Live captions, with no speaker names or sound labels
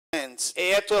hands.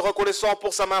 Et être reconnaissant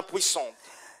pour sa main puissante.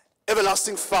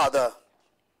 Everlasting Father,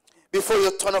 before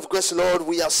your throne of grace, Lord,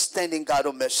 we are standing, God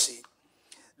of mercy.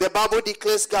 The Bible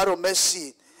declares, God of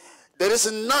mercy, there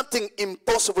is nothing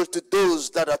impossible to those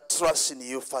that are trusting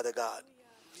you, Father God.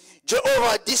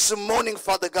 Jehovah, this morning,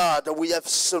 Father God, we have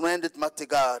surrendered, mighty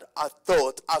God, our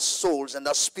thought, our souls, and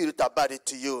our spirit, our body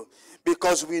to you,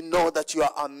 because we know that you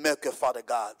are our maker, Father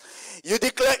God. You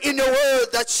declare in your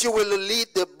word that you will lead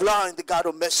the blind, God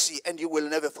of mercy, and you will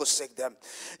never forsake them.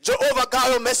 Jehovah,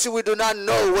 God of mercy, we do not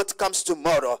know what comes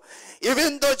tomorrow.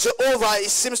 Even though, Jehovah, it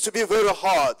seems to be very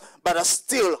hard, but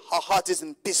still our heart is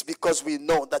in peace because we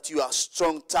know that you are a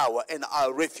strong tower and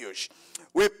our refuge.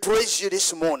 We praise you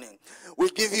this morning. We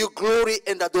give you glory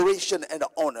and adoration and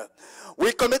honor.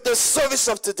 We commit the service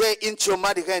of today into your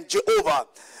mighty hand, Jehovah.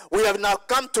 We have now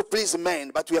come to please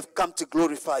men, but we have come to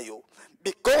glorify you.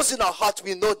 Because in our heart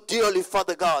we know dearly,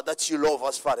 Father God, that you love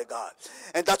us, Father God.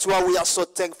 And that's why we are so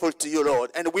thankful to you,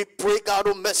 Lord. And we pray, God,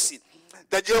 of mercy,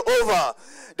 that Jehovah,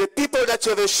 the people that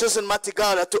you have chosen, mighty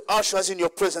God, to usher us in your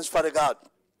presence, Father God,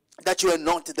 that you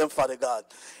anointed them, Father God.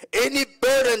 Any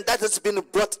burden that has been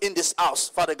brought in this house,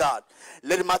 Father God,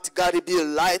 let it, mighty God, be a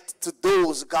light to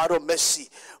those, God of mercy,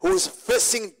 who is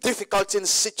facing difficulty in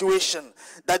situation,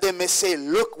 that they may say,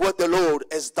 look what the Lord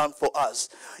has done for us.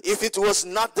 If it was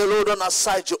not the Lord on our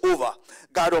side, Jehovah,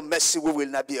 God of mercy, we will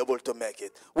not be able to make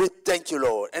it. We thank you,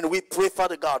 Lord, and we pray,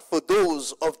 Father God, for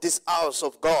those of this house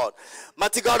of God,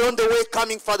 mighty God, on the way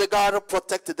coming, Father God,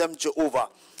 protect them, Jehovah,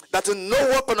 that no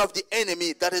weapon of the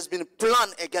enemy that has been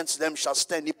planned against them shall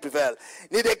stand or prevail,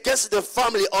 neither against the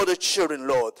family or the children,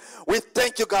 Lord. We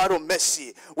thank you, God of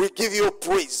mercy. We give you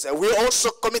praise. We also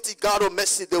commit, God of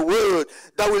mercy, the word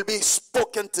that will be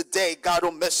spoken today, God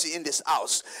of mercy, in this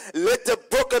house. Let the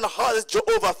broken heart,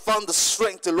 Jehovah, find the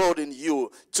strength, Lord, in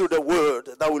you through the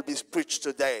word that will be preached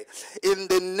today. In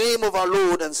the name of our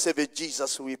Lord and Savior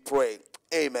Jesus, we pray.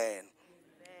 Amen.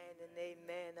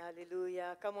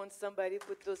 Hallelujah. Come on, somebody,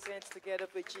 put those hands together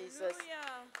for Jesus.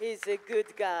 He's a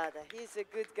good God. He's a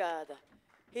good God.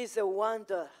 He's a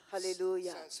wonder.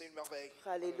 Hallelujah.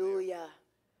 Hallelujah.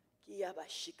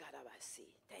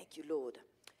 Thank you, Lord.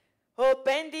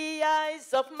 Open the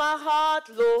eyes of my heart,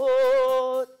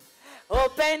 Lord.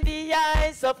 Open the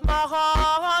eyes of my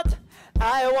heart.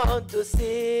 I want to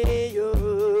see you.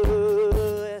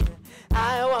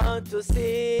 I want to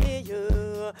see you.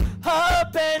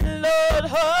 Open, Lord,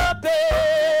 open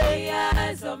the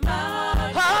eyes of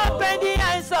my heart. Open the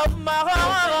eyes of my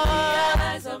heart. Open the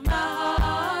eyes of my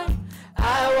heart.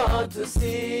 I want to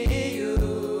see you.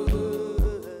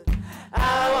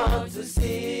 I want to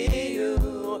see you.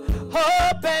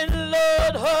 Open,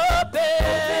 Lord, open.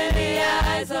 Open the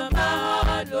eyes of my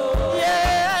heart, Lord.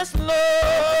 Yes, Lord.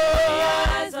 Open the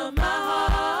eyes of my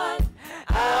heart.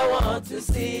 I want to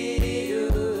see you.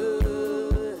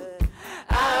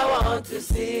 I want to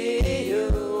see you.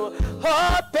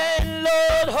 Open,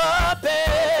 Lord, open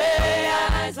the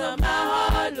eyes of my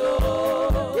heart,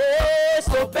 Lord. Yes,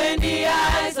 open the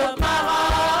eyes of my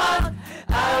heart.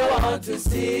 I want to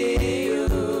see you.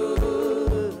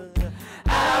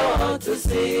 I want to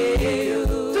see you.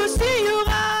 To see you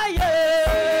higher.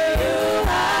 You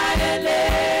high and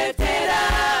lifted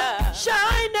up.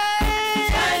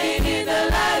 Shining in the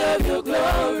light of your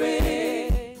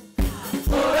glory.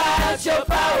 Pour out your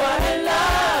power and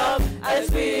love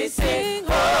as we sing,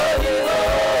 holy,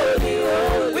 holy,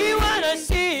 holy. We want to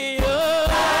see you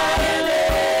high and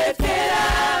lifted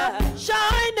up,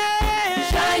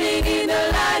 shining in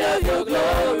the light of your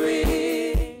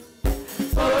glory.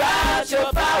 Pour out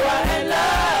your power and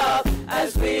love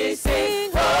as we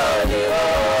sing, holy,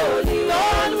 holy,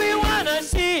 Lord, we want to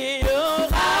see you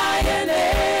high and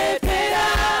lifted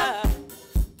up,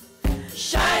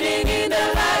 shining in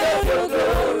the light of your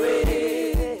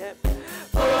glory.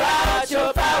 Pour out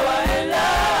your power and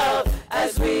love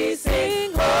as we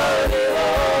sing, holy,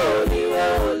 holy,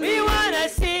 holy. We want to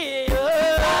see you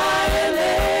high and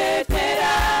lifted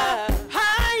up,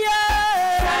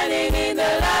 higher, shining in the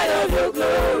light of your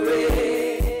glory.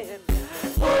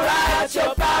 Pour out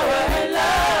your power and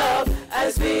love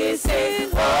as we sing,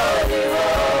 holy,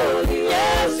 holy,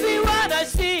 yes, we want to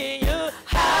see you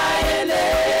high and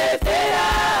lifted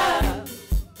up,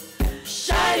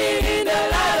 shining in the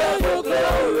light of your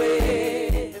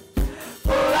glory.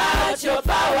 Pour out your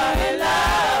power and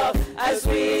love as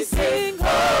we sing,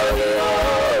 holy,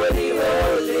 holy,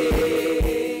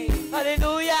 holy.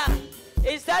 Hallelujah.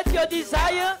 Is that your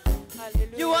desire?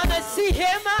 Hallelujah. You want to see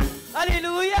him?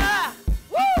 Hallelujah.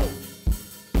 Woo!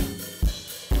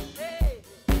 Hey.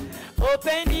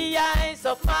 Open the eyes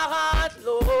of my heart,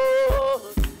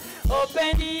 Lord.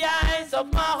 Open the eyes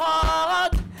of my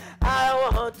heart.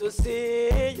 to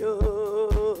see you.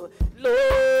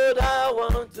 Lord, I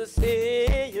want to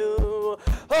see you.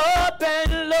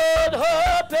 Open, Lord,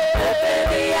 open. Open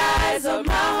the eyes of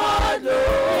my heart, Lord.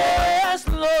 Yes,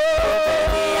 Lord.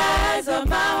 Open the eyes of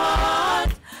my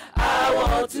heart. I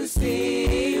want to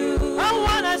see you. I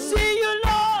want to see you,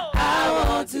 Lord. I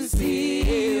want to see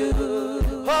you.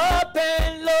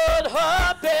 Open, Lord,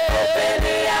 open. Open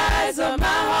the eyes of my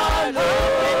heart, Lord.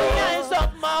 Open the eyes of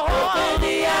my heart. Open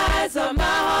the eyes of my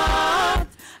heart.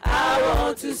 I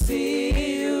want to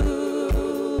see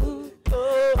you.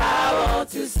 Oh, I want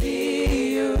to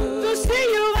see you. To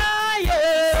see you higher.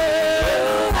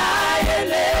 Higher,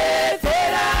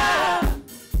 lifted up.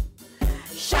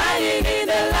 Shining in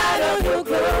the light of your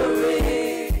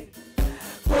glory.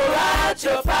 Pour out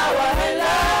your power and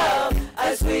love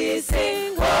as we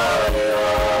sing, holy,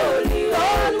 holy,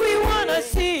 Lord, we want to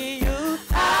see you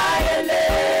high and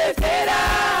lifted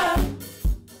up,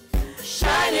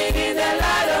 shining in the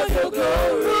light of your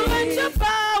glory.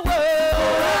 Pour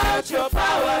out your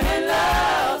power and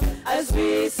love as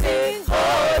we sing,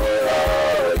 holy,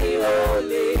 holy,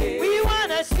 holy. We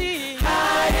want to see you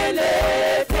high and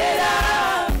lifted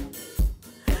up,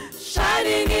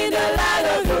 shining in the light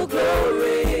of your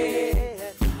glory.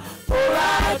 Pour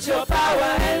out your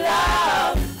power and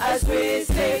love as we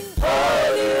sing,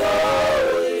 holy,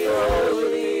 holy,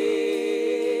 holy.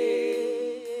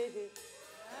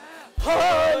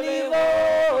 Holy,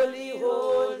 holy,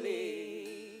 holy.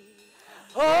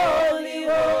 Holy,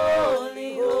 holy,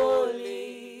 holy.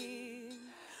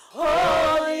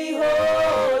 Holy,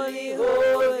 holy,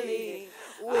 holy.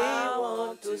 We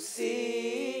want to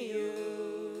see you.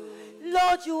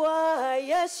 Lord, you are,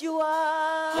 yes, you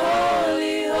are.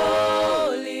 Holy,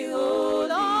 holy, holy.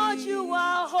 Lord, you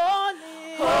are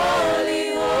holy.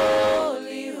 Holy,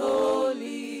 holy,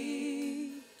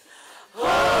 holy.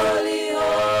 Holy,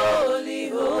 holy,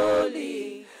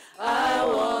 holy. I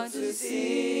want to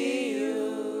see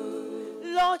you.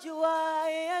 Lord, you are,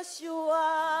 yes, you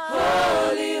are.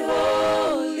 Holy,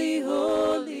 holy,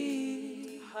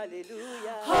 holy.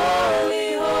 Hallelujah.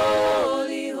 Holy,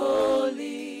 holy,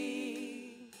 holy.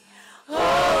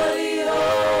 Holy,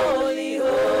 holy,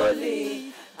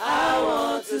 holy, I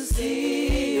want to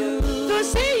see you. To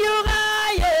see you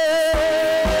higher,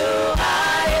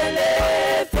 higher,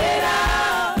 lifted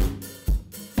up,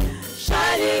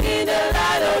 shining in the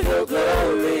light of your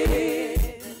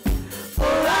glory.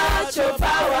 Pour out your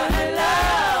power and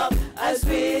love as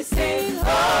we sing,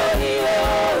 holy,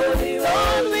 holy,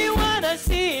 Lord, we want to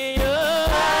see you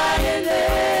higher,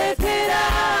 lifted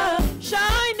up,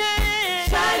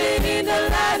 shining in the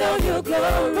light of your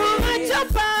glory.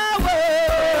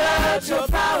 Pour out your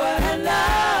power and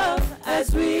love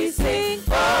as we sing,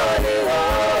 holy,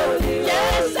 holy.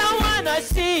 Yes, I want to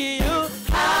see you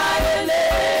high and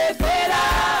lifted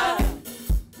up,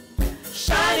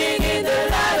 shining in the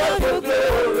light of your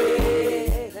glory.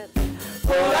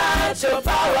 Pour out your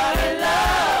power and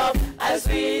love as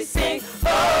we sing,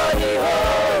 holy,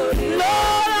 holy.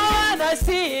 Lord, I want to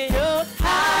see you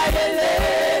high and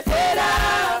lifted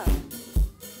up,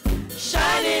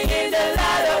 shining in the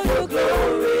light of your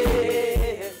glory.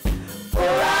 Pour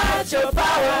out your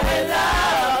power and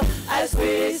love as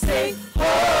we sing,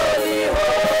 holy,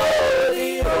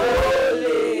 holy,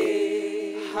 holy.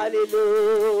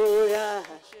 Hallelujah.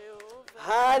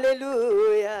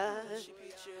 Hallelujah.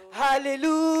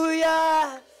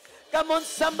 Hallelujah. Come on,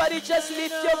 somebody, just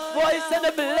lift your voice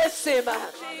and bless him.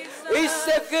 He's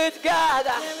a good God.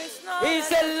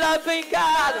 He's a loving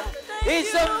God.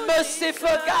 He's a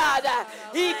merciful God.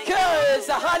 He cares.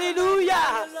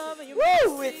 Hallelujah.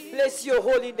 Woo, we bless your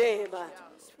holy name.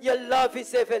 Your love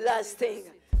is everlasting.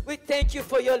 We thank you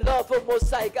for your love, O Most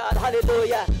High God.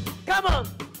 Hallelujah. Come on.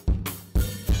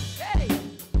 Hey.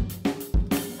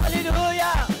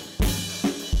 Hallelujah.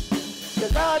 Your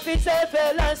love is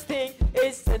everlasting.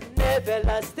 It's an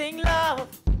everlasting love.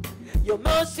 Your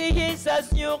mercy is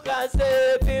as new as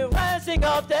every rising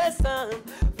of the sun.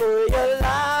 For your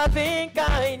loving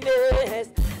kindness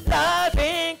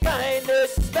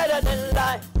is better than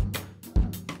life.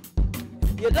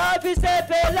 Your love is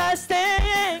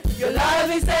everlasting. Your love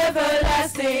is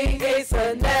everlasting. It's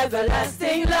an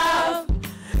everlasting love.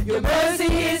 Your mercy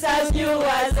is as new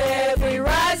as every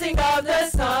rising of the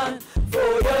sun. For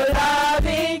your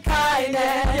loving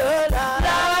kindness, your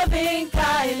loving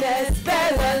kindness,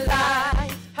 better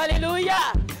life.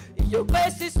 Hallelujah. Your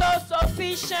grace is all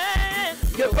sufficient.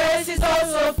 Your grace is all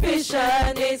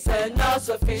sufficient. It's an all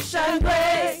sufficient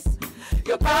grace.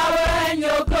 Your power and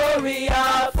your glory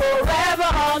are forever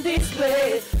on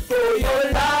display. For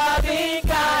your loving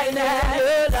kindness,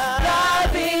 your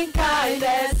loving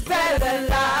kindness, better than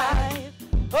life.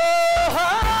 Oh,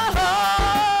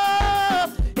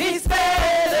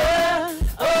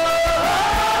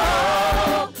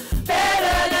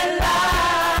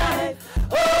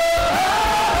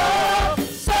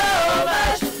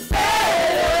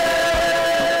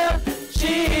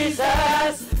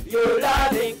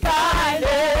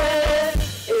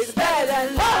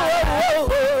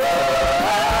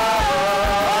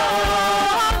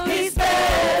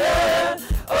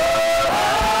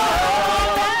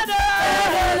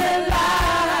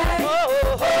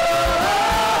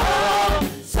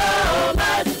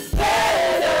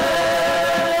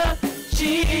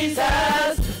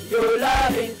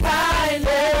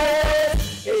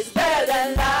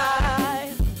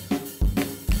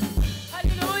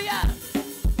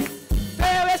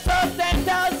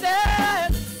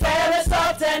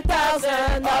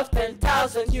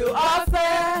 10,000 you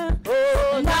offer.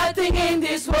 Oh, nothing in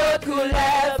this world could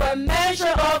ever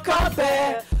measure or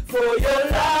compare for your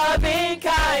loving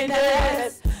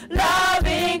kindness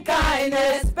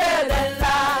better than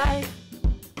life.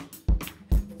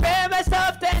 Fairest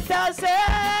of 10,000,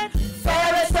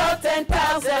 fairest of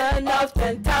 10,000, of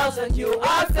 10,000 you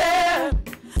are fair.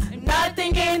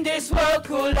 Nothing in this world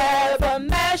could ever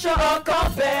measure or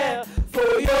compare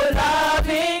for your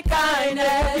loving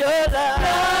kindness,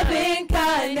 loving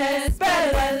kindness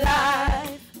better than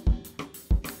life.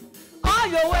 All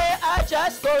your ways are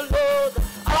just so Lord,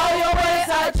 all your ways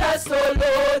are just so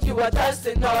Lord, you are just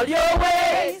in all your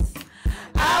ways.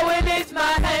 I will lift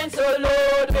my hands, oh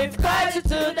Lord, with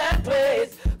gratitude and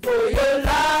praise for your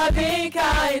loving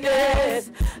kindness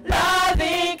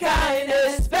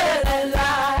better than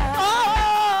life.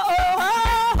 Oh, oh,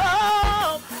 oh,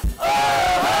 oh, oh,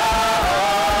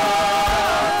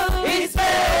 oh, it's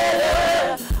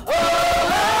better. Oh,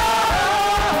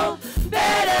 oh,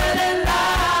 better than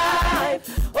life.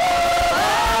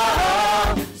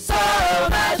 Oh, so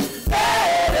much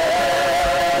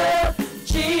better.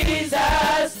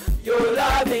 Jesus, your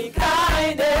loving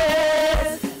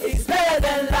kindness is better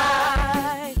than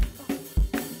life.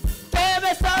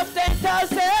 Fairest of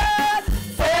 10,000,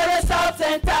 fairest of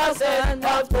 10,000,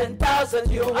 of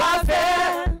 10,000 you are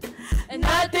fair. And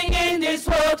nothing in this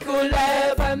world could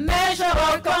ever measure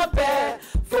or compare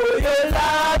for your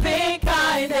loving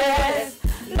kindness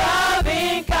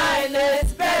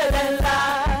better than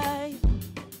life.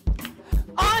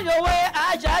 On your way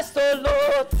I just so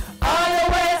Lord, all your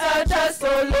ways are just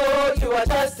so Lord, you are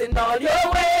just in all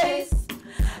your ways.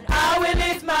 I will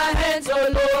lift my hands, oh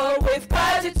Lord, with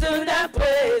gratitude and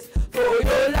praise for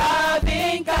your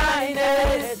loving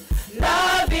kindness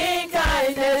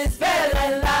better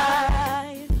than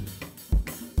life.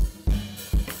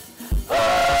 Oh,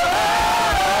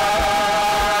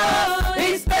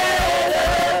 it's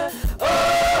better.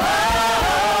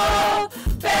 Oh,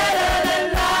 better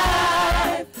than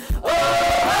life.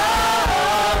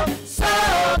 Oh, so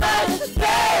much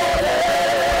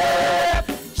better.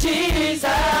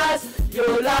 Jesus,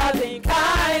 your loving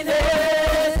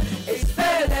kindness is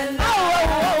better than life.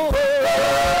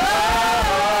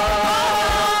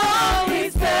 Oh,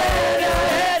 it's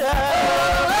better than life.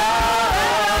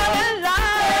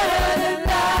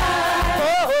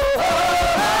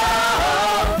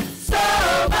 Oh, so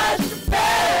much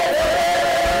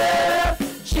better.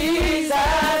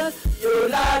 Jesus, your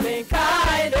loving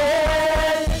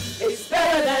kindness is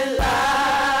better than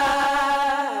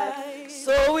life.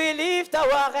 So we lift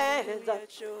our hands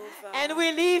and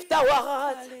we lift our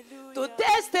hearts to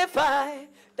testify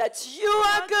that you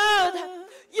are good,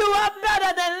 you are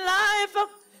better than life.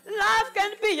 Life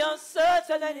can be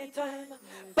uncertain anytime,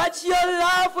 but your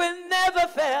love will never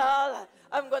fail.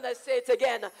 I'm going to say it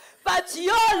again. But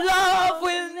your love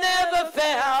will never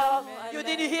fail. You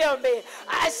didn't hear me.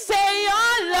 I say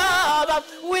your love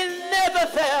will never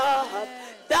fail.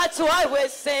 That's why we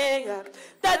sing.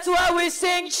 That's why we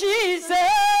sing Jesus.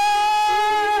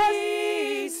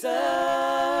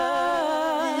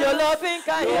 Your loving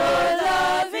kindness. Your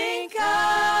loving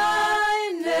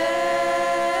kindness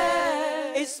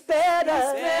is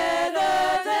better.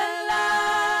 Than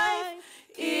life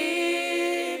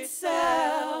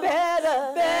itself.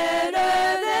 Better than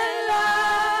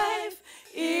life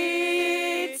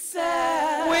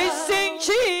itself. We sing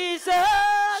Jesus.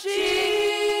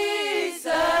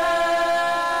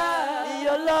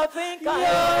 Your loving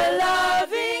kindness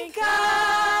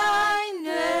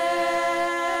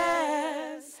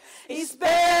is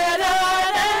better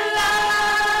than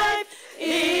life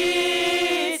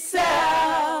itself.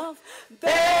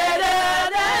 Better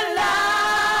than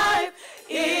life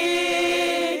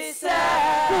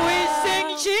itself. We sing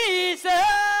Jesus.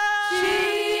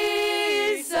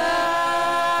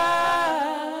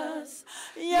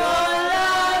 Your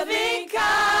loving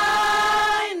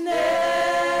kindness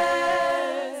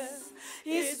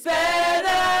is better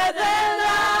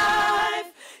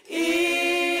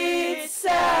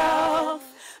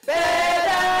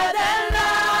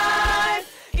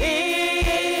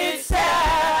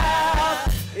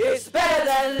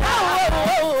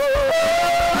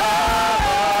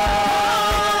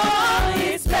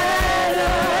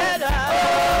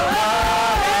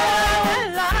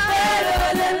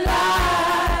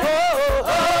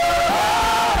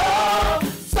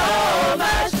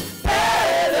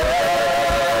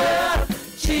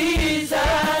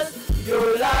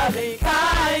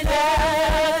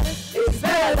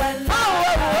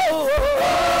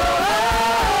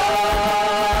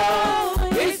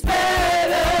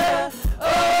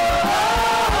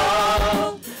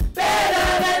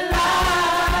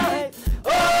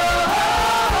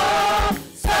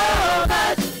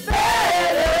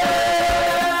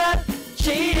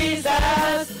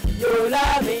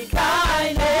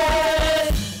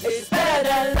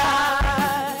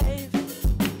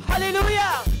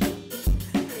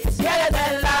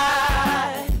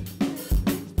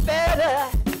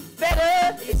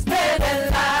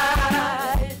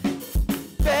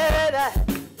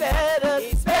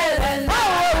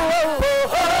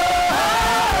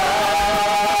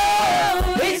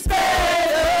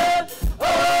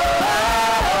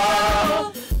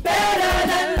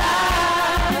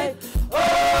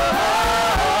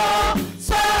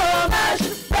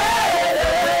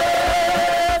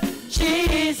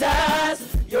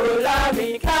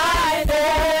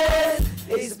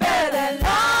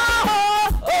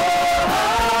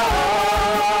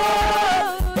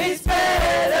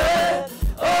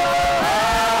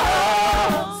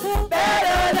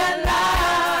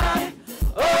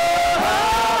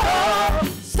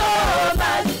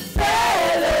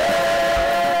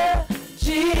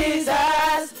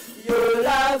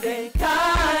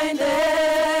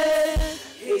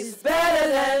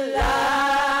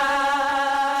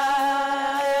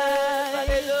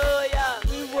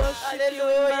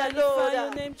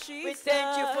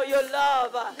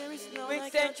We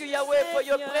thank you, Yahweh, for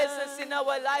your presence in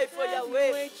our life, for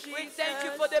Yahweh. We thank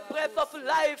you for the breath of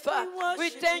life. We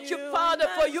thank you, Father,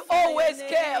 for you always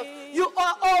care. You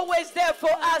are always there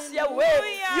for us, Yahweh.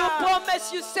 You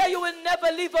promise, you say you will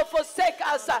never leave or forsake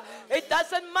us. It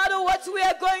doesn't matter what we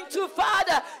are going through,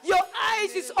 Father. Your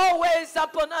eyes is always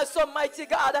upon us, Almighty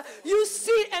God. You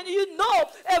see and you know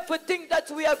everything that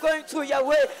we are going through,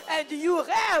 Yahweh. And you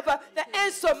have the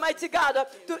answer, mighty God,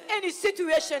 to any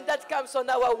situation that comes on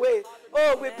our way.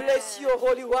 Oh, we bless you,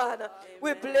 Holy One.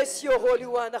 We bless you, Holy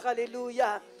One.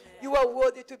 Hallelujah. You are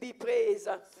worthy to be praised.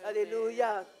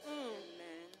 Hallelujah.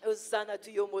 Hosanna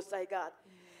to you, Most High God.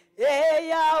 Hey,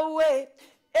 Yahweh.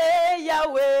 Hey,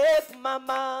 Yahweh,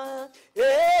 Mama.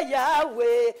 Hey,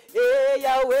 Yahweh. Hey,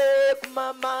 Yahweh,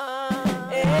 Mama.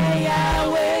 Hey,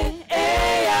 Yahweh.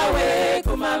 Hey,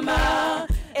 Yahweh, Mama.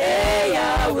 Hey,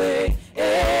 Yahweh.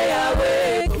 Hey,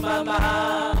 Yahweh,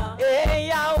 Mama. Hey,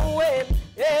 Yahweh.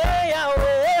 Hey,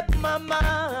 Yahweh,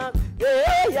 Mama.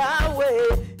 Hey,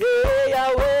 Yahweh. Hey,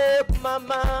 Yahweh,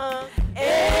 Mama.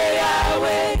 Hey,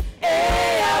 Yahweh.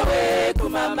 Hey, Yahweh,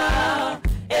 Mama.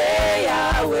 Hey,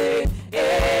 Yahweh.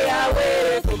 Hey,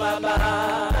 Yahweh, Mama.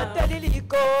 Natali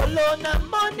kolo na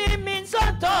moni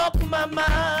minzoto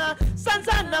Mama.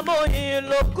 Sanzana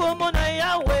mohilo kumuna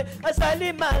Yahweh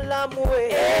asali malamwe.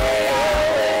 Hey,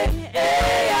 Yahweh.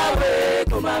 Hey,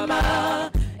 Yahweh,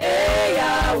 Mama. Hey,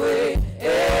 Yahweh.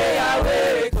 Hey,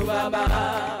 Yahweh, Mama.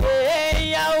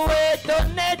 Hey, Yahweh,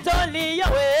 donetoli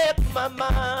Yahweh,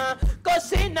 Mama.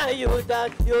 Kosina yuda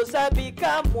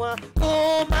yosabika mwa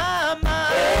kumama.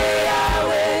 Hey,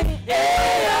 Yahweh.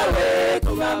 Hey, Yahweh,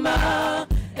 Mama.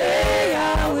 Hey,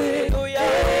 Yahweh.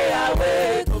 Hey,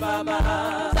 Yahweh, Mama.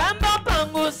 Samba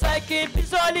pangu saki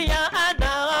pisoli ya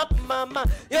ana mama.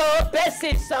 Yo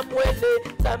pesi Samuele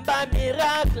samba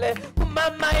miracle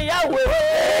kumama Yahweh.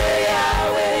 Hey,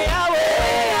 Yahweh. Yahweh.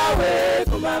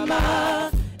 Yahweh,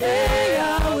 Mama. Hey,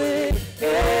 Yahweh.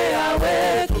 Hey,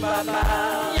 Yahweh, Mama.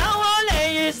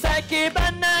 Yahweh isaki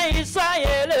bana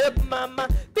Israel mama.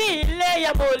 Bile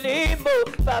ya molimo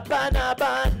papa na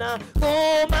bana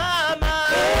kumama.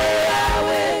 Hey,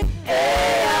 Yahweh.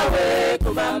 Hey,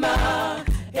 Yahweh, Mama.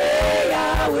 Hey,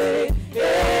 Yahweh.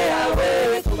 Hey,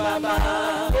 Yahweh, Mama.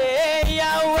 Hey,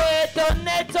 Yahweh,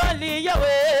 donetoli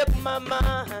Yahweh, mama.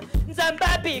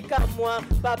 Nzambabi kamwa,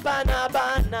 papa na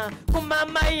bana,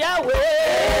 kumama Yahweh.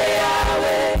 Hey,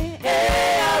 Yahweh.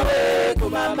 Hey, Yahweh,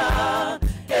 Mama.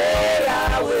 Hey,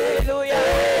 Yahweh.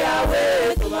 Hey,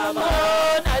 Yahweh, Mama.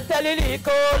 Oh, natali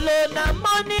likolo na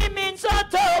moni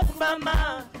minzoto,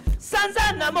 mama.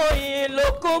 Sanza na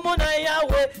moilo kumuna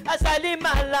Yahweh, asali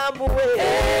malamwe.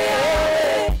 Hey,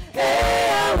 Yahweh. Hey,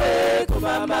 Yahweh,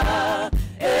 Mama.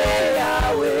 Hey,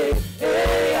 Yahweh.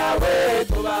 Hey, Yahweh,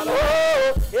 Mama.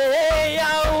 Oh, hey,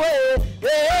 Yahweh.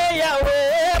 Hey,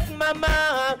 Yahweh, mama.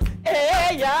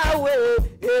 Hey, Yahweh.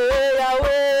 Hey,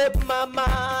 Yahweh, mama.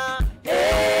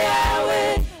 Hey,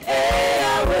 Yahweh. Hey,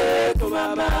 Yahweh,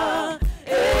 Mama.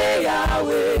 Hey,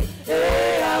 Yahweh.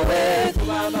 Hey, Yahweh,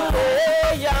 Mama.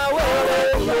 Hey,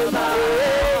 Yahweh, mama.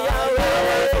 Hey,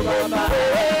 Yahweh, mama.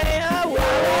 Hey,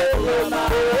 Yahweh, mama.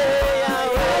 Hey,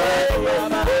 Yahweh,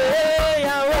 mama. Hey,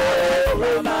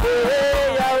 Yahweh, mama.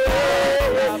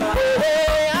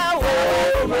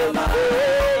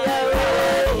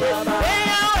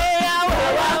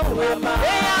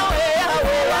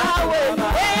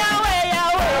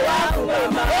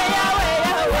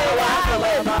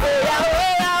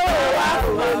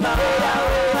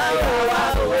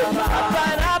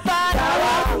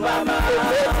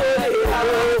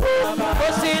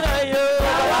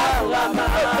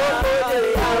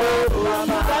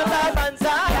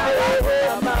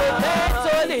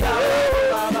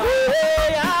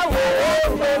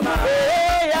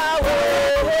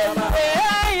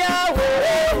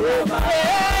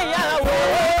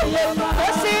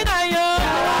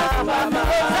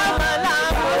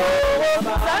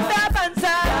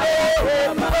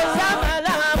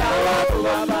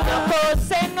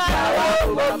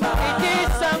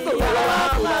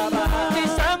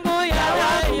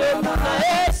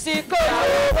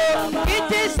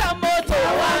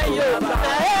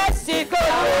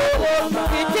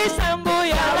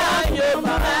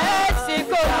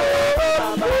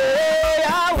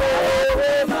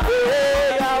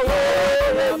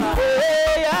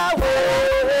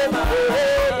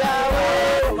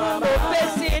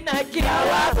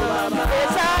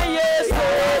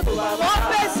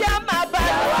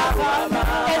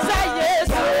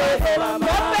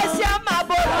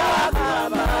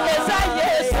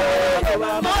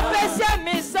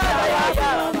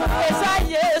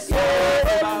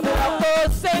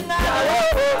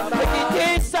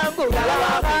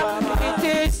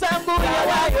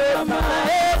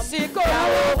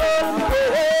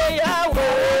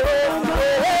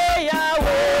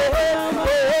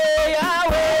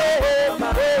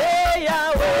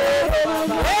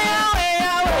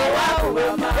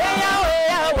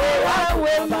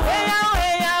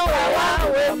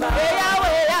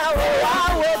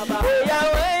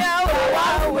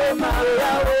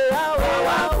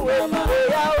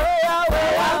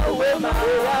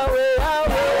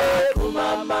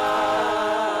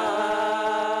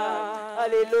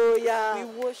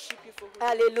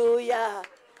 Hallelujah.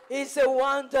 He's a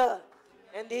wonder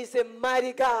and he's a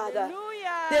mighty God.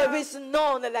 Hallelujah. There is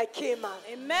none like him.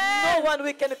 Amen. No one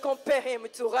we can compare him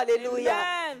to. Hallelujah.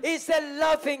 Amen. He's a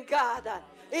loving God.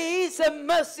 He is a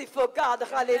merciful God.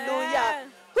 Hallelujah.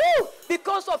 Amen. Woo!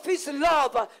 Because of his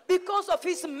love, because of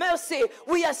his mercy,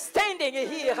 we are standing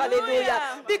here.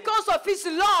 Hallelujah. Because of his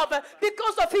love,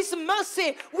 because of his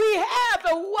mercy, we have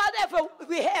whatever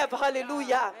we have.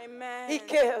 Hallelujah. Amen. He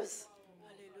cares.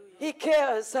 He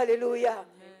cares. Hallelujah.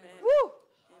 Woo!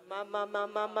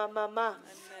 Mama.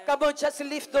 Come on, just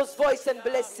lift those voices and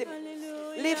bless him.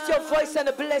 Hallelujah. Lift your voice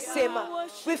and bless him.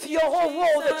 With your whole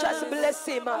world, just bless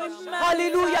him.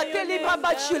 Hallelujah. Tell him how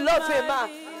much you love him.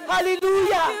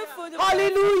 Hallelujah.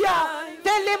 Hallelujah.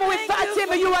 Tell him without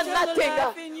him you are nothing.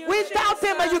 Without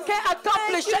him you can't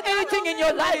accomplish anything in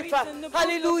your life.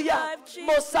 Hallelujah.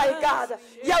 Most High God.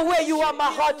 Yahweh, you are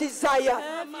my heart desire.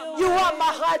 You are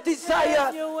my heart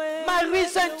desire. My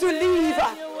reason to live.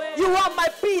 You are my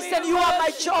peace and you are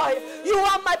my joy. You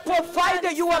are my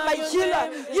provider. You are my healer.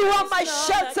 You are my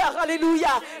shelter.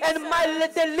 Hallelujah. And my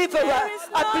deliverer.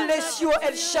 I bless you,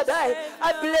 El Shaddai.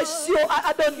 I bless you,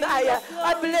 Adonai.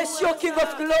 I bless you, King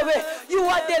of glory. You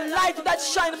are the light that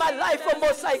shines my life, O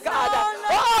Most High God.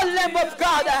 Oh, Lamb of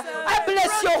God. I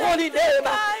bless your holy name.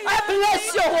 I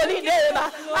bless your holy name.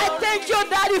 I thank you,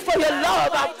 Daddy, for your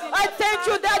love. I thank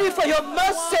you, Daddy, for your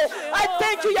mercy. I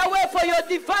thank you, Yahweh, for your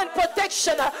divine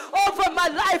protection over my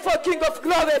life, O King of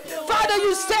glory. Father,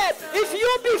 you said, if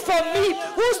you be for me,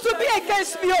 who's to be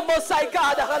against me, O Most High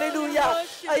God? Hallelujah.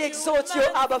 I exalt you,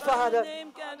 Abba Father.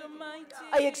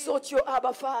 I exalt you,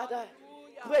 Abba Father.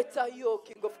 Great are you, O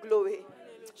King of glory.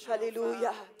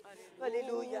 Hallelujah.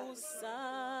 Hallelujah.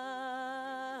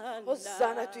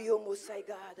 Hosanna to you, Most High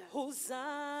God. Hosanna.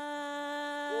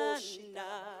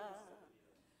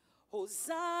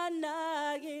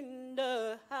 Hosanna in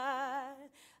the highest.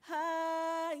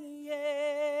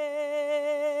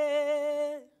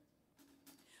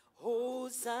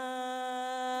 Hosanna.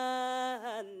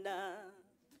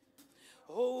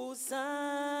 Hosanna.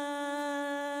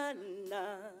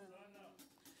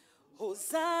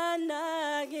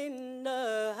 Hosanna in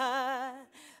the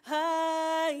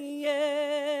highest.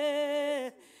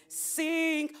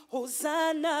 Sing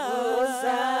Hosanna.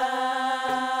 Hosanna.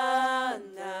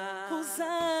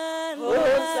 Hosanna.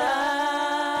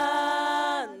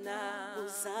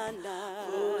 Hosanna.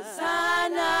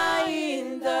 Hosanna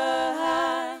in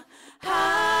the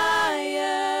highest.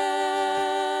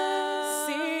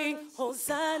 Sing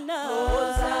Hosanna.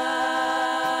 Hosanna.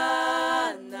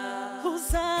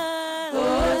 Hosanna.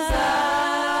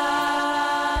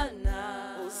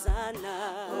 Hosanna.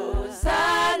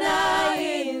 Hosanna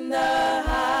in the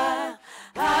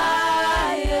highest.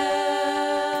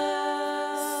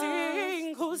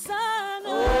 Sing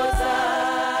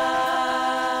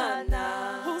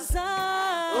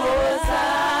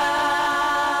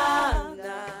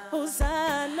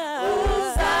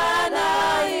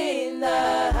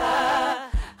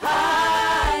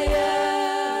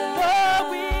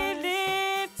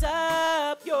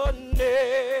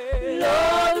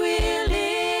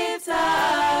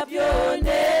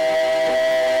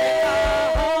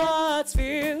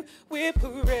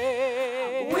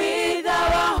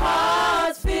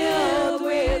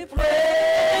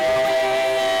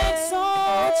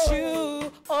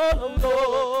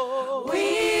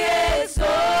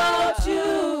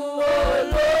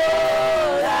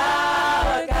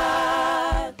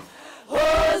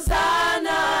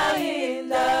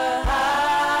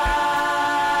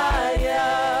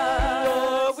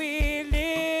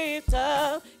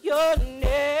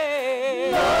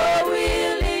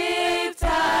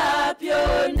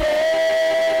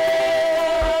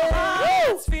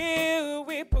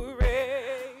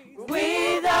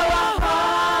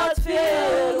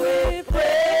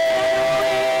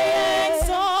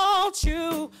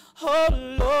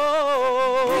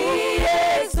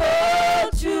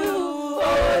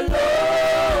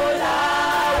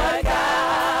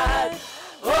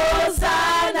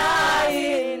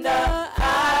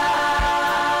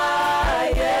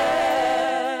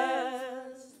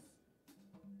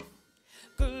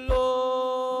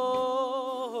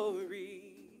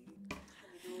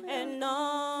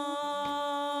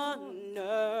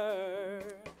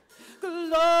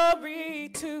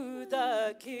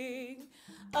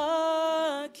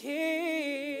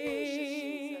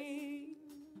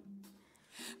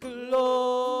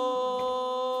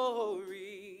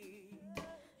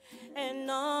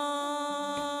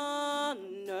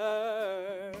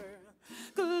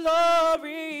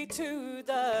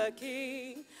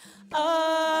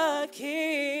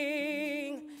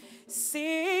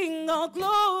all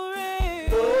glory,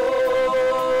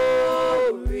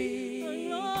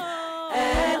 glory,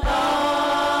 and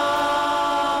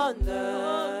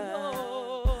honor.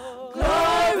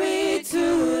 Glory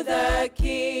to the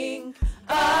King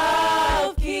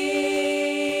of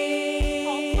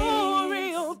Kings.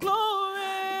 oh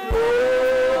glory,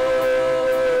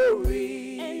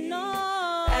 Glory and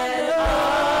honor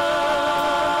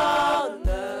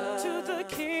to the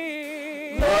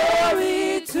King.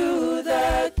 Glory to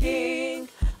the King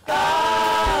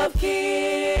of Kings.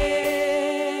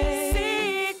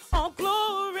 Sing all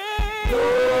glory,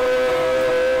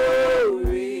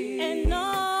 Glory and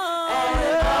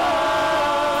honor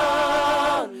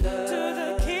to the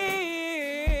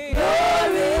King.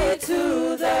 Glory to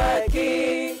the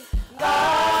King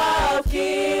of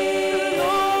Kings.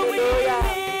 Lord, we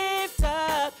lift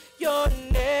up your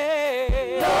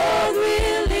name. Lord, we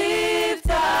lift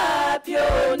up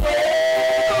your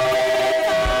name.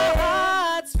 Our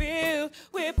hearts filled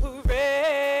with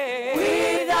praise.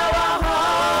 With our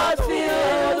hearts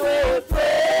filled with praise.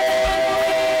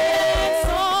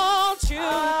 Exalt you,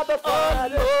 Abba, oh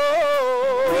Father.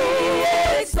 Lord. We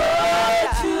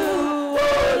exalt you, O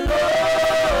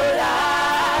Lord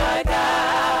our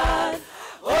God.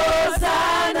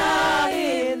 Hosanna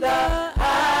in the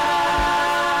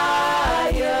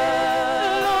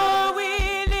highest. Lord, we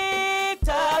lift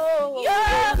up your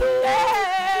Lord,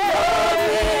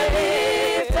 we name.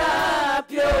 lift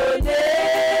up your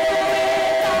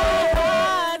name. Our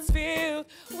hearts filled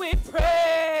with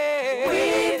praise.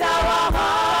 With our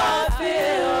hearts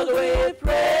filled with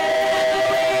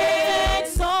praise.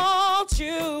 Exalt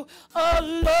you, oh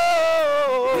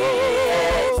Lord. We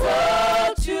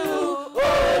exalt you, O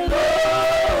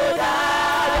Lord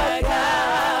our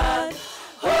God.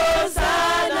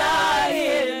 Hosanna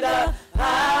in the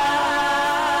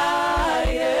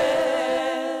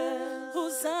highest.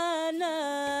 Hosanna,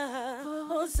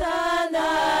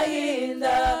 Hosanna in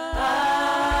the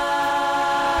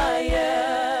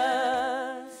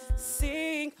highest.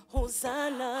 sing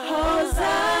Hosanna.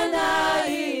 Hosanna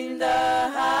in the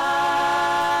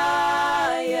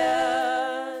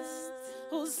highest.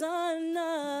 Hosanna,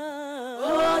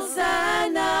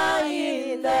 Hosanna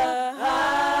in the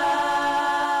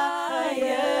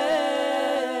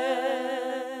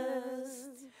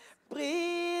highest.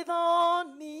 breathe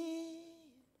on me,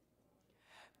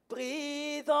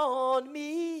 breathe on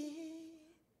me.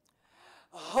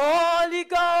 Holy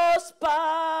Ghost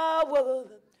power,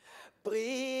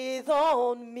 breathe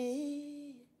on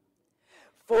me.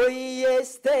 For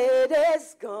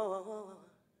yesterday's gone,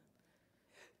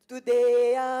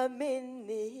 today I'm in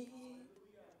need.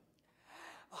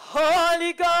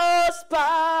 Holy Ghost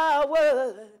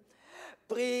power,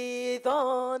 breathe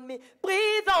on me,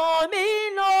 Lord.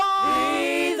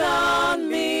 Breathe on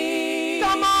me.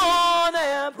 Come on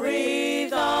and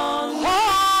Breathe on me.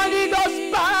 Holy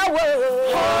Ghost power,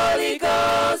 Holy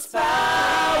Ghost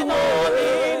power. Lord.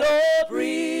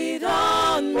 Breathe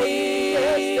on me.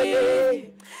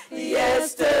 Yesterday,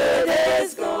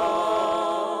 Yesterday's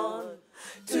gone.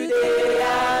 Today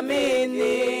I'm in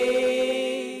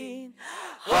need.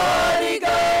 Holy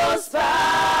Ghost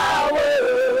power.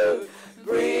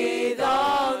 Breathe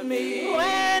on me.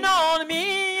 rain on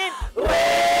me,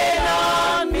 Rain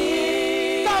on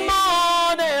me. come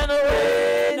on and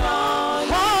Rain on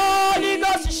me. Holy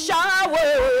Ghost shower,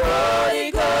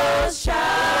 Holy Ghost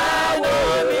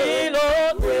shower me,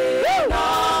 Lord. Rain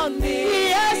on me.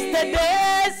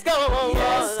 Yesterday's gone.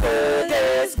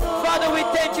 Yesterday's gone. Father, we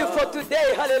thank you for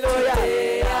today. Hallelujah.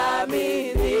 Today I'm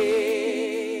in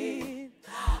need.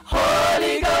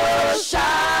 Holy Ghost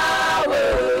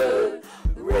shower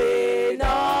rain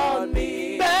on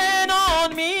me. Burn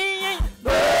on me,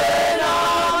 Burn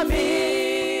on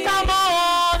me. come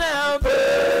on and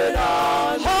Burn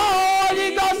on me.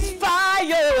 Holy Ghost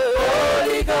fire,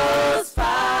 Holy Ghost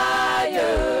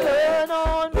fire. burn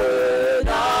on me. Burn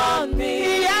on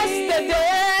me.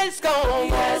 Yesterday's gone.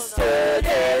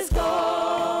 Yesterday's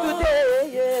gone. Today,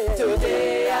 yeah.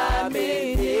 Today I'm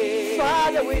in need.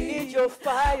 Father, we need your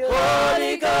fire.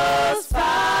 Holy Ghost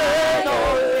fire. Burn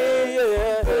on me,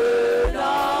 yeah. Burn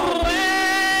on me.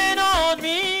 Rain on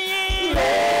me.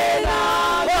 Rain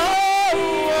on me. Oh,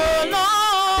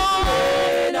 Lord.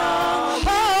 Rain on me.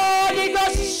 Holy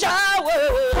Ghost shower.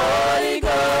 Holy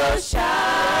Ghost Rain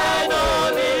shower.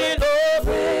 on me, Lord.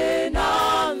 Rain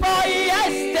on me. For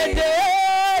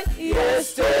yesterday,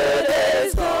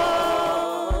 Yesterday's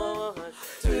gone.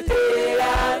 Today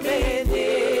I'm in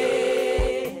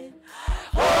need.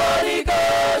 Holy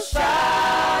Ghost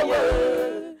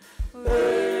shower.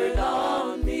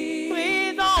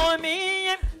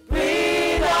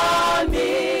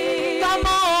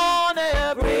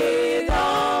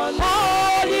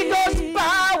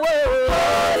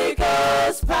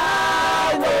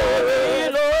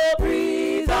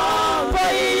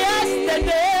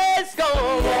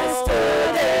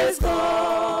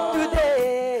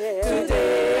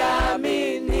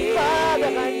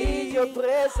 your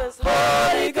presence,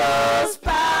 Holy Ghost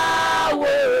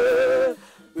power.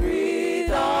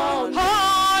 Breathe on me.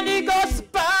 Holy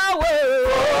Ghost power.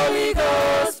 Holy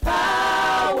Ghost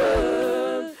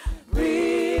power.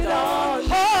 Breathe on me.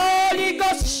 Holy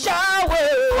Ghost shower.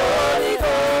 Holy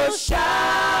Ghost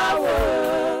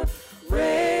shower.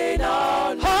 Rain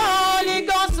on me. Holy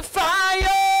Ghost fire.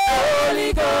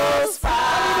 Holy Ghost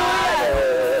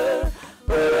fire.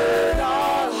 Burn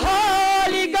on me.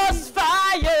 Holy Ghost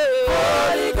fire.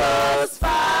 Holy Ghost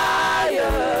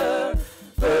fire.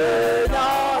 Burn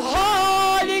on.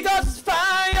 Holy Ghost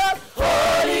fire.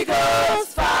 Holy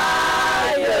Ghost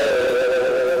fire.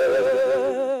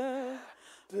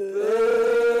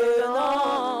 Burn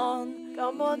on.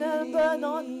 Come on and burn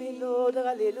on me, Lord.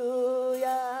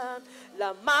 Alléluia.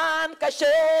 La manne cachée,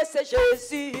 c'est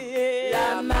Jésus.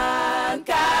 La manne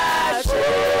cachée.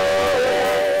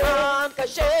 La manne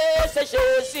cachée, c'est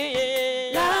Jésus.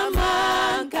 La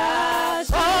manne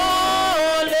cachée.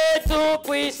 Oh, le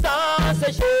Tout-Puissant,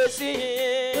 c'est Jésus.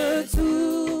 Le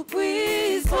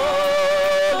Tout-Puissant.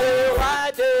 Oh, le Roi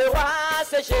des rois,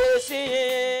 c'est Jésus.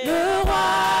 Le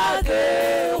Roi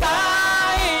des rois.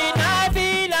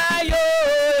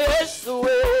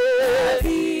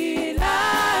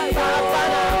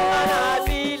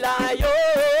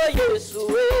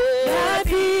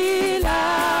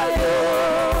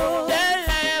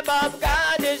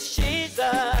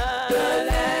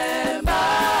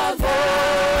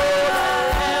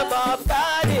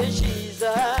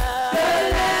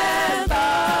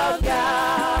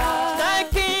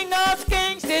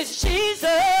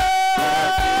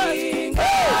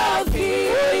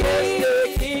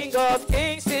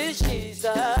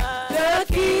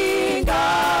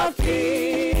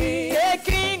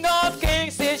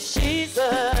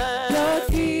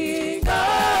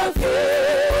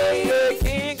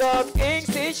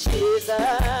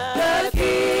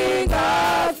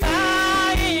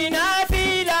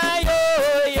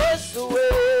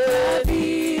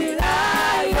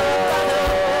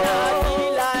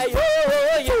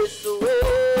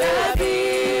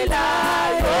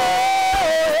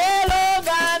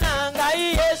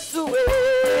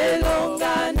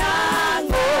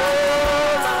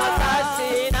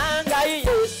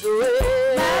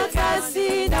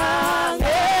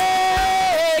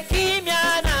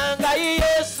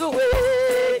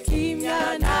 Kimya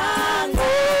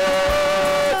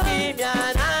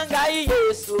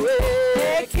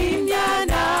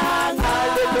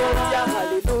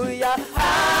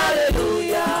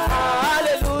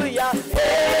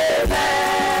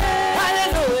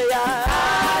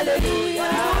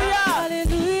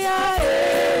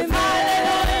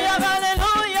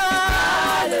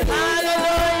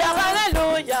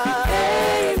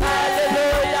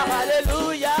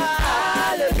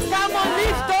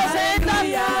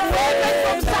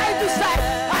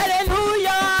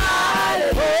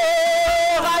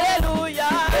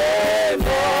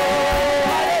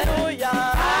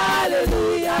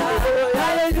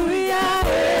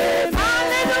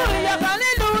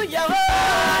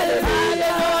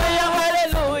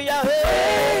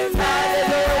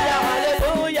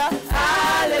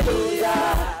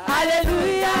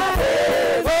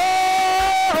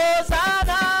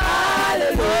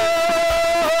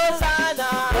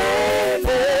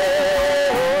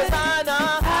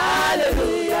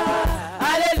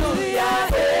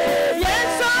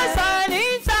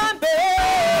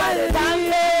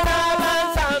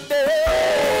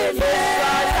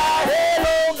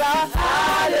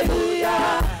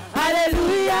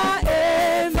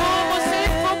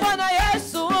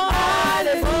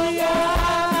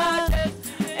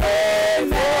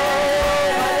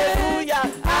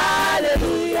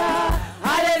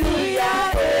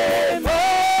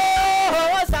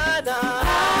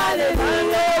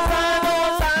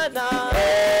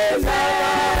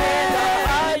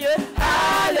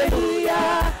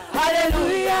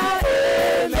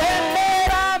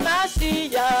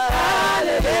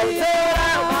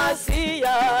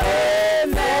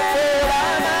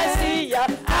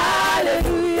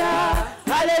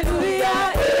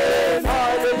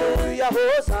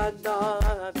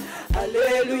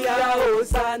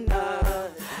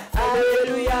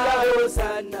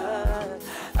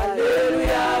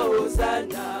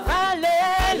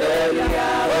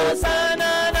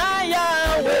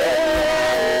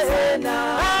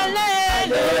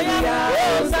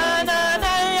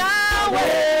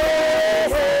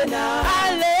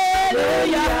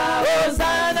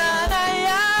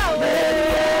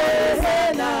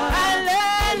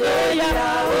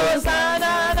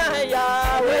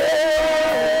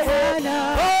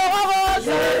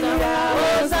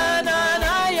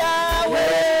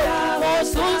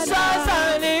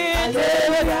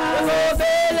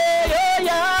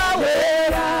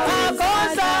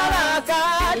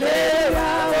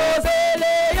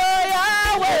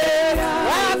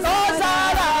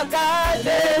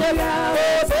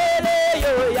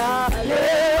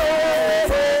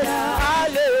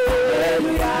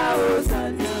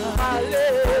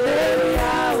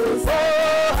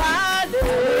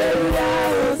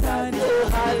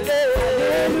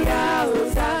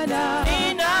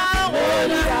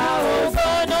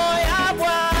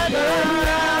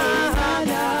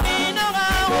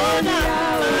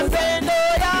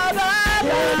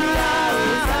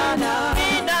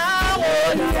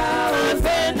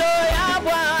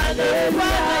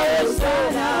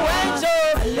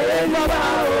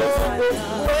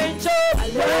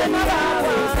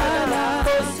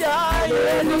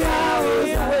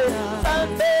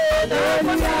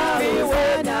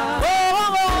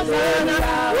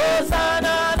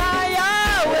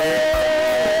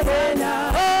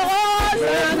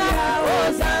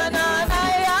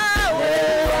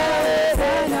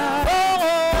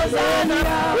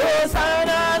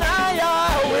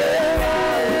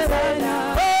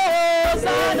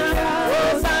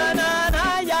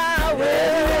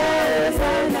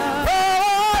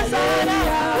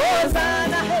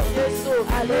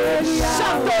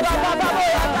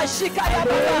shikaya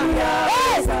baba.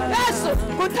 Yes,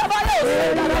 kutabalo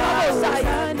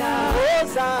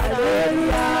Hosanna,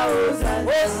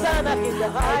 Hosanna in the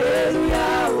highest.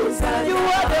 You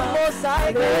are the most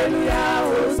high God.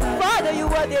 Father, you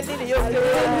are the lily of the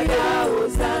valley.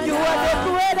 You are the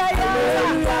great I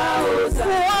am.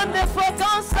 Wonderful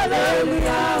counselor.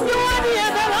 You are the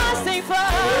everlasting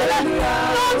Father.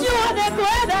 Lord, you are the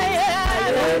great I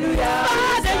am.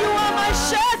 Father, you are my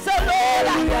shelter, Lord.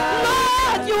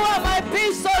 Lord, you are my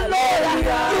peace, oh Lord.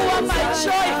 You are my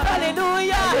joy.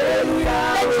 Hallelujah.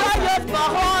 The joy of my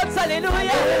heart.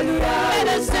 Hallelujah.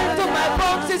 Medicine to my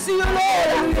bones is you, Lord.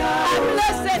 I'm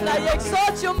blessed and I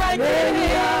exalt you, my King.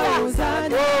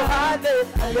 Oh,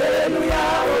 hallelujah,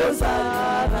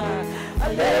 Hosanna.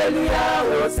 Hallelujah,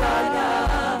 Hosanna.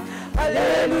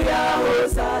 Hallelujah,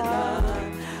 Hosanna.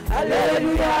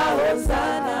 Hallelujah,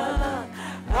 Hosanna.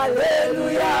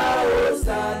 Hallelujah,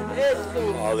 Hosanna.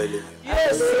 Hallelujah.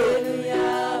 Yes,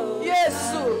 yes,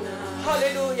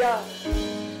 hallelujah.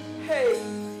 Hey,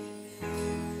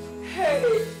 hey,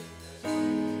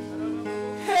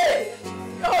 hey.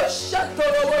 Oh,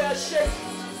 Shatoroya shake.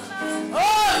 Oh,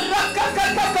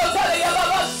 Rakakakakotale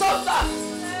Yababa Sota.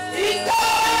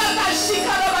 Itoya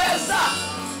Shikarabayasa.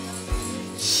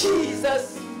 Jesus,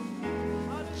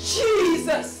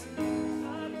 Jesus,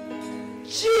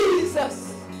 Jesus,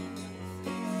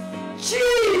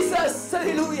 Jesus,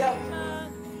 hallelujah.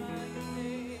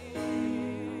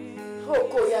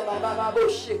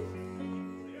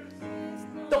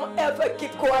 Don't ever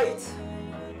keep quiet.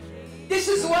 This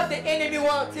is what the enemy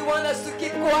wants. He wants us to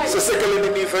keep quiet. C'est ce que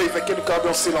l'ennemi veut, il veut que nous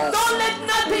gardions silence. Don't let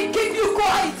nothing keep you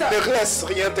quiet. Ne laisse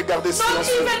rien te garder Not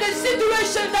silencieux. even the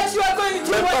situation that you are going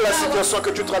through Même pas la right now. situation que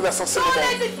tu traverses en ce Don't moment.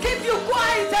 let it keep you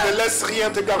quiet. Ne laisse rien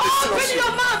te garder Open silencieux.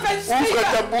 your mouth and speak. Ouvre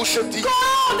ta bouche et dis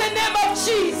Call the name of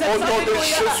Jesus. au nom de Hallelujah.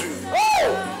 Jésus. Oh,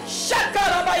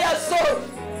 Shakarabayaso.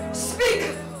 Speak,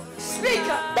 speak.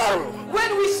 Parle.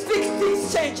 When we speak,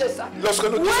 things changes. Lorsque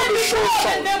nous When disons we des choses call the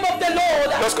changent. name of the Lord,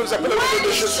 Lorsque nous appelons le nom when de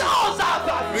He Jésus, shows up,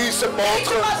 lui se things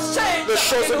montre, must change. les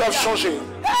choses doivent Hallelujah. changer.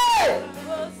 Hey,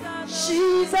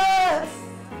 Jesus,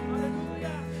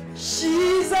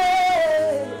 Jesus,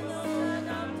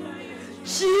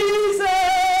 Jesus,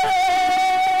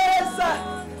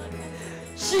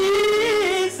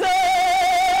 Jesus,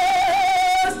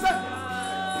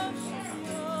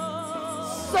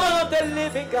 Son of the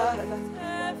living God.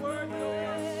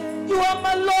 You are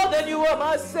my Lord and you are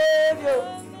my Savior.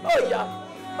 Oh yeah.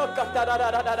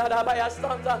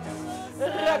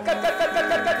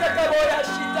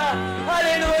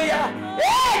 Hallelujah.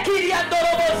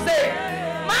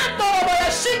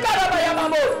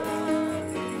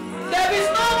 There is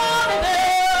no one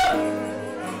there.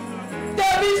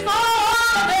 There is no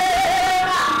one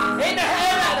there in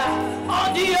heaven,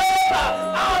 on the earth,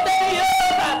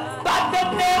 but the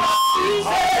name of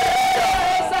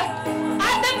Jesus.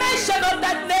 At the mention of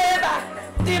that name,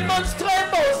 demons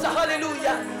tremble.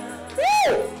 Hallelujah.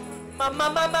 Woo! Mama,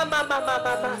 mama, mama, mama,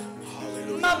 mama.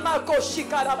 Mama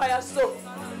koshikarabayaso.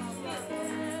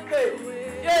 Hey,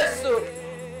 Yesu.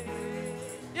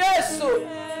 Yesu.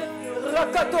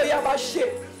 Rakato yabashe.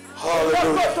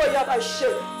 Rakato yabashe.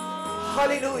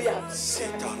 Hallelujah.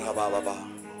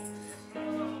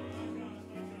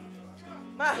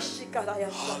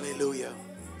 Mashikarayasa. Hallelujah.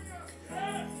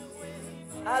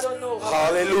 I don't know.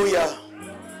 Hallelujah.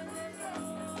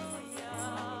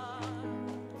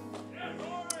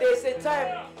 There's a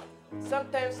time,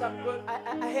 sometimes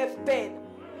I have pain.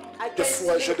 I Des can't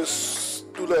fois, j'ai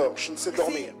sleep. de douleurs, je ne sais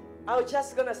dormir. I'm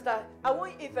just gonna start. I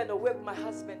won't even wake my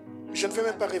husband. Je ne vais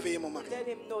même pas réveiller mon mari, Let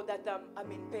him know that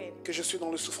I'm in pain. que je suis dans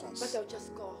la souffrance. But I'll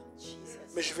just call Jesus.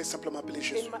 Mais je vais simplement appeler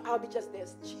Jésus. I'll be just there.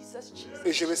 Jesus, Jesus.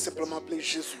 Et je vais simplement appeler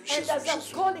Jésus, And Jésus, as I'm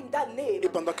Jésus. calling that name, Et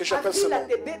pendant que I j'appelle ce feel nom, like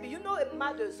the baby. You know it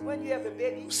matters when you have a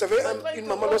baby. vous savez, une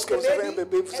maman, lorsque vous avez un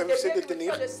bébé, vous essayez de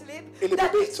tenir, et le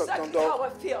bébé s'endort.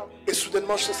 Et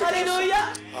soudainement, je sais ce que je sens.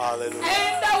 Hallelujah. Alléluia.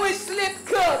 And I will sleep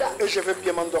good. Et je vais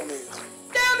bien m'endormir.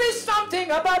 There is something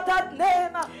about that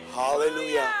name.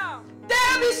 Alléluia.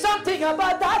 There is something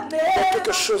about that Il y a name.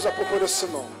 quelque chose à propos de ce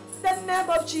nom. The name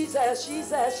of Jesus,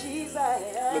 Jesus, Jesus.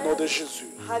 Le nom de Jésus.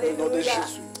 Le nom de Hallelujah.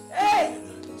 Jésus. Hey,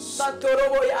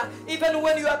 Santoroboya. Even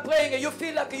when you are praying, you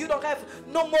feel like you don't have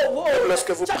no more words.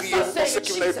 Lorsque vous Just priez, vous say pensez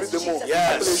que vous n'avez plus de Jesus, mots. Jesus,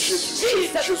 Appelez Jésus,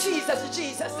 Jesus, Jésus, Jesus,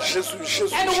 Jesus. Jésus,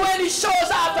 Jésus. And when He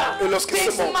shows up, Et lorsqu'il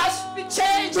things se montre, must be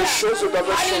changed. les choses doivent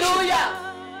changer. Hallelujah.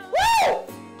 Woo!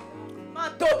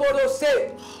 Mantoborose.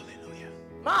 Alléluia.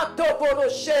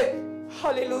 Mantoborose.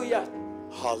 Hallelujah.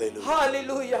 Alléluia.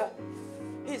 Hallelujah.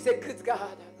 He's a good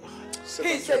God.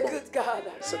 He's a good God.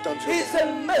 C'est un Dieu He's a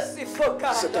merciful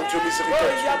God. C'est un Dieu Oh,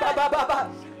 miséricordieux. yabababa.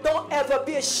 Don't ever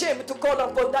be ashamed to call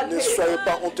upon that Ne name. soyez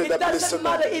pas honteux It d'appeler ce doesn't nom.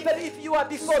 matter even if you are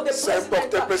before the C'est president.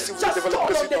 important si vous êtes Just devant le call on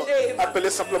the président. name. Appelez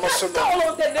simplement ce Just call on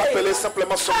the nom. name. Appelez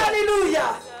simplement ce nom.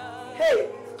 Hallelujah. Hey.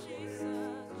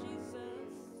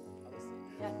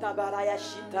 Yatabaraya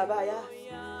shitabaya.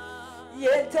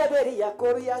 Yenteberia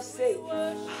koriase.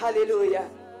 Hallelujah.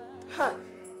 Huh.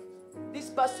 This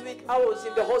past week I was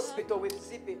in the hospital with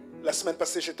Zippy. La semaine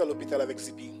passée, j'étais à l'hôpital avec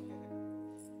Zippy.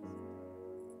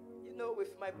 You know,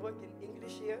 with my broken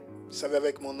English here. Vous savez,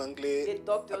 avec mon anglais The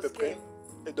doctors à peu près, came.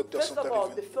 les docteurs First sont of all,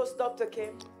 the arrivés. first doctor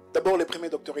came. D'abord, le premier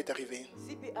docteur est arrivé.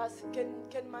 Zippy asked,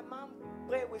 can my mom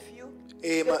pray with you?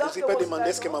 Et The doctor Zippy a was demandé like,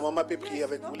 est-ce que ma maman peut prier yes,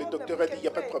 avec no vous. Le problem, docteur we a dit, can il n'y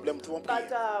a pas de pray. problème, nous pouvons prier.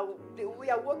 But we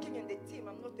are working in the team.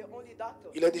 I'm not the only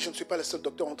doctor. Il a dit, je ne suis pas le seul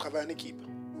docteur, on travaille en équipe.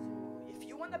 If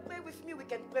you want to pray with me, we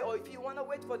can pray. Or if you want to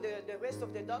wait for the rest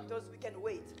of the doctors, we can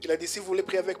wait. Il a dit, si vous voulez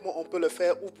prier avec moi, on peut le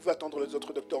faire, ou vous pouvez attendre les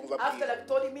autres docteurs, on va After prier. like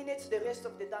 30 minutes, the rest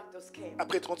of the doctors came.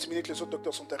 Après 30 minutes, les autres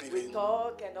docteurs sont We arrivés.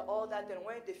 talk and all that, and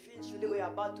when they finished, we were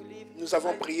about to leave. Nous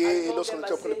avons I prié, et told lorsqu'on them,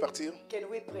 était I en train de said, partir, can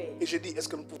we pray? et j'ai dit, est-ce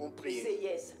que nous pouvons They prier? say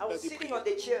yes. I Il a was dit, sitting priez. on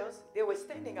the chairs. They were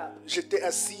standing up. J'étais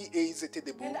assis et ils étaient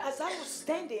debout. And as I was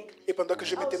standing, Et pendant que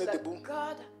je I me was tenais like, debout,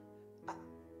 God,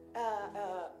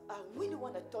 I really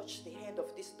want to touch the hand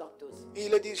of these doctors. et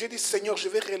il a dit, j'ai dit, Seigneur, je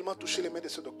vais réellement toucher les mains de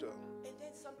ce docteur. And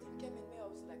then something came in me. I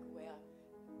was like, well,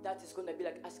 that is going to be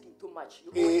like asking too much.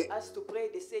 You Et- want to ask to pray,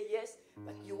 they say yes,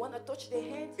 but you want to touch their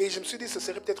hands? Et je me suis dit, ce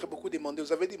serait peut-être beaucoup demandé.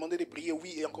 Vous avez demandé de prier,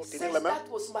 oui, et encore tenir Since la main. that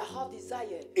was my heart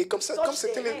desire. Et comme ça, touch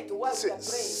comme their hand while we are praying.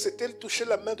 c'était toucher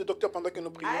la main du docteur pendant que nous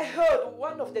prions. I heard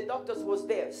one of the doctors was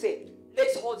there say,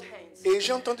 let's hold hands. Et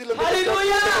j'ai entendu le docteur,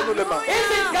 Hallelujah! donnons-nous les mains.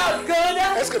 Isn't God good?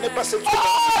 Est-ce que n'est pas cette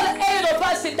All 8 of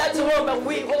us in that room,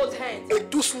 we hold hands. Et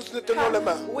tous nous tenons les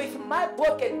mains. With my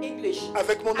broken English,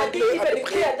 Avec mon I anglais didn't à peu even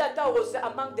près. care that I was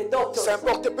among the doctors. Ça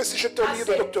importe peu si j'étais au milieu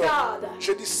de docteurs. God,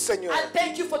 Je dis, Seigneur, I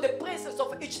thank you for the presence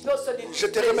of each person in je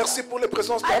this te place. remercie pour les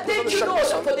présences de I la présence thank de you, chaque Lord,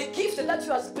 personne. for the gift that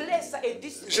you have blessed in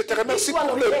this. Je te in remercie each one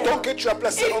pour of le them. don que tu as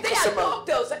placé If entre they ses are mains.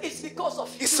 doctors, it's because of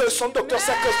you. Ils sont docteurs,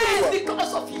 c'est à cause de It's toi.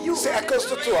 because of you. C'est à cause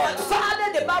de toi.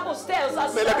 Father, the Bible tells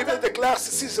us Mais la Bible that déclare,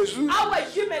 si Jésus, our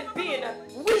human being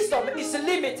wisdom is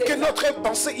limited. que notre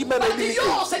pensée humaine est But limitée.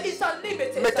 yours is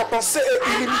unlimited. Mais ta pensée est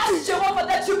I ask illimitée. Jehovah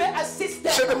that you may assist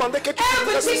them. J'ai demandé que tu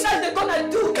puisses Everything that they're gonna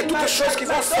do que in toutes my les choses qu'ils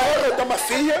my vont faire dans ma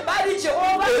fille, Mighty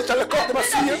Jehovah, et dans le corps de ma I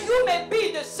pray that fille, you may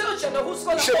be the surgeon who's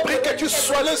gonna je prie que tu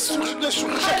sois le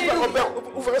chirurgien qui va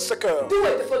ouvrir ce cœur. do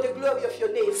it for the glory of your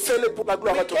name. Fais-le pour la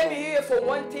gloire We à ton came nom. here for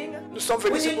one thing. Nous sommes We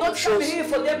venus did pour une not come chose. here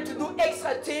for them to do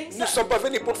extra things. Nous ne sommes pas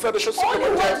venus pour faire des choses Only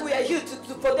supplémentaires. what we are here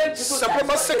for them to do.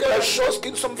 Simplement, That's c'est what que la they chose que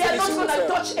nous sommes They are venus not ici pour gonna faire.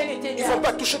 touch anything Ils ne vont else.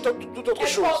 pas toucher toute autre And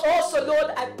chose. also,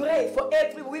 Lord, I pray for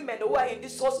every woman who are in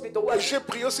this hospital. Et j'ai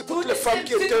prié aussi pour Through toutes les the femmes same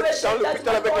qui étaient situation dans that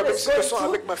l'hôpital my avec la daughter même is going situation through.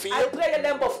 avec ma fille. I pray the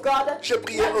Lamb of God J'ai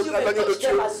prié that you may à l'agneau de touch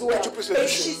them Dieu as well. que tu puisses les In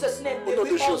toucher. Jesus' name, Au they nom de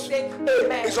will all Jésus. say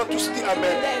amen. Ils ont tous dit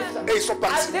Amen. Et ils sont As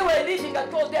partis. they were leaving, I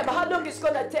told them how long it's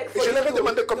going to take for Et je you leur ai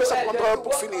demandé combien ça to prendra pour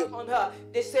work finir. on her.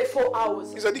 They say 4 hours.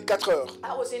 Ils ont dit 4 heures.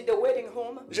 I was in the waiting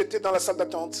home, J'étais dans la salle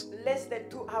d'attente. less than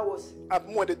 2 hours. À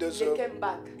moins de 2 They heures, came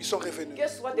back. ils sont revenus.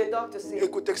 Guess what the doctor said?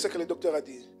 Écoutez ce que le docteur a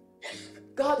dit.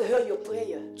 God heard your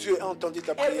prayer. Dieu a entendu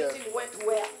ta prière. Everything went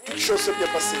well. Toute chose s'est bien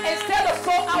passée. Instead of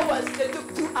 4 hours, they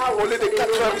took 2 hours. Au lieu de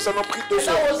 4 heures, ils en ont pris 2 And I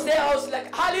heures. was there, I was like,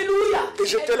 hallelujah. Et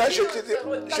j'étais là, j'ai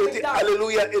dit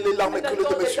Alléluia et les larmes And I coulaient de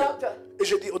told mes the yeux. doctor, Et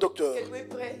j'ai dit au docteur, can we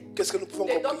pray? qu'est-ce que nous pouvons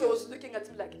The doctor prier? was looking at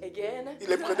me like, again?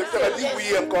 Le docteur a dit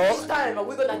oui encore. This time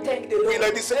we're going to thank the Lord. Oui, il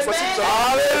a dit cette fois-ci, nous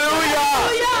Amen. allons-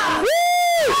 Hallelujah.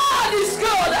 God is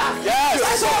good.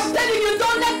 Yes. So I'm telling you,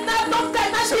 don't let nothing.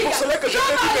 C'est pour cela que je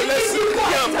te dis de laisser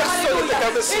rien, personne ne te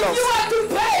garde silence. If you want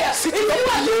to pray, Si if tu you dois want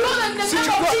to prier, go in the si name tu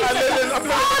of dois Jesus, aller dans le nom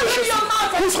de open Jésus, your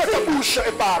mouth and ouvre ta speak. bouche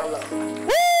et parle.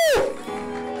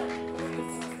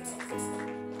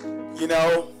 You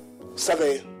know, Vous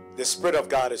savez, the Spirit of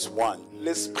God is one.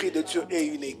 l'Esprit de Dieu est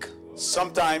unique.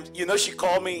 Sometimes, you know, she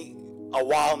called me a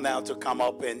while now to come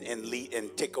up and lead and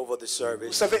take over the Vous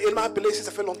service. savez, elle m'a appelé ici,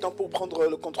 ça fait longtemps pour prendre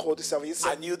le contrôle du service.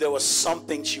 I knew there was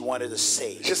something she wanted to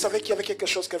say. Je savais qu'il y avait quelque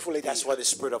chose qu'elle voulait dire. That's why the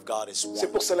Spirit of God is C'est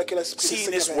one. pour cela que l'Esprit See, de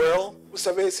in this Seigneur est. world, Vous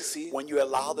savez, ceci, when you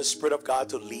allow the Spirit of God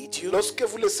to lead you, lorsque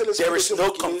vous laissez l'Esprit there de is Dieu no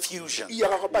vous guider, confusion. il n'y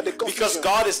aura pas de Because confusion.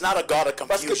 God is not a God of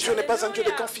Parce que Dieu confusion. n'est pas un Dieu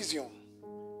de confusion.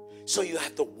 So you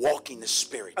have to walk in the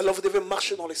Spirit. Alors vous devez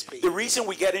marcher dans l'Esprit. The reason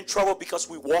we get in trouble because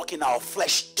we walk in our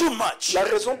flesh too much. La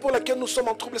raison pour laquelle nous sommes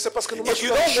en trouble, c'est parce que nous If marchons you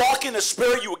dans la don't chair. walk in the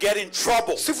Spirit, you will get in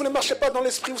trouble. Si vous ne marchez pas dans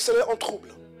l'Esprit, vous serez en trouble.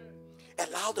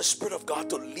 Allow the Spirit of God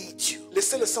to lead you.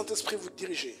 Laissez le Saint-Esprit vous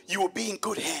diriger. You will be in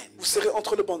good hands. Vous serez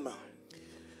entre de bonnes mains.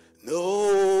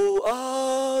 No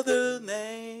other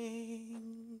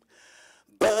name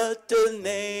but the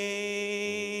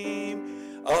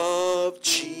name of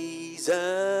Jesus.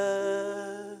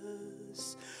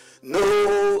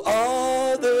 No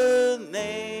other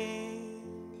name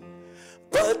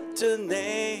but the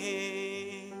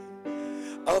name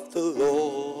of the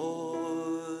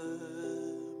Lord.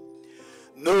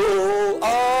 No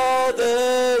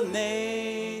other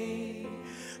name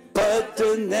but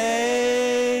the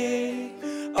name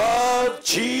of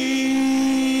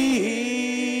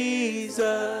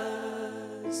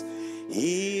Jesus.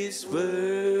 He is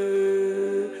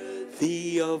worthy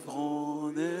of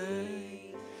honor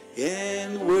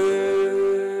and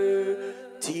worthy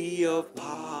of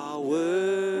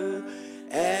power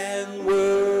and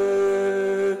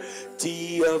worthy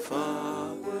of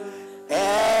honor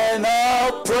and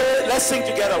of praise. Let's sing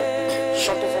together.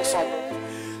 Chantons ensemble.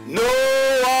 No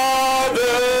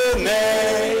other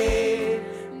name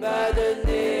By the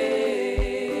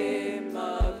name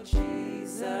of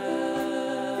Jesus.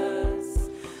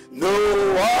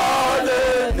 no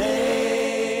other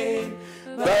name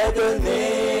but the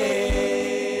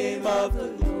name of the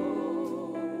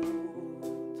Lord.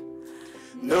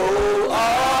 No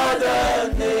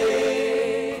other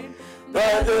name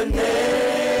but the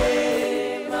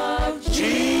name of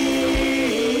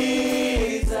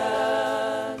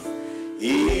Jesus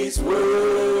is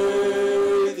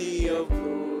worthy of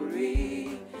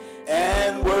glory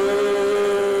and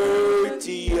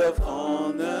worthy of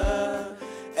honor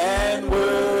and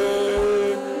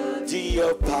worthy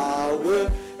of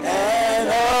power and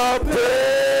of praise.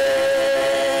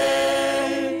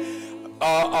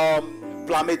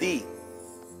 Blamedi,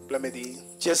 Blamedi.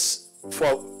 just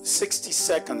for 60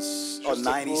 seconds or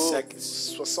 90 seconds.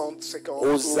 60 secondes.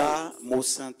 Osa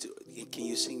Mosantu. Can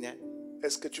you sing that?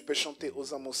 Est-ce que tu peux chanter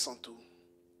Os Amos Santo?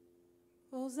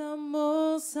 Os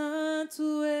amor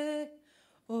santo é,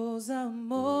 os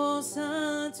amor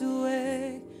santo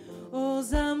é,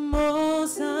 os amor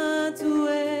santo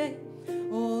é,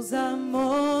 os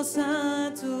amor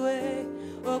santo é,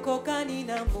 o kokani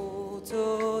na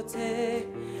moto te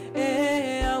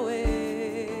e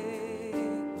awe,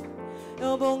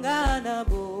 o bongana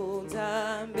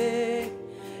bontambe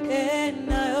e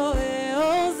na oe,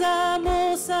 os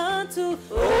amor santo,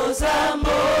 os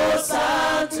amor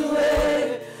santo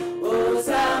é, os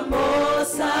amor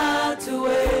santo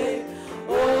é,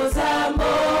 os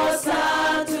amor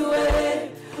santo é,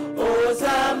 os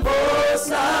amor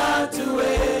santo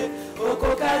é, o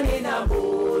kokani na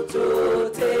moto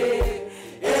te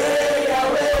e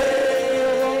yawe,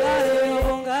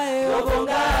 o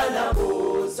bongana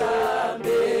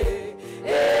bozambe e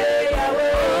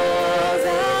yawe, os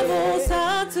amor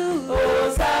santo,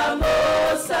 os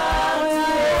amor santo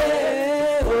é,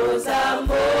 os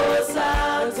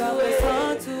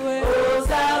amor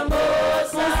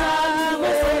santo é, os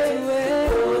amor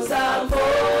santo é,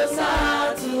 os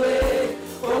amor santo é,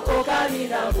 o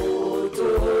kokani na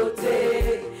moto te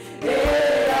e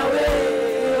yawe,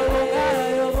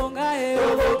 o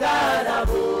bongana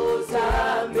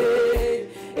bozambe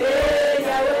e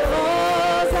yawe, os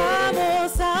amor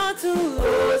santo,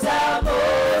 os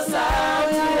amor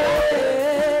santo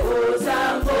é, os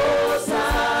amor santo é,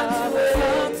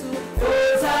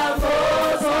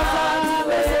 os amor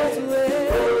santo é,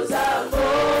 os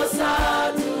amor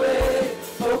santo é,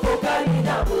 o kokani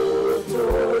na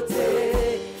moto te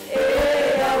e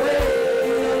yawe,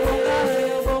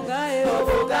 o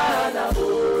bongana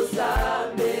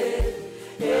bozambe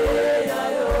e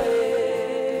yawe.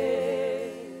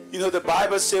 You know, the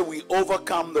Bible says we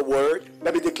overcome the word,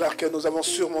 La Bible déclare que nous avons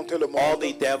surmonté le all monde,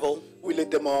 the devil, oui, les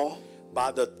démons, by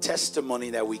the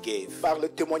testimony that we gave. par le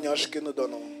témoignage que nous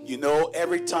donnons. You know,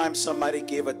 every time somebody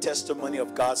gave a testimony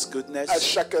of God's À goodness,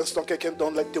 chaque instant, quelqu'un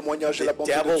donne le témoignage de la the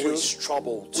bonté de devil Dieu. is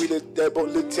troubled. Oui,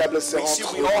 le diable s'est You see,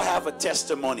 we rentré. all have a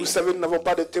testimony. Vous savez, nous n'avons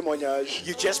pas de témoignage.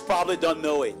 You just probably don't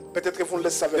know it. Peut-être que vous ne le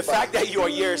savez The pas. fact that you are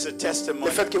here is a Le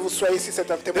testimony. fait que vous soyez ici, c'est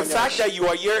un The fact témoignage. that you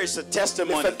are here is a Le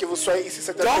testimony. fait que vous soyez ici,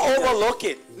 c'est un Don't témoignage. overlook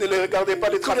it. Ne le regardez pas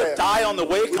de You could have travers. died on the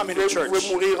way Vous coming to pouvez church.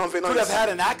 You mourir en venant could have ici. had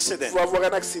an Vous accident. pouvez avoir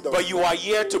un accident. But you are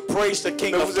here to praise the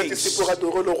King Mais of vous êtes ici Kings pour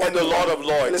adorer le roi and the Lord of le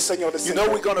Lords. Seigneur des You know,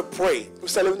 Seigneurs. we're going to pray Vous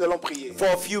savez, nous allons prier for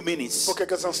a few minutes pour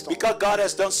quelques instants. because God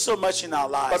has done so much in our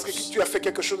Parce que lives. tu as fait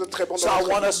quelque chose de très bon So dans I notre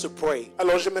want vie. us to pray.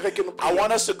 Alors j'aimerais que nous I prions.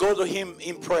 want us to go to Him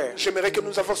in prayer. J'aimerais que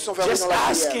nous avancions vers lui Just dans la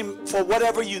ask prière. Him for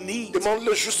whatever you need.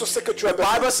 Demande-le juste ce que tu as The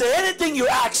besoin. Bible says anything you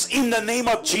ask in the name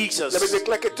of La Jesus, Bible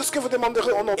déclare que tout ce que vous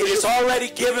demanderez au nom de it is Jésus,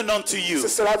 already given unto you.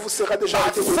 cela vous sera déjà By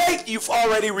été donné. faith, you've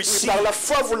already Oui, received. par la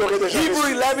foi, vous l'aurez déjà Hebrew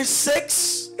reçu.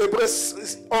 11:6. Hébreux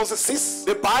 11:6.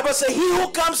 The Bible says, he who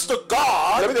comes to La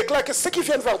God Bible déclare que ceux qui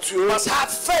viennent vers Dieu, must have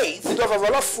faith, ils doivent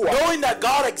avoir la foi, knowing that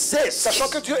God exists, sachant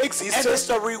que Dieu and existe is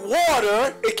the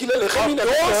rewarder et qu'il est le of those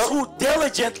rémunérateur, who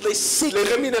diligently seek le him.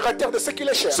 rémunérateur de ceux qui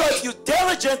les cherchent. So if you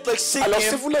diligently seek Alors si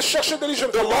him, vous les cherchez the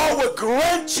diligemment, Lord will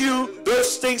grant you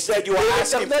those things that you are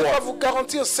asking l'Éternel va for. vous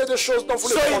garantir ces deux choses dont vous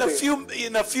So les in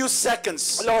demandez. a few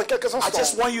seconds, Alors en quelques I just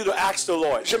instants, want you to ask the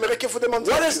Lord, j'aimerais que vous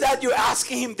demandiez what à is Dieu, that you're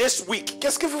asking him this week?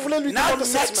 qu'est-ce que vous voulez lui Not demander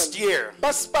cette next semaine? year,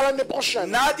 Pas l'année prochaine,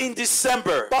 not in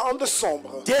December, pas en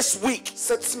décembre, this week.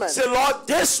 cette semaine. Say, Lord,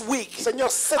 this week, Seigneur,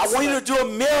 cette I want you semaine, to do a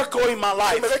miracle in my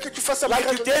life, j'aimerais que tu fasses un like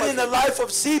you miracle did in dans the ma vie, life of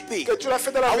ZP. que tu l'as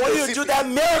fait dans la I vie want de you to do Zipi. that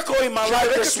miracle in my life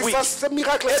J'aimerais que this tu week. fasses ce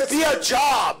miracle It cette be a semaine.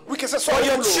 job, Oui, que ce soit for au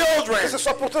your boulot, children, que ce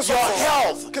soit pour tes your enfants,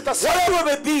 health, que ta santé,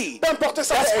 whatever it be. peu importe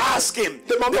ça. Let's va être. ask him.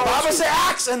 The Demandons à Bible Dieu. says,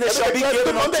 ask and it shall be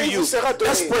given unto you.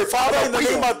 Let's pray. Father, in the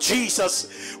name of Jesus,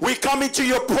 we come into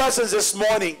your presence this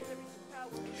morning.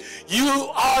 You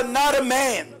are not a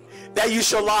man that you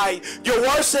shall lie. Your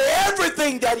word says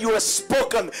everything that you have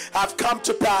spoken have come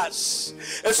to pass.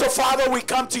 And so, Father, we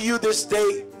come to you this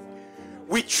day.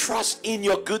 We trust in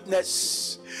your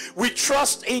goodness. We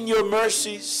trust in your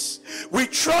mercies. We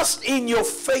trust in your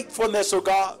faithfulness, oh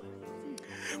God.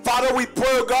 Father, we pray,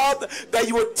 oh God, that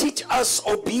you will teach us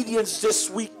obedience this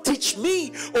week. Teach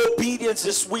me obedience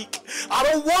this week. I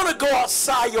don't want to go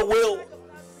outside your will.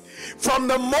 From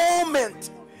the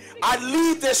moment I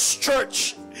leave this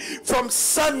church, from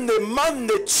Sunday,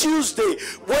 Monday, Tuesday,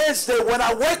 Wednesday, when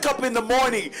I wake up in the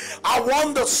morning, I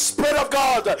want the Spirit of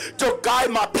God to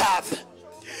guide my path.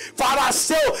 Father,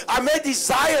 I may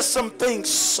desire some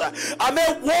things. I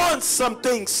may want some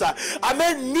things. I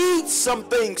may need some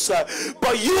things.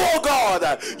 But you, oh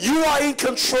God, you are in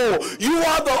control. You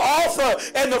are the author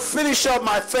and the finisher of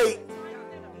my faith.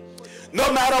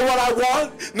 No matter what I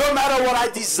want, no matter what I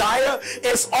desire,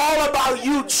 it's all about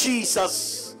you,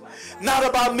 Jesus, not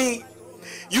about me.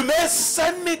 You may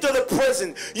send me to the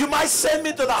prison. You might send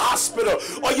me to the hospital.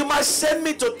 Or you might send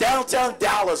me to downtown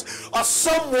Dallas or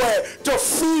somewhere to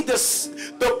feed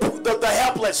the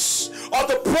helpless or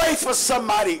to pray for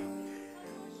somebody.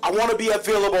 I want to be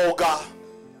available, oh God,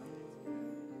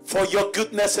 for your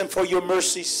goodness and for your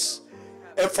mercies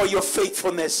and for your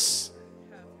faithfulness.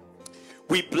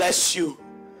 We bless you.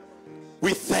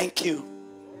 We thank you.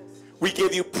 We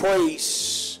give you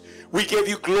praise. We give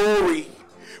you glory.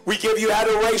 We give you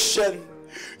adoration.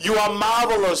 You are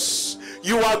marvelous.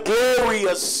 You are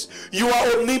glorious. You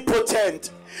are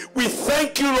omnipotent. We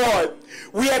thank you, Lord.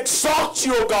 We exalt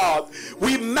you, O God.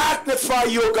 We magnify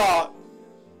you, O God.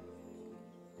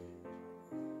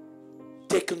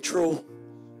 Take control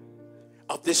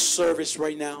of this service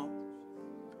right now,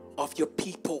 of your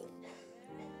people,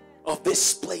 of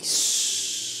this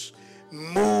place.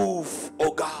 Move,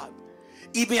 O God.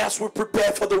 Even as we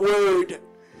prepare for the word,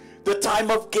 the time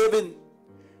of giving,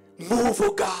 move,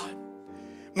 oh God.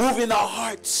 Move in our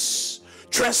hearts.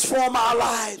 Transform our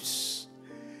lives.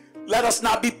 Let us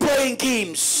not be playing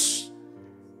games.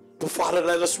 But Father,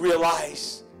 let us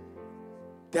realize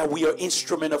that we are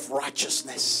instrument of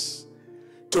righteousness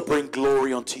to bring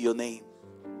glory unto your name.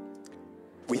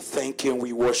 We thank you and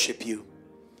we worship you.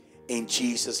 In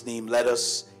Jesus' name, let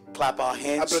us clap our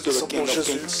hands to the King of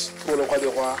Kings pour le roi des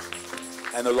rois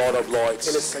and the Lord of et le Lords.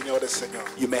 Seigneur des seigneurs.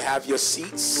 You may have your Vous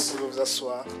seats. pouvez vous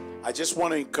asseoir. I just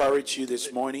want to encourage you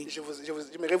this morning.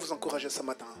 J'aimerais vous encourager ce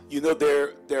matin. You know,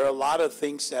 there are a lot of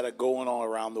things that are going on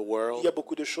around the Il y world. a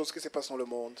beaucoup de choses qui se passent dans le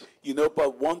monde. You know,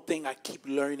 but one thing I keep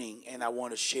learning and I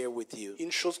want to share with you.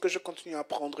 Une chose que je continue à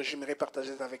apprendre et j'aimerais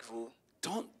partager avec vous.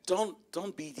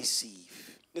 Don't be deceived.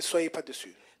 Ne soyez pas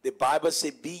déçus. The Bible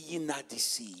says, be ye not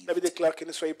deceived. La Bible déclare que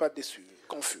ne soyez pas déçus,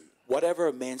 confus. Whatever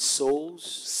a man sows,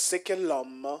 Ce que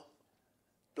l'homme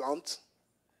plante,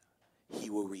 he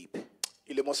will reap.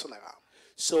 il le moissonnera.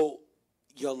 So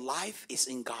your life is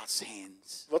in God's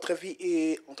hands. Votre vie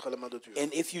est entre les mains de Dieu. And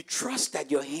if you trust that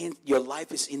your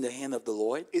life is in the hand of the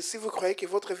Lord, Et si vous croyez que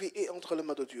votre vie est entre les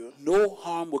mains de Dieu, no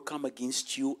harm will come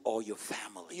against you or your il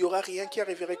family. n'y aura rien qui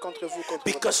arriverait contre vous, contre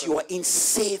Because votre you famille. are in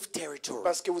safe territory.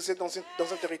 Parce que vous êtes dans un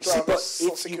See, territoire but sans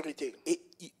if sécurité.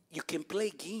 you can play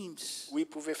games. Oui, vous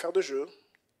pouvez faire de jeux.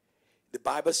 The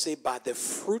Bible says, by the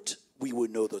fruit we will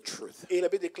know the truth. Et la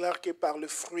Bible déclare que par le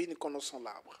fruit, nous connaissons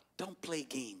l'arbre. Don't play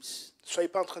games. Soyez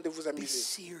pas en train de vous Be amuser.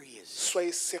 serious.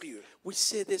 Soyez sérieux. We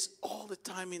say this all the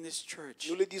time in this church.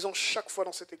 Nous le disons chaque fois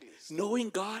dans cette église. Knowing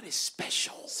God is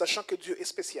special. Sachant que Dieu est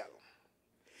spécial.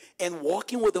 And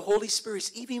walking with the Holy Spirit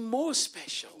is even more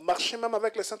special. Marcher même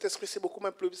avec le Saint-Esprit, c'est beaucoup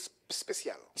même plus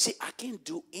spécial. See, I can't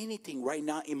do anything right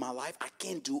now in my life. I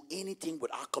can't do anything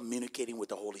without communicating with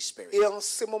the Holy Spirit. Et en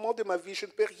ce moment de ma vie, je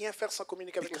ne peux rien faire sans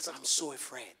communiquer avec le Because I'm Saint-Esprit. so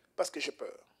afraid. Parce que j'ai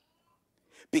peur.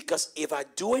 Because if I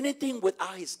do anything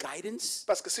without His guidance,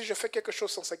 Parce que si je fais quelque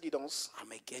chose sans sa guidance, I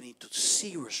may get into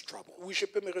serious trouble. oui, je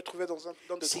peux me retrouver dans de See,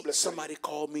 troubles sérieux. somebody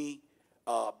called me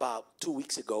about 2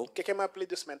 weeks ago, Quelqu'un m'a appelé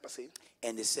 2 semaines passées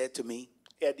and they said to me,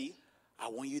 et a dit, I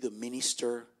want you to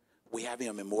minister. We're having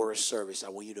a memorial service. I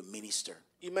want you to minister.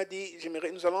 il m'a dit,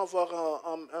 nous allons avoir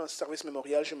un service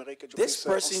mémorial, j'aimerais que tu This puisses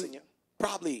person enseigner.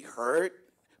 probably heard,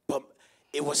 but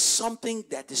it was something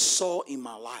that they saw in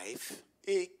my life.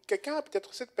 Et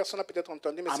cette personne a peut-être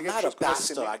entendu, mais c'est I'm quelque not a chose que j'ai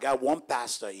pastor. enseigné. I got one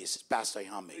pastor. He's Pastor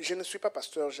Ehambe. Je ne suis pas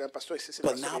pasteur, j'ai un pasteur ici, c'est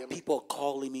But Pasteur now Ehambe. people are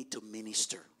calling me to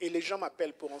minister. Et les gens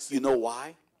m'appellent pour You enseigner. know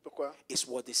why? Pourquoi? It's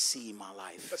what they see in my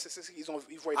life. Parce que c'est ce qu'ils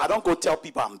voient. I don't go tell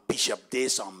people I'm bishop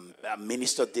this, I'm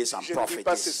minister this, I'm Je ne dis prophet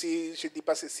pas this. ceci, je dis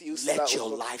pas ceci ou cela. Let your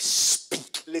life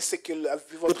speak. Laissez que la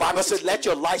vie The votre Bible vie says, s'exprime. let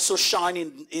your light so shine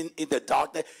in the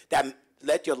darkness that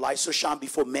let your light so shine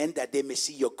before men that they may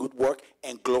see your good work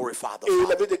and glorify the Et la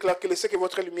Father. Bible déclare que laissez que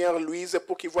votre lumière luise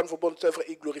pour qu'ils voient vos bonnes œuvres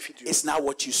et glorifient Dieu. It's not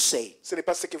what you say, Ce n'est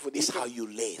pas ce que vous it's dites, how you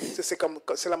live.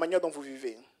 c'est la manière dont vous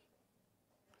vivez.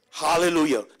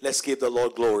 Hallelujah. Let's give the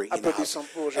Lord glory. In the house. Applaudissons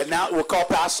pour Jésus. And now we'll call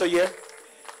Pastor here.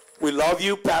 We love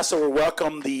you, Pastor. We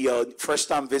welcome the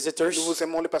first-time visitors. Nous vous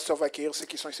aimons, le pasteur va accueillir ceux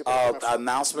qui sont ici pour la première fois.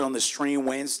 Announcement on the stream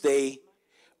Wednesday.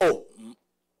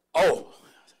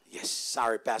 Yes.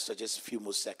 Sorry, Pastor. Just a few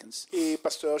more seconds. Et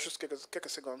pasteur, juste quelques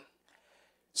secondes.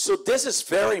 So this is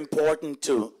very important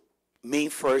to me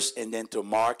first, and then to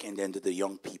Mark, and then to the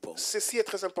young people. Ceci est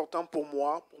très important pour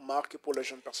moi, pour Marc et pour les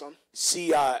jeunes personnes.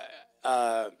 See,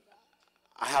 I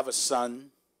have a son.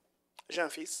 J'ai un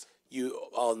fils. You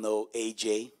all know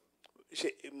AJ,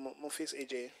 J'ai mon fils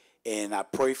AJ. and I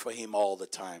pray for him all the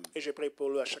time. Et je prie pour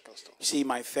lui à chaque instant. See,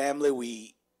 my family,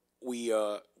 we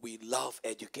love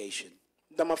education,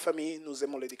 Dans ma famille, nous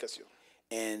aimons l'éducation.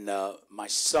 and my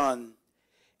son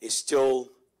is still.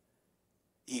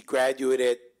 He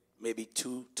graduated maybe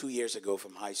two years ago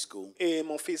from high school, Et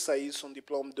mon fils a eu son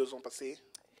diplôme 2 ans passés.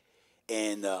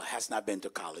 and has not been to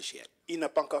college yet. Il n'a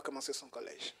pas encore commencé son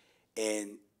collège.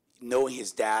 And knowing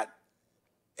his dad,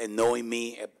 and knowing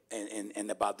me, and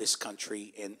about this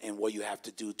country, and what you have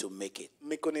to do to make it.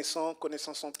 Mais connaissant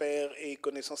son père et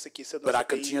connaissant ce qui est dans But I ce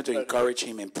pays, continue to encourage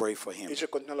him and pray for him. et je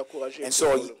continue à l'encourager. And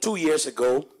so 2 years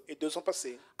ago, Et 2 ans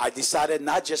passés, I decided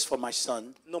not just for my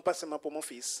son, non pas seulement pour mon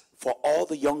fils, for all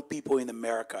the young people in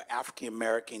America, African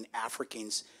American,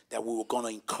 Africans, that we were going to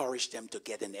encourage them to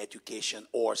get an education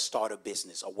or start a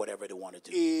business or whatever they want to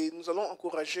do. et nous allons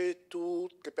encourager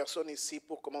toutes les personnes ici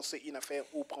pour commencer une affaire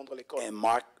ou prendre l'école. And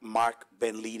Mark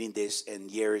been leading this,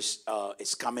 and years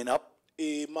is coming up.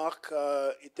 Et Marc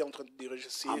était en train de diriger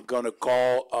ici. I'm going to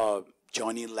call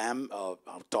Johnny Lamb.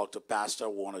 I'll talk to Pastor.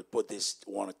 We want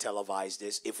to televise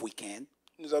this if we can.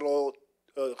 Nous allons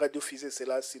radiophiser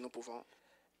cela si nous pouvons.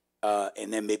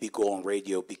 And then maybe go on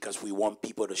radio, because we want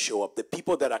people to show up. The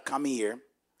people that are coming here,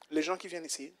 Les gens qui viennent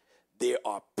ici, they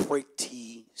are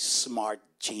pretty smart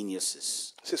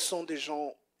geniuses. ce sont des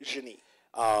gens génies.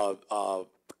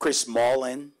 Chris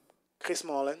Mullen, Chris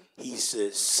Marlin, he's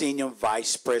a senior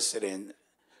vice president.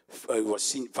 He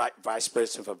was vice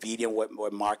president for video where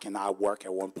Mark and I work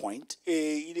at one point.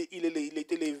 et il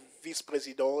était le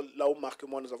vice-président là où Marc et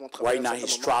moi nous avons travaillé. Right now, à un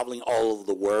he's certain moment. traveling all over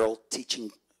the world, teaching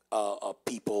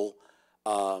people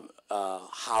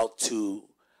how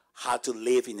to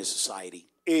live in a society.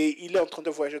 Et il est en train de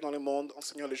voyager dans le monde,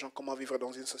 enseignant les gens comment vivre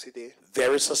dans une société.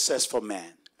 Very successful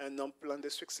man. Un homme plein de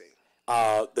succès.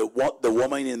 The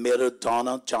woman in the middle,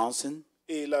 Donna Johnson,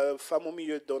 Et la femme au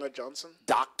milieu, Donna Johnson,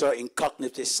 doctor in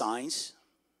cognitive science.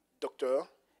 docteur,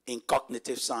 In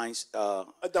cognitive science,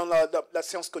 dans la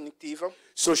science cognitive.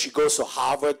 so she goes to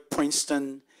Harvard,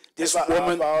 Princeton. This Elle va à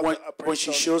woman, Harvard, à when she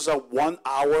Princeton. shows up 1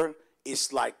 hour,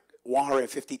 it's like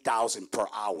 150,000 per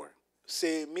hour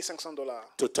C'est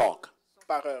 $1,500 to talk.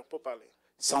 par heure pour parler.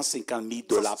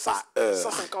 $150,000 par heure.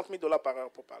 $150,000 par heure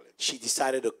pour parler. She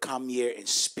decided to come here and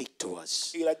speak to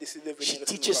us. Il a décidé de venir. She et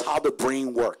de nous teaches parler. how the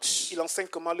brain works. Il enseigne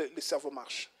comment le cerveau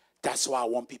marche. That's why I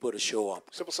want people to show up.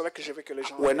 C'est pour cela que je veux que les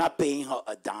gens. We're not paying her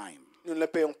a dime, Nous ne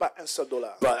payons pas $1.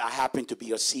 but I happen to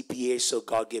be a CPA, so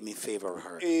God gave me favor of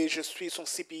her. Et je suis son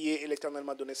CPA et l'Éternel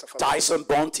m'a donné sa faveur. Tyson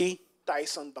Bonte,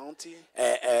 Tyson Bounty,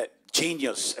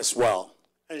 genius as well.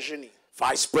 un génie.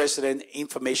 Vice President,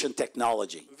 Information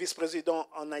Technology, Vice-président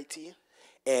en IT.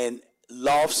 and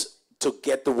loves to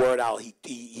get the word out.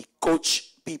 He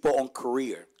coach people on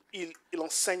career. Il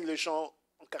enseigne les gens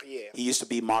en carrière. He used to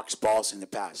be Mark's boss in the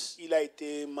past. Il a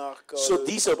été Marc. So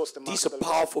these are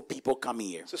powerful people coming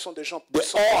here. Ce sont des gens They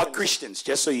puissants. all are Christians,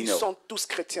 just so you Ils know. sont tous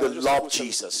chrétiens. They love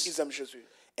Jesus. Ils aiment Jésus.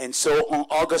 And so on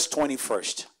August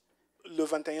 21st, Le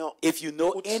 21 if you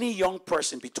know août, any young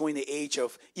person between the age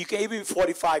of, you can even be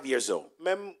 45 years old,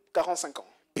 même 45 ans,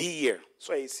 be here.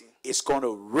 soyez ici. It's going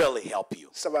to really help you.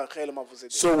 Ça va réellement vous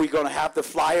aider. So we're going to have the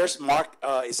flyers. Mark,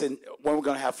 when we're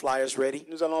going to have flyers ready.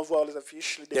 Nous allons voir les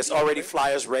affiches. Les There's défis. already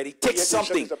flyers ready. Take Il y a déjà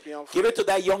something. des appuis en Give it to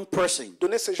that young person.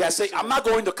 Donnez ces That jeunes say, personnes. I'm not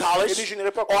going to college. Il dit, je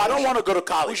n'irai pas au Or I don't collège. want to go to Oui,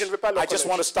 college. je ne vais pas aller au I just collège.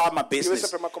 want to start my Je veux business.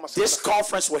 simplement commencer This mon affaire.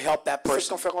 conference will help that Cette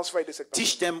person. conférence va aider cette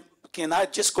Teach personne. them, can I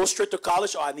just go straight to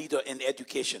college or I need an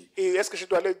education? Et est-ce que je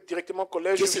dois aller directement au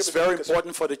collège? This ou is je very vais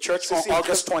important for the church on Ceci est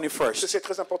August très- 21st. C'est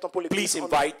très important pour l'église. Please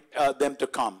invite them to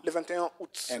come. Le 21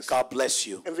 août. And God bless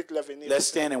you. Invite-les à venir. Let's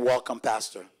stand and welcome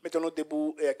Pastor. Mettons-nous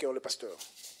debout et accueillons le pasteur.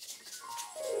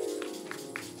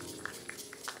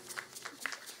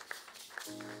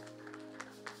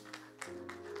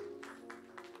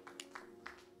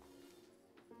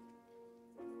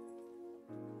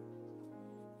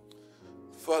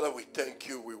 Father, we thank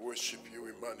you, we worship you,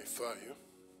 we magnify you.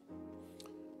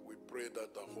 We pray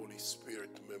that the Holy Spirit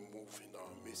may move in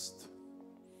our midst.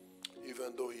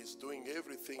 Even though he's doing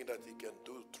everything that he can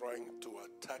do, trying to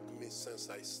attack me since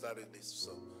I started this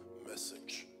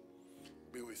message.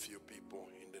 Be with you people.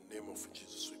 In the name of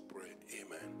Jesus we pray.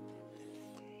 Amen.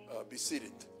 Be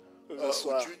seated. Would you just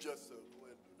go and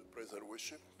do the praise and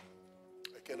worship?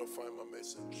 I cannot find my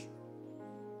message.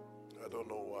 I don't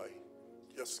know why.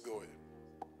 Just go ahead.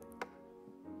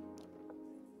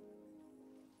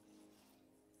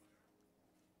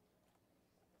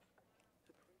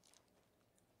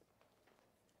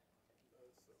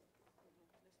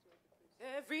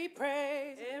 Every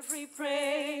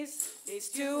praise is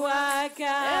to our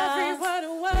God.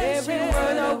 Every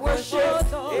word of worship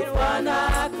is one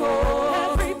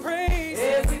accord. Every praise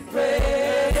is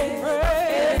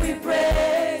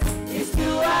to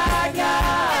our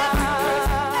God.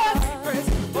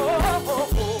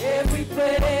 Every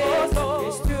praise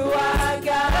is to our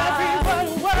God.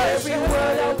 Every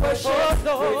word of worship is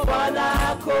one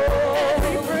accord.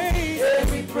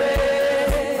 Every praise.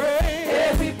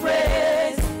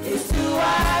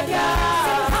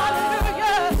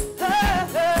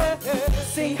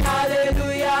 Sing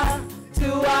hallelujah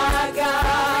to our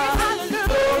God.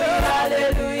 Glory,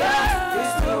 hallelujah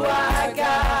is to our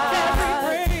God.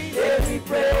 Every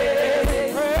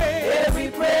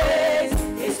praise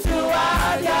is to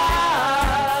our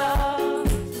God.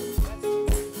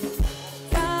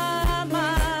 God,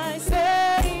 my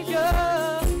Savior,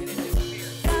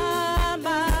 God,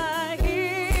 my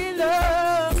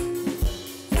healer,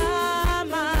 God,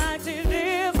 my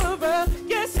deliverer.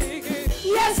 Yes, He is.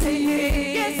 Yes, He is.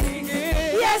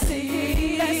 Yes, He is.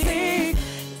 Yes, He is.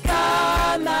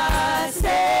 God, my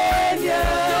Savior.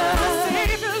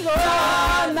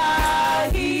 God, my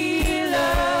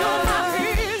healer.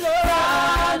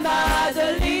 God, my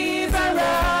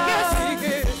deliverer. Yes, He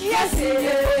is. Yes, He is.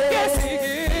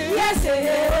 Yes,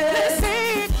 He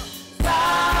is.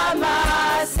 God,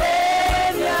 my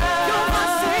Savior.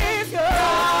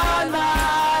 God,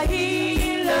 my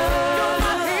healer.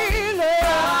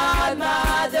 God,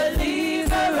 my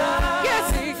deliverer.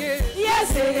 Yes, He is.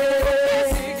 Yes, He is.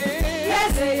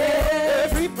 Yes, He is.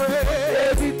 Every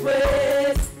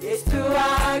praise is to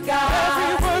our God.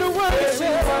 Every word of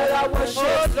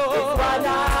worship is one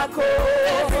accord.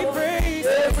 Every praise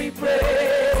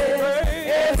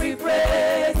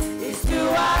is to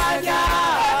our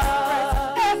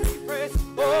God.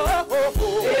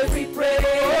 Every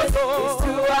praise is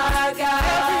to our God.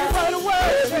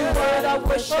 Every word of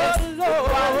worship is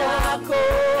one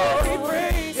accord.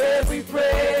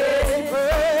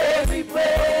 Every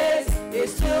praise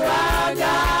is to our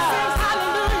God.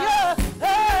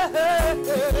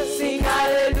 Sing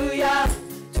hallelujah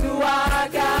to our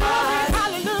God.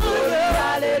 Glory,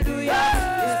 hallelujah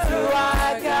is to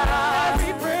our God.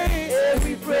 Every praise is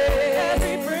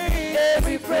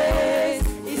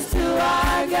to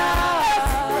our God.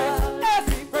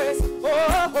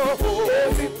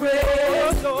 Every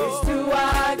praise is to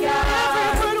our God.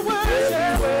 Every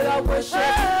word of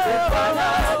worship is one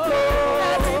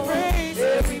accord.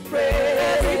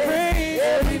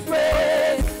 Every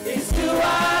praise is to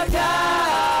our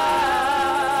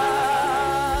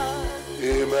God.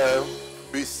 Amen.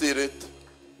 Be seated.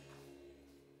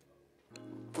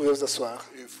 Vous pouvez vous asseoir.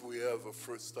 If we have a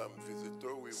first-time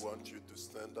visitor, we want you to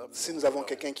stand up. Si nous avons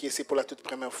quelqu'un qui est ici pour la toute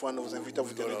première fois, nous vous invitons à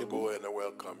vous We're tenir gonna debout go and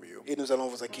welcome you. et nous allons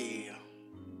vous accueillir.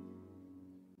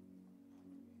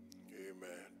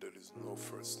 Amen. There is no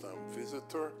first-time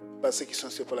visitor. Pas ceux qui sont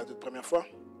ici pour la toute première fois.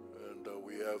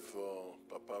 have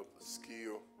Papa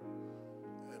Skio,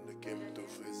 and he came to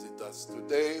visit us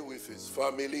today with his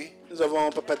family. Nous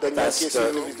avons Papa Daniel qui est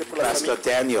venu nous visiter pour la famille. Pastor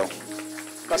Daniel.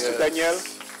 Pasteur Daniel.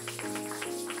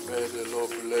 May the Lord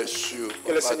bless you,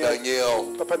 Que le Papa Seigneur,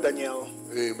 Daniel. Papa Daniel,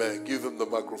 Amen. Give him the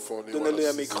microphone. He donnez-lui un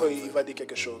wants to micro, say il va dire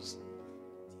quelque chose.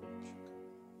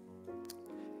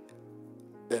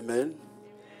 Amen.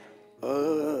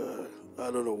 I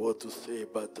don't know what to say,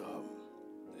 but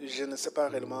Je ne sais pas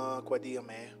réellement quoi dire,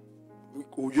 mais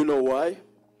you know why?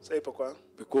 vous savez pourquoi?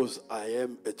 Because I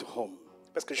am at home,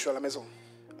 Parce que je suis à la maison.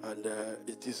 and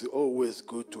it is always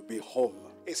good to be home.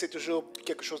 Et c'est toujours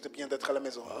quelque chose de bien d'être à la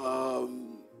maison.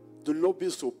 Do not be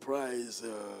surprised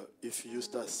if you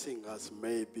start seeing us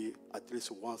maybe at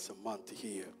least once a month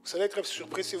here. Vous allez être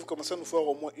surpris si vous commencez à nous voir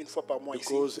au moins une fois par mois ici.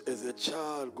 Because as a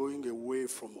child going away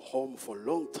from home for a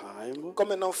long time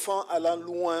Comme un enfant allant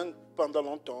loin pendant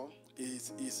longtemps,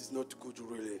 is not good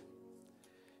really.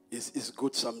 It's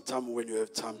good sometimes when you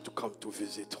have time to come to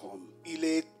visit home. il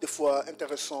est des fois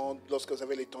intéressant lorsque vous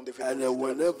avez le temps de venir. And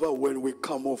when we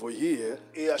come over here,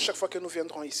 Et à chaque fois que nous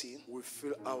viendrons ici, we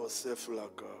feel ourselves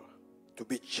like to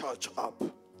be charged up,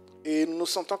 et nous nous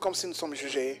sentons comme si nous sommes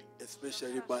jugés,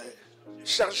 especially by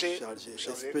chargés,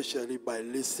 especially by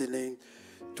listening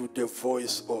to the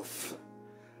voice of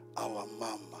our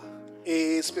mama.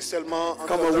 et spécialement en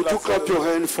Come on, entendant would la you voix clap de- your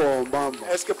hand for mama?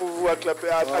 Est-ce que pouvez-vous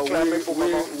acclamer pour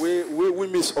maman? We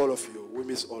miss all of you. We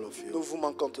miss all of Nous you. vous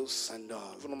manquons tous. And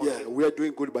Vous nous yeah, manquez. we are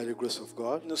doing good by the grace of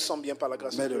God. Nous sommes bien par la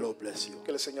grâce May de the Dieu. Lord bless you.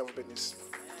 Que le Seigneur vous bénisse.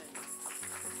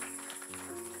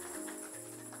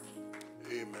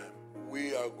 Amen.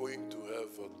 We are going to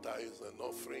have a tithes and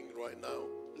offering right now.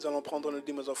 Nous allons prendre nos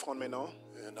dîmes offrandes maintenant.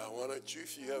 And I wanted you,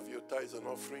 if you have your tithes and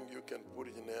offering, you can put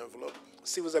it in an envelope.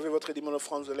 Si vous avez votre dîme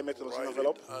offrande, vous allez mettre dans une Write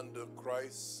enveloppe. it under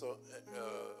Christ,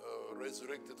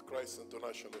 Resurrected Christ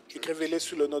International Church. Écrivez-les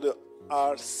sous le nom de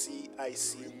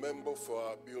RCIC. Remember, for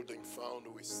our building fund,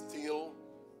 we're still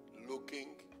looking.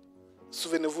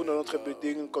 Souvenez-vous de notre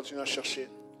building, nous continuons à chercher.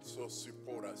 So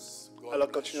support us. God Alors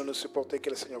bless continuons de nous supporter, que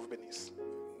le Seigneur vous bénisse.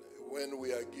 When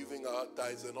we are giving our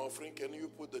tithes and offering, can you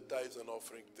put the tithes and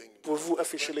offering thing Pouvez-vous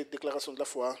afficher les déclarations de la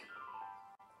foi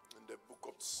in the book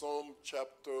of Psalm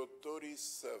chapter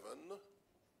 37,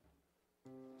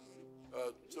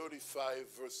 35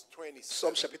 verse 27?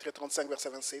 Psaume chapitre 35, verset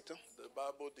 27. The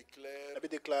Bible declares, La Bible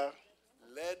déclare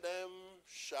let them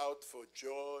shout for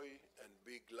joy and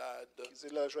be glad qu'ils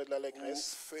aient la joie et de who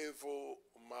l'allégresse, favor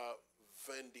my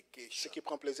ceux vindication. qui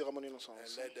prennent plaisir à mon And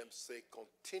innocence. let them say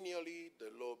continually, the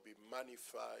Lord be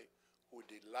magnified, who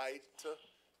delight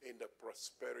in the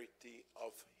prosperity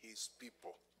of his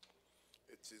people.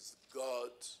 It is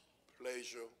God's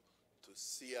pleasure to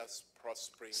see us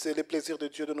prospering C'est le plaisir de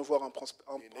Dieu de nous voir en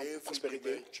in every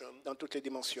prospérité dimension, dans toutes les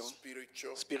dimensions,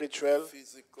 spiritual, spirituelle,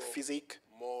 physical, physique,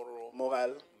 moral,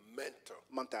 morale, mental.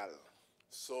 mentale.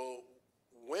 So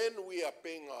when we are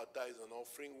paying our tithes and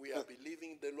offering, we are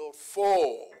believing the Lord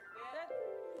for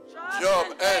job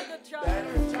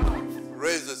and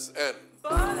raises and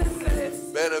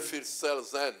bonuses, benefit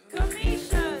sales and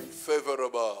commissions,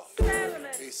 favorable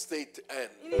settlements, estate and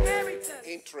inheritance,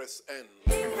 interest and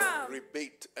income,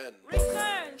 rebate and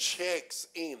returns, checks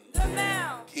in the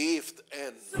mail, gift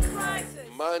and surprises,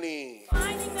 money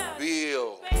finding us,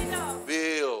 bill paid off,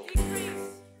 bill decrease,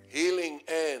 healing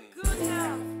and good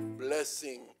health,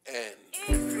 blessing and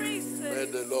increases. may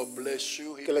the Lord bless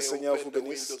you. He Que le may Seigneur open vous the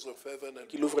bénisse, windows of heaven and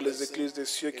qu'il ouvre les blessing. écluses des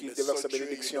cieux, In qu'il the déverse sa sanctuary,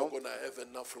 bénédiction, you're not gonna have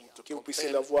enough room to que vous puissiez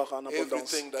contain l'avoir en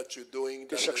abondance, everything that you're doing,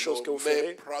 que that chaque the chose que Lord vous may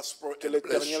ferez, prosper que and bless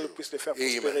l'Éternel you. puisse les faire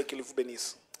prospérer, Amen. qu'il vous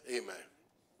bénisse. Amen.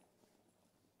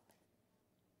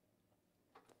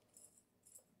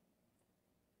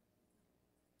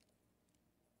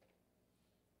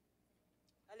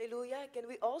 Hallelujah. Can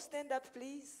we all stand up,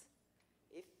 please?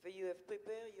 If you have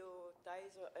prepared your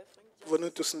tithes or offering. just- Pouvons-nous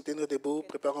tous nous tenir debout,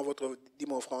 préparant votre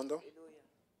dîme offrande. Hallelujah.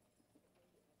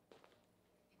 Thank you, Father.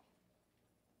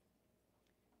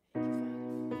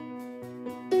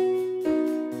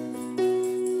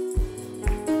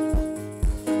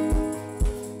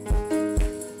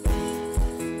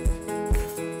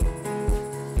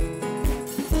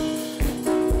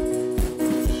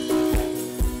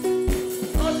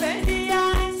 Open the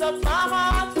eyes of my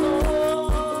heart,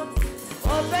 Lord.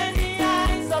 Open the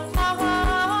eyes of my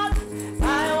heart.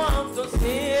 I want to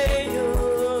see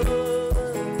you.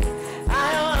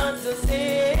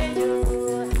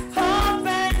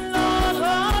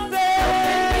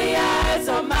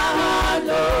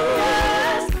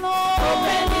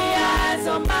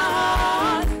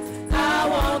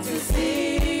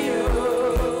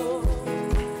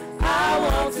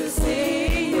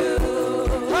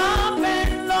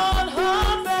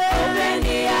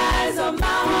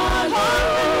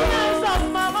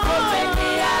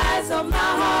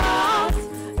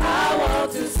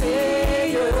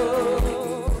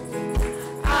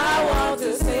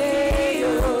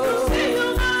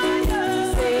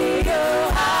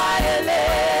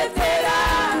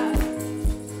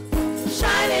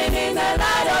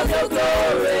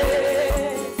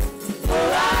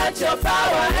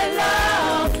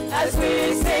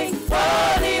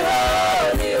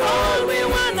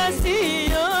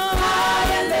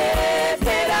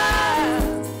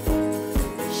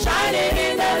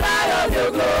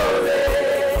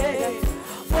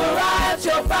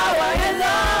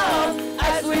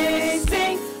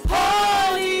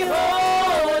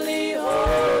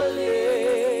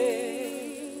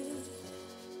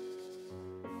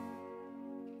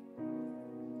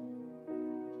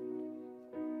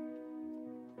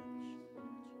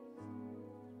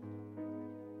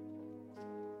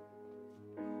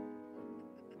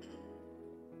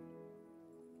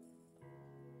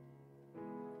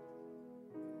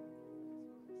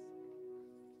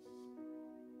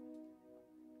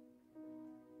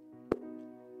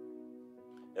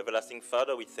 Everlasting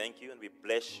Father, we thank you and we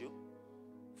bless you,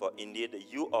 for indeed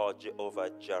you are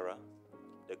Jehovah Jireh,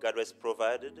 the God who has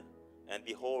provided, and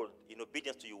behold, in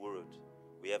obedience to your word,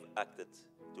 we have acted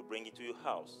to bring into your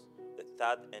house the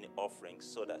tithe and the offering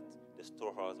so that the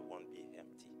storehouse won't be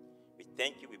empty. We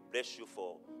thank you, we bless you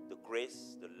for the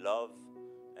grace, the love,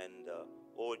 and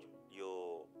all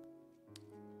your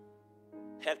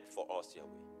help for us, Yahweh.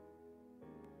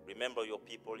 Remember your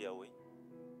people, Yahweh.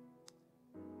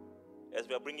 As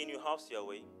we are bringing your house,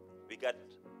 Yahweh, we got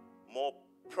more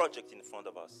projects in front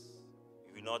of us.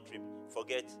 We will not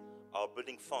forget our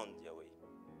building fund, Yahweh.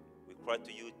 We cry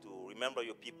to you to remember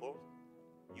your people,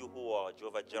 you who are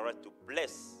Jehovah Jireh, to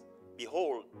bless,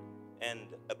 behold, and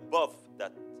above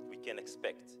that we can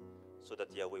expect, so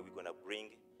that, Yahweh, we're going to bring,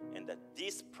 and that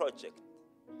this project,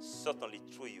 certainly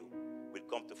through you, will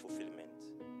come to fulfillment,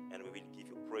 and we will give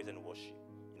you praise and worship.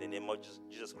 In the name of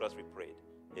Jesus Christ we prayed.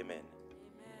 Amen.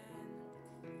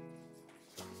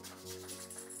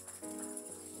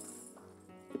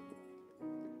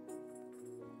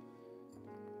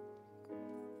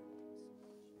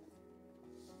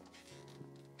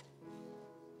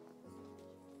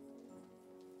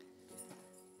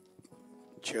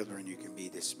 Children, you can be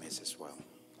dismissed as well.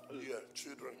 Yeah,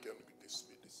 children can be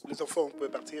dismissed. Les enfants, vous pouvez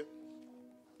partir.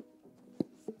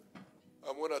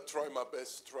 I'm going to try my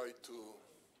best, try to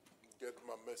get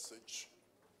my message.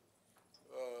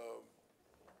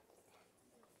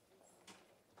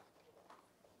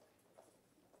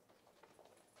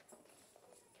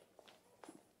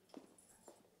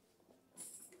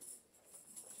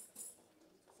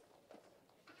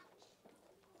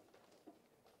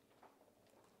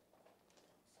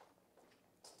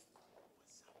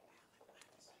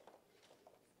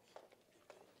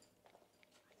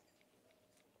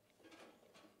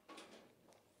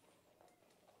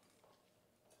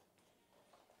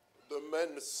 The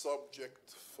main subject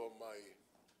for my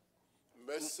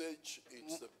message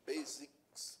is the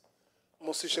basics.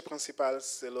 Mon sujet principal,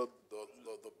 c'est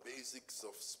The basics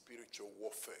of spiritual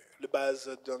warfare. le base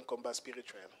d'un combat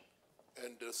spirituel.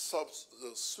 And the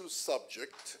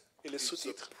sous-subject Et le is the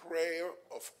sous-titre. prayer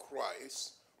of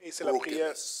Christ Et c'est la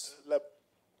prière,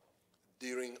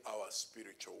 during our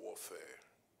spiritual warfare.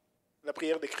 la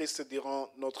prière de Christ durant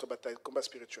notre bataille, combat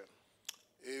spirituel.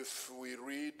 If we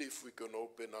can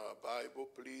open our Bible,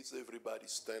 please, everybody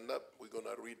stand up. We're going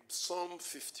to read Psalm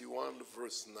 51,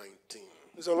 verse 19.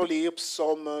 Nous allons lire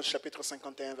Psaume chapitre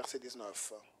 51, verset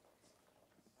 19.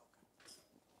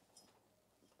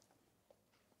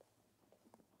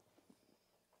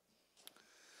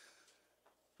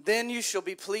 Then you shall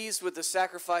be pleased with the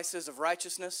sacrifices of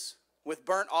righteousness, with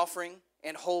burnt offering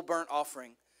and whole burnt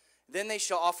offering. Then they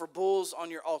shall offer bulls on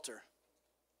your altar.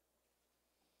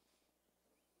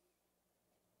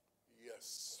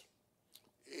 Yes.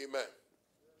 Amen.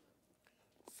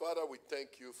 Father, we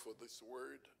thank you for this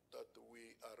word that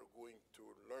we are going to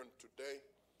learn today,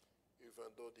 even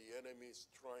though the enemy is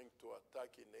trying to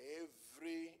attack in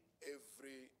every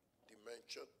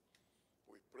dimension.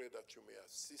 We pray that you may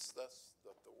assist us,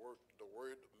 that the word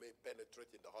may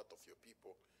penetrate in the heart of your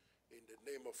people. In the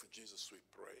name of Jesus we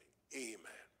pray.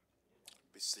 Amen.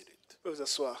 Be seated. Vous vous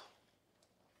asseoir.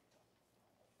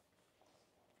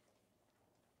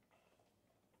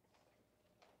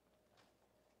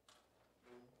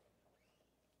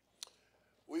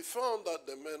 We found that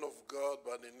the man of God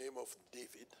by the name of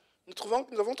David,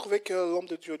 Nous avons trouvé que l'homme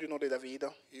de Dieu du nom de David,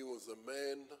 he was a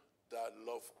man that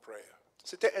loved prayer.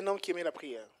 c'était un homme qui aimait la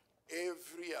prière.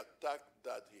 Every attack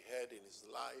that he had in his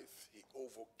life, he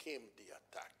overcame the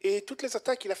attack. Et toutes les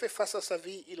attaques qu'il a fait face à sa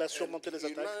vie, il a surmonté les He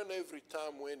attaques. learned every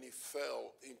time when he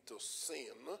fell into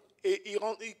sin Et il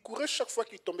courait chaque fois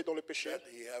qu'il tombait dans le péché that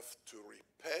he have to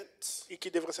repent. et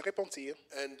qu'il devrait se repentir.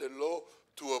 And the law,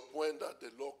 to a point that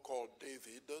the Lord called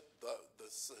David,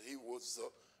 he was a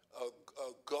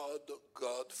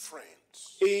God friend.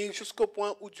 Et jusqu'au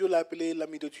point où Dieu l'a appelé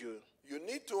l'ami de Dieu. You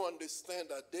need to understand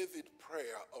that David's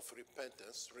prayer of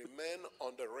repentance remain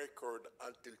on the record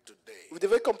until today. Vous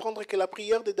devez comprendre que la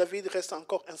prière de David reste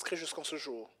encore inscrite jusqu'en ce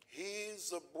jour.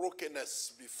 His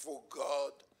brokenness before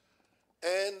God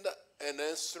and an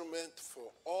instrument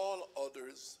for all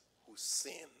others who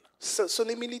sin. Son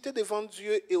humilité devant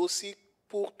Dieu est aussi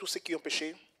pour tous ceux qui ont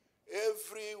péché.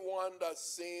 Everyone that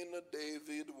sinned,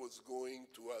 David was going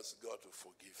to ask God to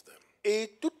forgive them.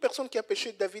 Et toute personne qui a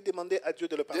péché, David demandait à Dieu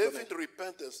de le pardonner. David's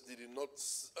repentance did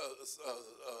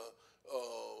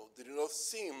not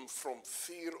seem from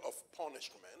fear of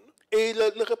punishment Et la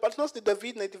repentance de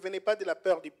David ne venait pas de la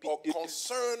peur or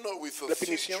concern with la a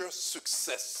punition future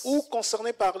success. ou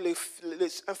concerné par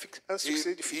un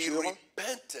succès He futur.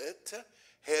 repented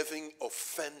having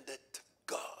offended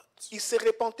God. Il s'est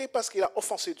repenté parce qu'il a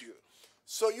offensé Dieu.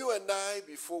 So you and I,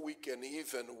 before we can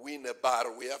even win a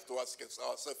battle, we have to ask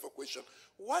ourselves a question.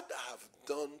 What I have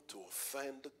done to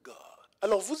offend God?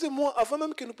 Alors vous et moi, avant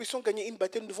même que nous puissions gagner une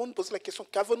bataille, nous devons nous poser la question,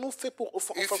 qu'avons-nous fait pour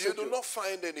offenser If you do Dieu? not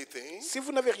find anything, Si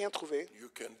vous n'avez rien trouvé, you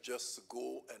can just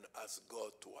go and ask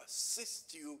God to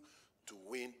assist you to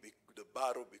win the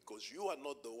battle, because you are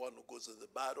not the one who goes in the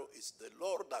battle. It's the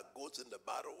Lord that goes in the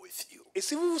battle with you. et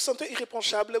si vous vous sentez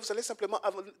irréprochable, vous allez simplement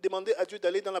demander à Dieu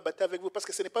d'aller dans la bataille avec vous, parce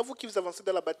que ce n'est pas vous qui vous avancez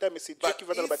dans la bataille, mais c'est Dieu But qui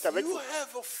va dans la if bataille avec you vous.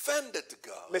 have offended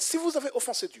God, Mais si vous avez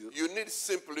offensé Dieu, you need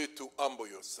simply to humble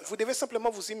yourself vous devez simplement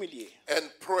vous humilier and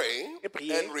pray et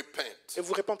prier and repent. et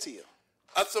vous repentir.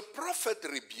 As a prophet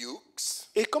rebukes,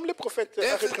 Et comme le prophète a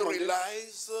David réprimandé,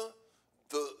 realized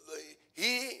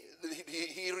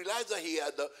he realized that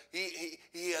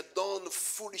he had done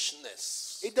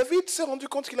foolishness, et David s'est rendu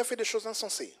compte qu'il a fait des choses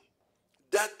insensées,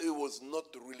 that it was not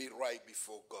really right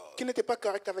before God. qui n'étaient pas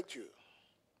correctes avec Dieu.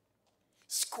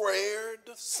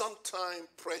 Squared, sometimes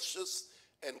precious,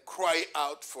 and cry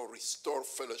out for restored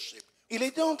fellowship. Il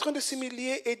était en train de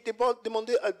s'humilier et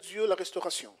demander à Dieu la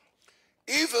restauration.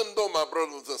 Even though my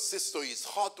brothers and sisters, his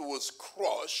heart was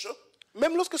crushed,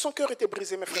 Même lorsque son cœur était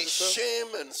brisé, mes frères et his sœurs,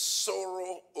 shame and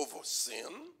sorrow over sin,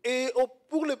 et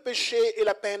pour le péché et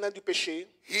la peine du péché,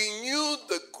 he knew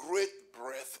the great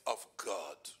breadth of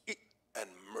God and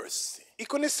mercy. il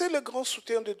connaissait le grand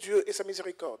soutien de Dieu et sa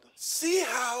miséricorde. See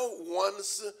how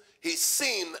once his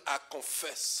sin are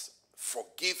confessed,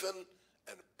 forgiven,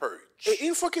 and purged. Et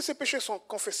une fois que ses péchés sont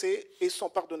confessés et sont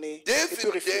pardonnés et David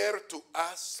purifiés, dared to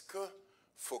ask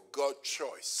for God's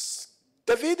choice,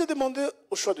 David a demandé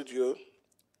au choix de Dieu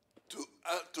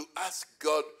to ask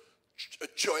God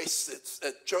choicest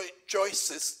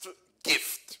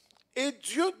gift. et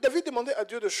David demandait à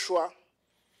Dieu de choix,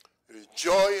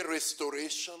 Joy,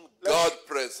 restoration, God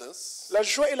presence, la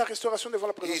joie et la restauration devant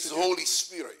la présence his de Dieu, Holy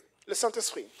Spirit. le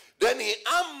Saint-Esprit. Then he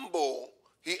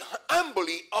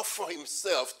humbly offered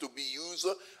himself to be used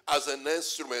as an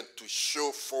instrument to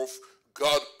show forth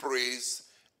God's praise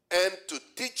and to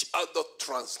teach other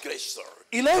transgressors.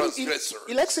 Il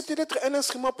a accepté d'être un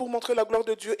instrument pour montrer la gloire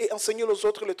de Dieu et enseigner aux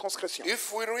autres les transgressions.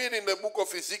 If we read in the book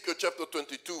of Ezekiel chapter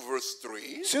 22 verse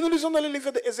 3, Si nous lisons dans le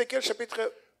livre d'Ézéchiel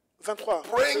chapitre 23,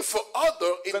 praying for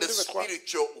others in the 22, 23.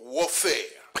 spiritual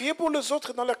warfare. priez pour les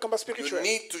autres dans leur combat You spirituel.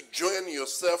 need to join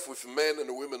yourself with men and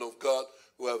women of God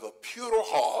who have a pure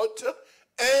heart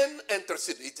and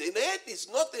intercede. It's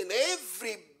not in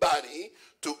everybody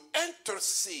to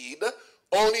intercede,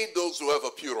 only those who have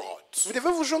a pure heart. Vous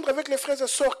devez vous joindre avec les frères et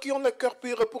sœurs qui ont le cœur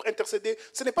pur pour intercéder.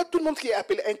 Ce n'est pas tout le monde qui est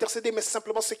appelé à intercéder, mais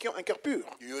simplement ceux qui ont un cœur pur.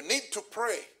 You need to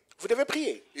pray. Vous devez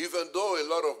prier. Even though a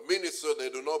lot of ministers, they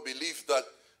do not believe that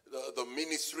the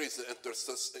ministry is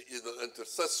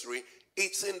intercessory,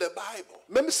 it's in the Bible.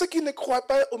 Même ceux qui ne croient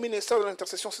pas au ministère de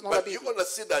l'intercession, c'est dans la But you're Bible. going to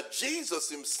see that Jesus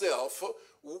himself,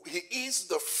 he is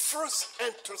the first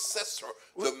intercessor,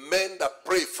 the man that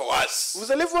pray for us.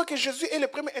 Vous allez voir que Jésus est le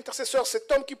premier intercesseur,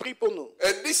 cet homme qui prie pour nous.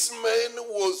 And this man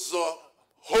was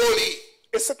holy.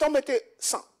 Et cet homme était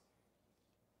saint.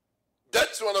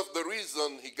 That's one of the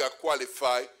reasons he got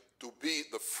qualified to be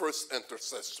the first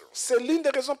intercessor. C'est l'une des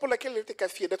raisons pour laquelle il était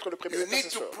qualifié d'être le premier You need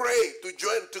to intercesseur. pray, to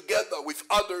join together with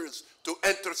others to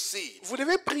intercede. Vous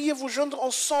devez prier, vous joindre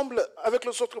ensemble avec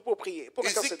les autres pour prier, pour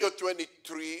intercéder. Ezekiel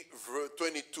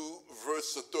 22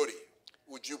 verse 30.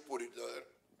 Would you put it there?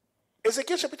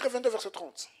 Ézéchiel chapitre 22 verset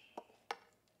 30.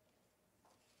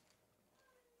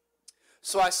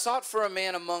 So I sought for a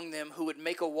man among them who would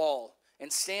make a wall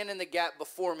and stand in the gap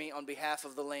before me on behalf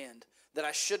of the land, that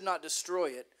I should not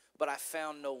destroy it, but I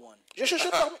found no one. J'ai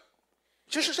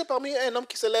cherché parmi un homme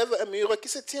qui se lève un mur, qui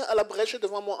se tient à la brèche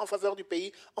devant moi en faveur du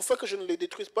pays, afin que je ne le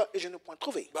détruise pas, et je n'ai point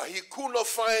trouvé. But he could not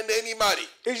find anybody,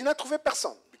 Et je n'ai trouvé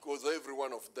personne, because every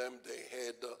one of them, they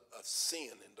had a sin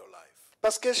in their life.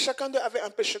 parce que chacun d'eux avait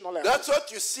un péché dans leur vie. That's what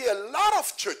you see a lot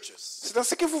of churches. C'est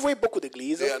ainsi que vous voyez beaucoup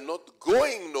d'églises. They are not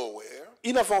going nowhere.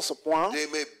 Ils n'avancent point. They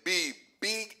may be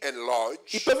big and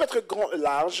large, Ils peuvent être grands et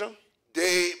larges.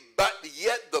 but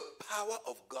yet the power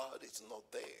of God is not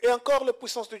there. Et encore, la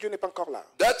puissance de Dieu n'est pas encore là.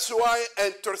 That's why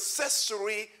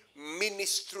intercessory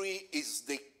ministry is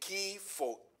the key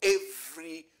for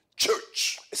every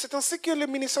church. Et c'est ainsi que le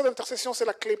ministère d'intercession, c'est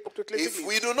la clé pour toutes les If églises.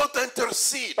 we do not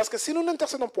intercede, Parce que si nous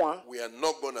n'intercédons point, we are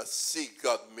not going to see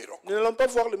God's miracle. nous n'allons pas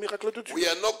voir le miracle de Dieu. We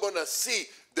are not going to see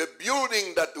the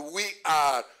building that we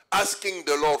are asking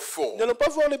the Lord for. Nous n'allons pas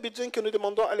voir le budget que nous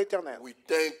demandons à l'Éternel. We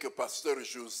thank Pastor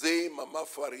José, Mama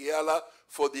Fariala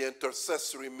for the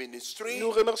intercessory ministry.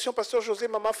 Nous remercions Pasteur José,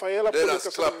 Maman Fayela pour Let us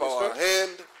l'intercession clap our ministère.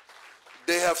 hand.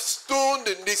 They have stood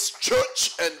in this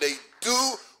church and they do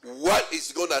what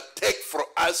it's going to take for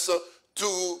us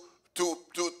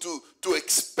to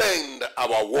expand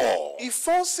our wall. Ils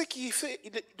font ce qui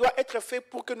doit être fait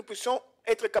pour que nous puissions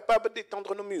être capables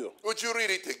d'étendre nos murs. Would you read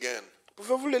it again?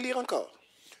 Pouvez-vous le lire encore?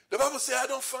 The Bible says, I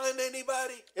don't find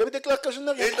anybody. Il déclare que je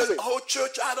n'ai rien In trouvé. the whole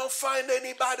church, I don't find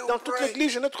anybody who Dans toute pray.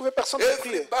 l'église, je n'ai trouvé personne qui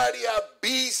prie. Everybody are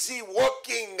busy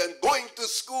working and going to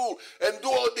school and do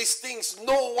all these things.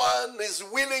 No one is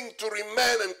willing to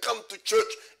remain and come to church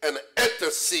and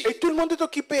intercede. Et tout le monde est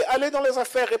occupé à aller dans les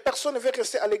affaires et personne ne veut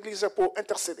rester à l'église pour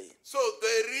intercéder. So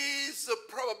there is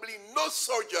probably no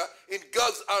soldier in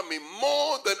God's army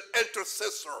more than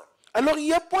intercessor. Alors il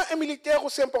n'y a point un militaire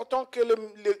aussi important que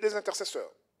les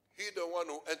intercesseurs. He the one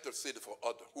who intercede for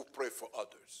others, who pray for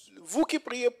others. Vous qui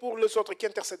priez pour les autres, qui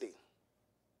intercédez.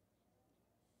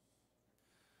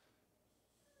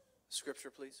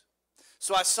 Scripture, please.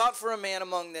 So I sought for a man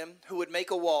among them who would make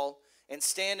a wall and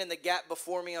stand in the gap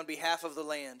before me on behalf of the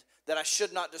land, that I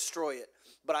should not destroy it,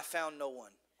 but I found no one.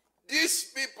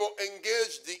 These people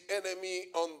engage the enemy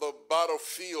on the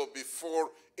battlefield before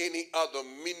any other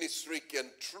ministry can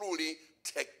truly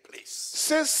take place.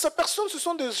 Ces personnes, ce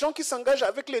sont des gens qui s'engagent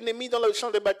avec l'ennemi dans le champ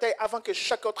de bataille avant que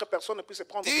chaque autre personne ne puisse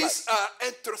prendre These place. are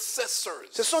intercessors.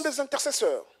 Ce sont des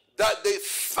intercesseurs. That they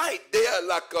fight. They are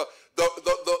like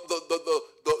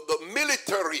the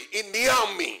military in the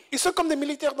army. Ils sont comme des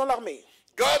militaires dans l'armée.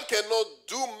 God cannot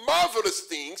do marvelous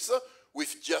things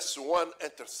with just one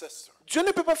intercessor. Dieu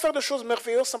ne peut pas faire de choses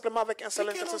merveilleuses simplement avec un seul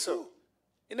He cannot intercesseur. do.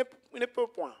 Il ne peut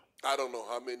point. I don't know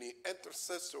how many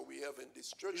intercessors we have in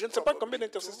this church. Je ne sais pas Probably combien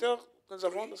d'intercesseurs nous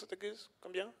avons dans cette église.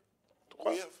 Combien?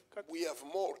 3, 4. We have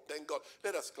more, thank God.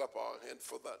 Let us clap our hands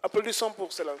for that. Applaudissons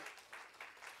pour cela.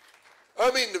 I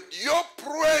mean, your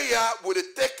prayer will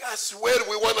take us where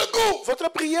we want to go. Votre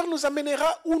prière nous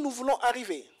amènera où nous voulons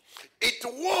arriver. It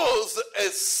was a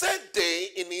sad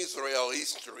day in Israel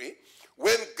history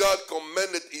when God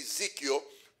commanded Ezekiel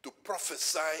to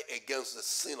prophesy against the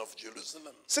sin of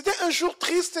Jerusalem. C'était un jour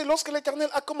triste lorsque l'Éternel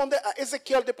a commandé à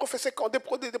Ézéchiel de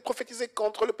prophétiser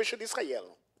contre le péché d'Israël.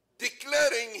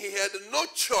 Declaring he had no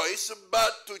choice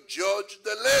but to judge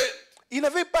the land. Il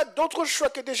n'avait pas d'autre choix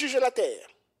que de juger la terre.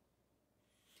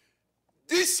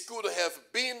 This could have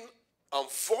been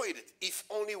avoided if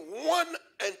only one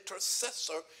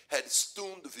intercessor had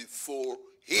stood before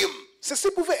him. Ceci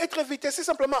pouvait être évité si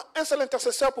simplement un seul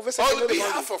intercesseur pouvait se tenir On devant lui.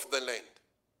 behalf of the land.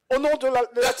 Au nom de la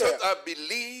That's terre. what I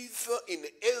believe in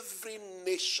every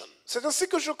nation. C'est ainsi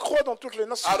que je crois dans toutes les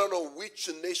nations. I don't know which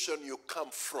nation you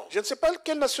come from. Je ne sais pas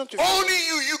quelle nation tu viens.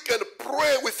 Only you can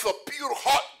pray with a pure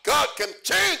heart. God can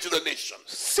change the nation.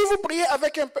 Si vous priez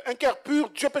avec un cœur pur,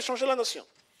 Dieu peut changer la nation.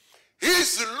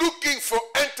 He's looking for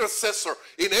intercessor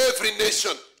in every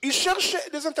nation. Il cherche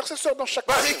des intercesseurs dans chaque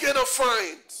But he nation. cannot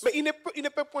find. Mais il ne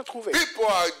peut point trouver. People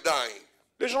are dying.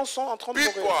 Les gens sont en train de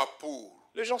People mourir. are poor.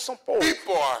 Les gens sont pauvres.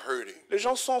 People are hurting. Les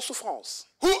gens sont en souffrance.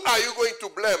 Who are you going to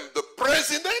blame? The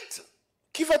president?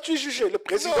 Qui vas-tu juger? Le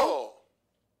président? No.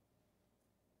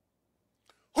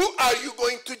 Who are you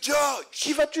going to judge?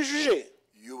 Qui vas-tu juger?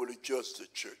 You will judge the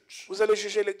church. Vous allez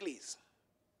juger l'église.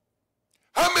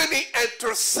 How many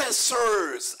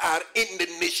intercessors are in the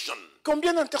nation?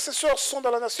 Combien d'intercesseurs sont dans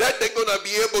la nation? That they're going to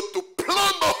be able to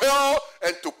plumb hell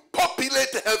and to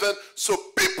populate heaven so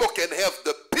people can have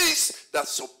the peace that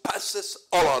surpasses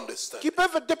all understanding. Qui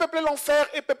peuvent dépeupler l'enfer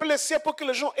et peupler le ciel pour que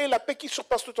les gens aient la paix qui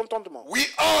surpasse tout entendement. We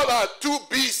all are too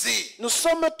busy. Nous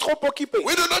sommes trop occupés.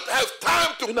 We do not have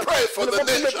time to Nous pray for the n'avons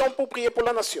plus le temps nation. pour prier pour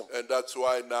la nation. And that's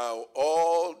why now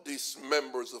all these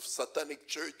members of satanic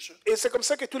church, Et c'est comme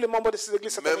ça que tous les membres de ces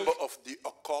églises sataniques, members of the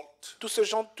occult, tous ces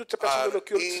gens, toutes ces personnes are de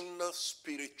l'occulte, in a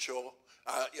spiritual,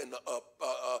 in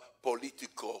a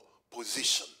political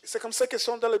position. c'est comme ça qu'ils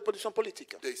sont dans les positions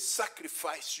politiques. They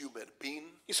sacrifice human beings.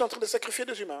 Ils sont en train de sacrifier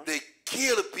des humains. They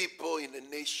kill people in a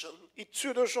nation Ils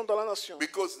tuent des gens dans la nation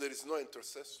because there is no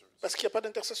intercessor. parce qu'il n'y a pas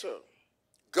d'intercesseur.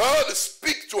 God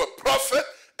speaks to a prophet,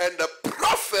 and the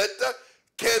prophet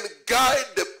can guide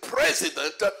the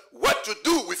president what to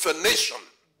do with a nation.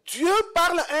 Dieu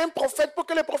parle à un prophète pour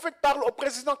que le prophète parle au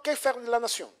président qu'est faire de la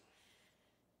nation.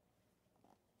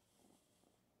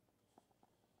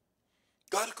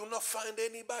 God could not find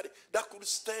anybody that could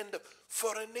stand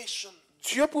for a nation.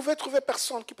 Dieu pouvait trouver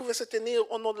personne qui pouvait se tenir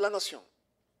au nom de la nation.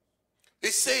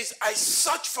 He says, I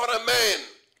search for a man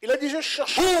Il a dit, je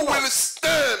cherche who un homme will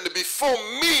stand before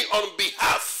me on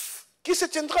behalf qui se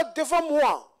tiendra devant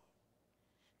moi.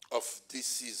 of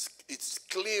this. It's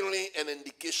clearly an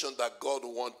indication that God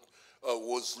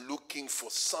was looking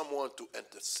for someone to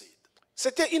intercede.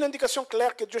 C'était une indication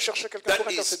claire que Dieu cherchait quelqu'un pour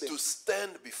That is intercéder. to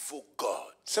stand before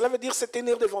God Cela veut dire se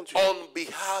tenir devant Dieu. on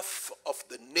behalf of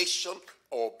the nation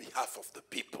on behalf of the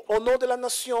people. Au nom de la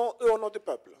nation et au nom du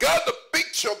peuple. God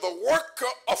pictured the work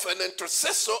of an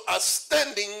intercessor as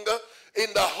standing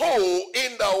in the hole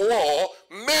in the wall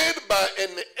made by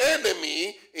an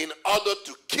enemy in order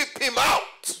to keep him out.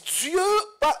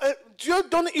 Dieu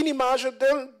donne une image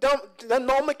d'un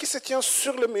homme qui se tient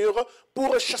sur le mur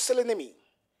pour chasser l'ennemi.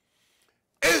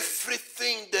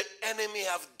 Everything the enemy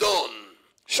have done,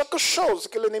 Chaque chose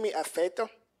que l'ennemi a faite,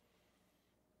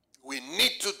 we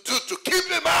need to do to keep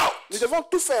him out. nous devons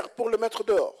tout faire pour le mettre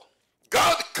dehors.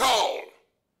 God called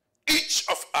each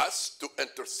of us to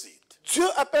intercede. Dieu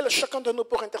appelle chacun de nous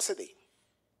pour intercéder.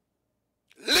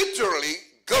 Literally,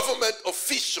 government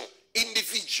official,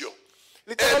 individual,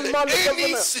 and Littéralement, le any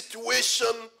gouverneur.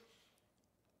 situation,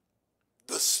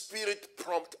 the Spirit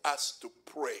prompts us to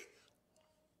pray.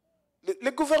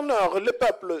 Les gouverneurs, le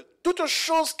peuple, toutes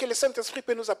choses que le Saint-Esprit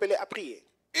peut nous appeler à prier.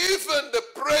 Even the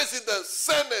president,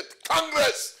 Senate,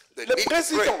 Congress, they Le need to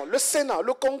président, pray. le Sénat,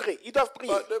 le Congrès, ils doivent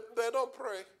prier. But they don't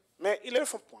pray. Mais ils ne le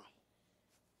font point.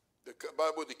 The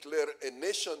Bible declares a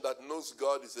nation that knows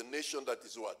God is a nation that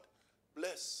is what?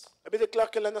 Blessed. La Bible déclare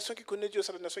que la nation qui connaît Dieu,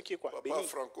 c'est la nation qui est quoi? Papa Bénie.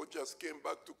 Franco just came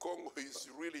back to Congo. He's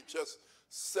really just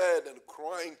sad and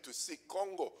crying to see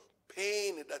Congo,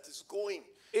 pain that is going.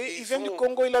 Et il vient du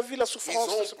Congo, il a vu la His souffrance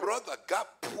de own brother got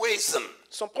poisoned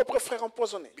son propre frère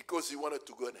empoisonné because he wanted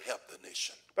to go and help the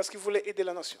nation. parce qu'il voulait aider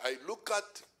la nation. I look at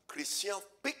Christian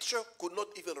picture, could not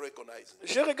even recognize him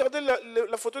J'ai regardé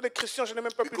la photo de Christian, je n'ai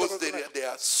même pas pu le because reconnaître. there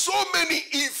are so many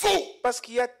evil. Parce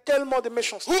qu'il y a tellement de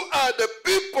méchanceté. Who are the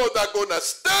people that are gonna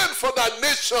stand for that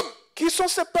nation Qui sont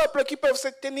ces peuples qui peuvent se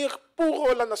tenir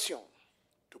pour la nation?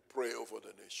 to pray over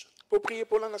the nation? Pour prier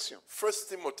pour la nation. 1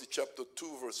 Timothy chapter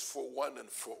 2 verse 4, 1 and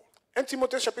 4. 1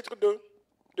 Timothée chapitre 2,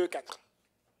 2, 4.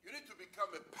 You need to become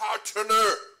a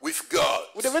partner with God.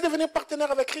 Vous devez devenir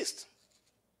partenaire avec Christ.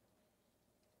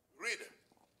 Read it.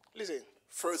 Lisez.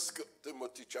 1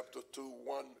 Timothy chapter 2,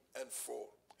 1 and 4.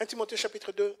 1 Timothée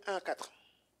chapitre 2, 1 à 4.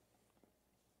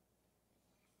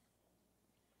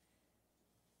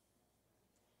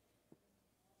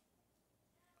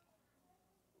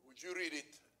 Would you read it?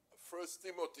 1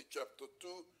 Timothy chapter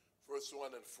 2, verse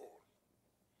 1 and 4.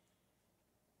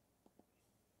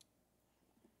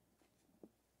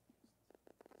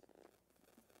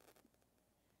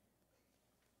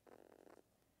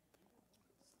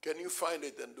 Can you find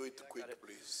it and do it quick,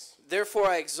 please? Therefore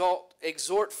I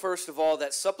exhort first of all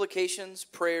that supplications,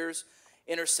 prayers,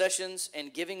 intercessions,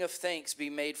 and giving of thanks be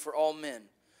made for all men,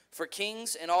 for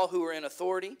kings and all who are in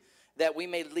authority, that we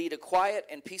may lead a quiet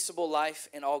and peaceable life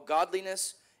in all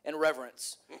godliness and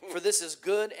reverence. For this is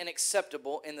good and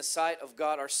acceptable in the sight of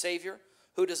God our Savior,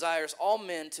 who desires all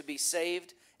men to be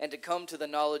saved and to come to the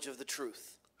knowledge of the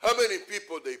truth. How many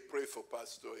people they pray for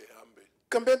Pastor Ehambe?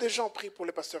 Combien de gens prient pour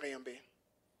le pasteur Ehambe?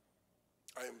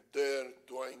 I am there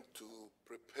trying to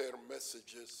prepare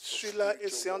messages. Je for suis là spiritual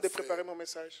essayant de warfare. préparer mon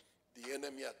message. The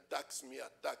enemy attacks me.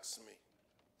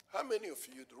 How many of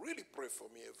you really pray for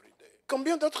me every day?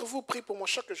 Combien d'entre vous prient pour moi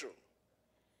chaque jour?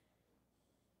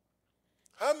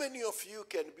 How many of you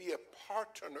can be a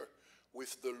partner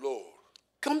with the Lord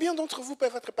Combien d'entre vous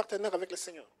peuvent être partenaires avec le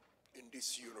Seigneur in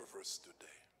this universe today?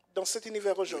 dans cet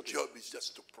univers Your aujourd'hui? job is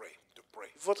just to pray, to pray.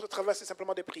 Votre travail, c'est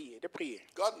simplement de prier, de prier.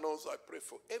 God knows I pray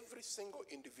for every single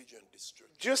individual in this church.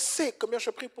 Dieu sait combien je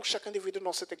prie pour chaque individu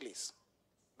dans cette église.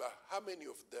 But how many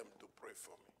of them to pray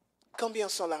for me? Combien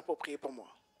sont là pour prier pour moi?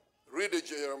 Read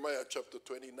Jeremiah chapter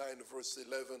 29, verse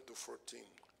 11 to 14.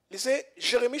 Lisez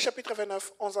Jérémie chapitre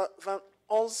 29,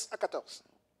 11 à 14.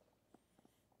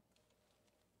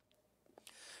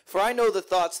 For I know the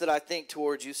thoughts that I think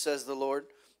towards you, says the Lord,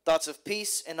 thoughts of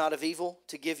peace and not of evil,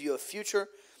 to give you a future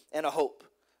and a hope.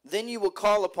 Then you will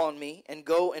call upon me and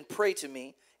go and pray to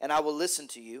me, and I will listen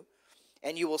to you.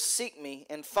 And you will seek me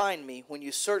and find me when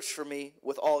you search for me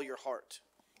with all your heart.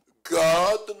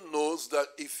 God knows that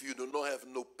if you do not have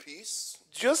no peace,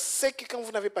 Dieu sait que quand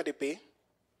vous n'avez pas de paix,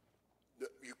 that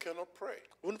you cannot pray.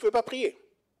 vous ne pouvez pas prier.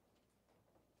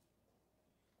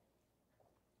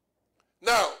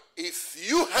 Now, if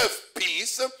you have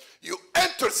peace, you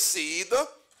intercede,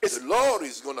 the Lord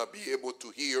is going to be able to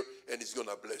hear and He's going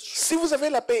to bless you. Si vous avez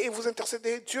la paix et vous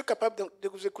intercédez, Dieu est capable de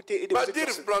vous écouter et de vous But dear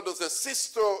exaucer. brothers and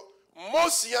sisters,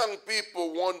 most young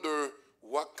people wonder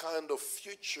what kind of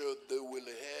future they will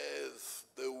have.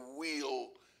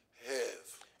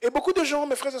 Et beaucoup de gens,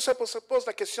 mes frères et sœurs, se posent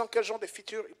la question quel genre de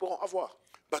futur ils pourront avoir.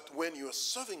 But when you're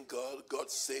serving God, God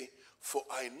say, for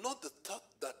I know the thought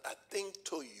that I think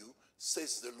to you,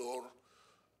 says the Lord,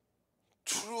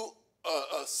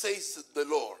 says the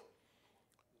Lord,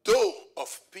 though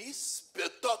of peace, the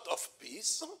thought of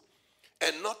peace,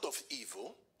 and not of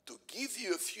evil, to give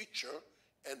you a future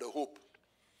and the hope.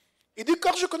 Il dit,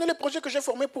 car je connais les projets que j'ai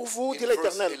formés pour vous, dit In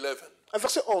verse l'Éternel. 11. À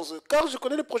verset 11. Car je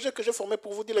connais les projets que j'ai formés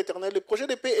pour vous, dit l'Éternel, les projets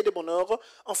de paix et de bonheur,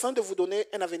 afin de vous donner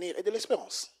un avenir et de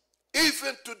l'espérance.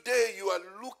 Even today you are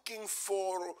looking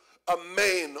for a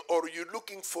man or you're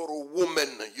looking for a woman.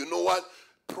 You know what?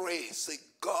 Pray. Say,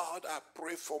 God, I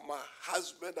pray for my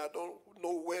husband. I don't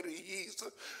know where he is.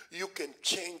 You can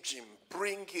change him.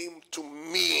 Bring him to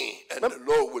me. And the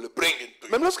Lord will bring him to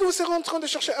you. Même lorsque vous serez en train de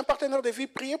chercher un partenaire de vie,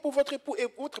 priez pour votre époux et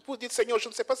votre épouse dit, Seigneur, je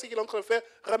ne sais pas ce qu'il est en train de faire,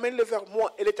 ramène-le vers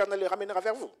moi et l'Éternel le ramènera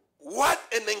vers vous. What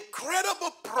an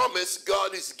incredible promise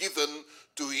God is given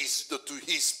to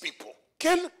his people.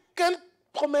 Quelle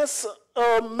promesse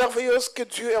merveilleuse que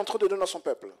Dieu est en train de donner à son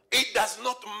peuple. It does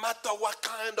not matter what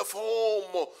kind of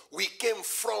home we came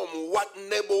from, what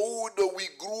neighborhood we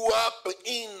grew up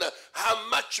in, how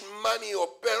much money our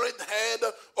parent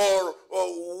had, or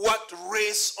what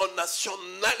race or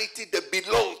nationality they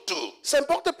belong to. Ça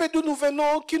importe peu d'où nous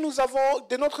venons, qui nous avons,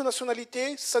 de notre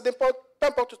nationalité, ça n'importe peu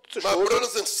importe toutes ces My choses.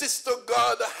 brothers and sisters,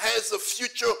 God has a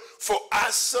future for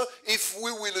us if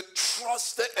we will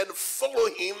trust and follow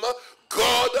Him.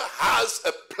 God has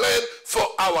a plan for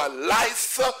our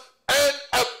life and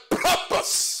a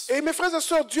purpose. Et mes frères et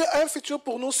sœurs, Dieu a un futur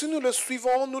pour nous. Si nous le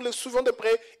suivons de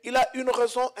près, il a une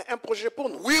raison et un projet pour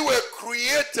nous. We were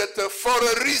created for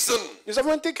a reason. Nous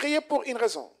avons été créés pour une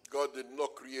raison. God did not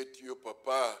create you,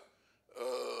 Papa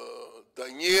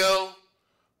Daniel,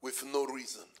 with no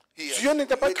reason. He has Dieu ne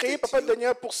t'a pas créé, created Papa you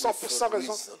Daniel, pour with a 100%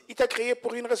 raison. reason. Il t'a créé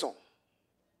pour une raison.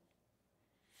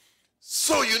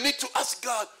 So you need to ask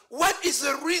God, what is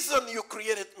the reason you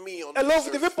created me on Alors this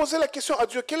vous devez earth? poser la question à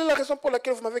Dieu. Quelle est la raison pour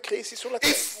laquelle vous m'avez créé ici sur la terre?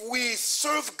 If we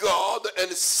serve God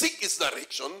and seek His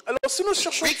direction, Alors si nous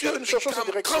cherchons we Dieu et can nous cherchons sa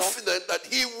become direction, confident that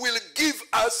He will give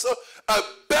us a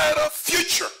better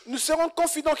future. nous serons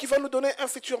confidents qu'il va nous donner un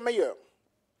futur meilleur.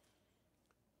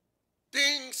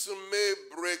 Things may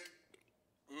break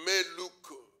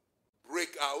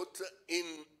out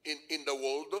in the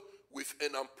world with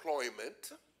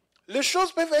unemployment. Les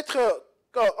choses peuvent être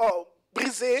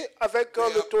brisées avec There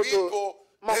le are taux de people,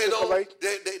 manque de travail.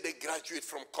 they graduate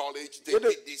from college, Il y they a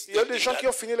did this, il y a they des did gens that, qui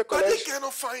ont fini le but they collège.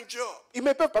 cannot find job. Ils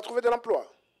ne peuvent pas trouver de l'emploi.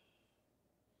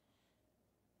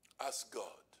 Ask God,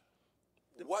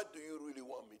 what do you really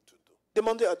want me to do?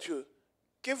 Demandez à Dieu,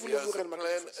 que He voulez-vous has a réellement que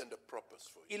plan je fasse? and a purpose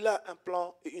for you. Il a un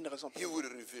plan et une raison pour He vous. will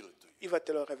reveal it to you. Il va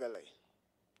te le révéler.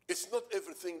 It's not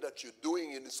everything that you're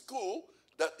doing in school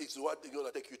that is what is going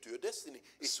to take you to your destiny.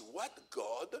 It's what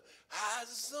God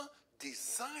has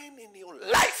designed in your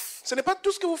life. Ce n'est pas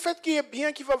tout ce que vous faites qui est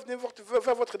bien, qui va venir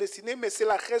vers votre destinée, mais c'est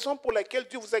la raison pour laquelle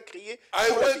Dieu vous a créé. I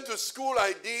Pour la went vie. to school,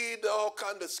 I did all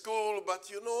kind of school, but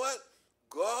you know what?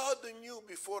 God knew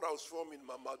before I was formed in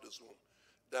my mother's womb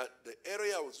that the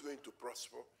area I was going to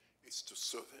prosper is to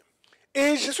serve Him.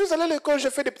 Et je suis allé à l'école,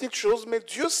 j'ai fait des petites choses, mais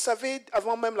Dieu savait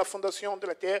avant même la fondation de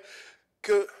la terre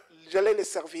que j'allais les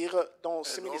servir dans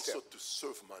ce And ministère also to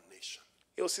serve my nation.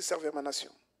 et aussi servir ma nation.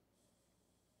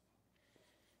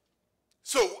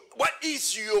 So, what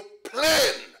is your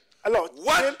plan? Alors,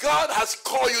 What God has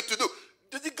called you to do?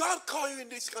 Did God call you in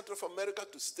this country of America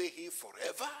to stay here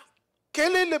forever?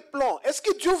 quel est le plan? Est-ce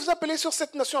que Dieu vous a appelé sur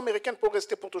cette nation américaine pour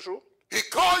rester pour toujours? He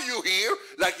called you here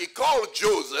like He called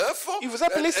Joseph Il vous a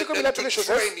appelé ici comme il a appelé to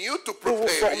Joseph, train you, to pour vous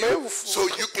prepare former, you, vous so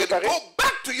you can préparer. go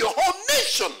back to your home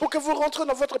nation. Pour que vous rentrez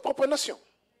dans votre propre nation.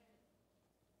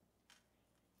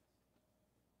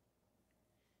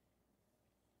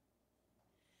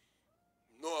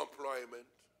 No employment.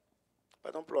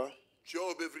 Pas d'emploi.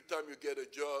 Job, every time you get a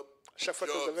job, Chaque fois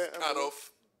que vous jobs avez un cut boulot,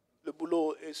 off. le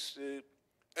boulot est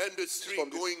Industry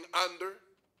suspendu. going under.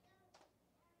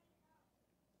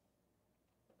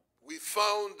 We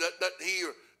found that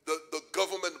here, the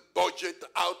government budget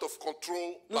out of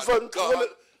control, Nous but allons trouver God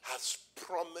le- has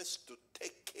promised to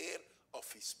take care of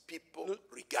His people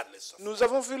regardless of. Nous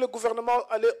avons vu le gouvernement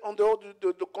aller en dehors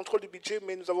du contrôle du budget,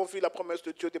 mais nous avons vu la promesse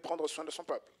de Dieu de prendre soin de son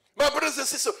peuple. My brothers and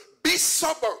sisters, be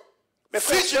sober, Mes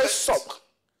frères, soyez vigilant sobres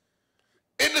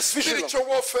in the spiritual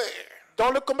warfare.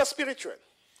 dans le combat spirituel.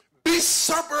 Be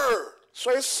sober,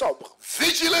 Soyez sobres,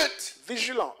 vigilant,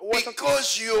 vigilants. Ou attentifs.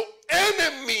 because your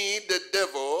enemy, the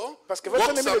devil, Parce que votre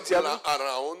walks ennemi, le up diable,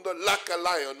 around like a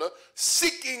lion,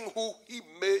 seeking who he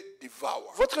may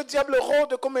devour. Votre diable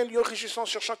rôde comme un lion rugissant,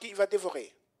 cherchant qui il va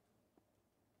dévorer.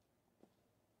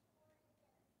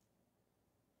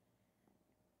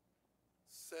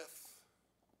 Seth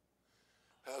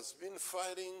has been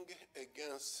fighting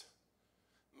against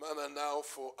manna now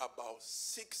for about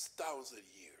 6,000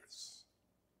 years.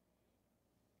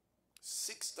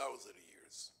 6,000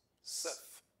 years. Seth.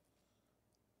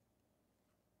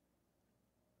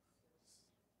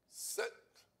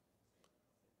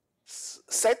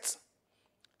 Sept.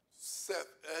 Seth,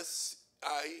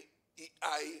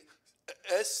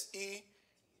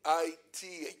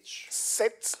 S-E-I-T-H.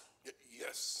 Sept.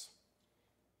 Yes.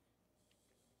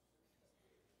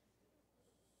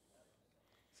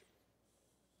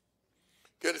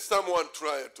 Can someone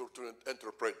try to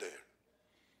interpret there?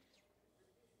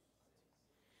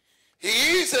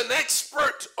 He is an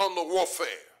expert on the warfare.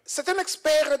 C'est un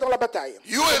expert dans la bataille.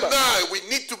 You and I, we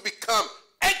need to become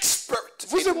expert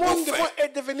Vous et in moi, nous devons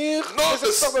warfare. devenir Know des the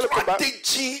experts dans le combat.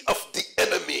 strategy of the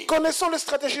enemy. Connaissons les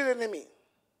stratégies de l'ennemi.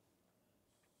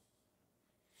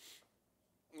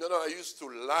 No, I used to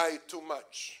lie too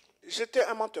much. J'étais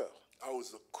un menteur. I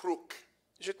was a crook.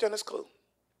 J'étais un escroc.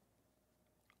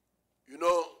 You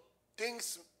know,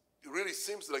 things really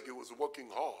seems like it was working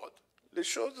hard. Les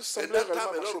choses And semblaient that time,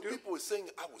 réellement a lot marcher of dur. people were saying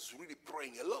I was really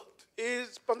praying a lot. Et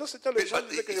pendant ce temps, les gens But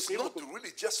disaient que je it's priais not beaucoup.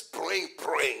 really just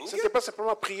praying. Ce n'était pas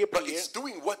simplement prier, But prier, it's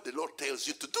doing what the Lord tells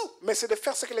you to do. mais c'est de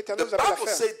faire ce que The l'Éternel vous appelle à Bible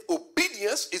faire. said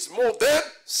obedience is more than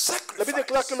La Bible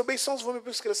déclare que sacrifice. l'obéissance vaut mieux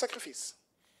plus que le sacrifice.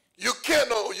 You can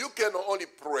only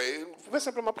pray Vous pouvez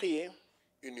simplement prier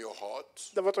in your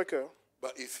heart, dans votre cœur.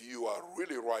 but if you are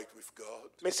really right with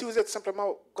God, Mais si vous êtes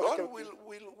simplement correct God avec Dieu,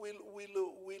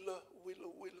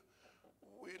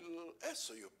 will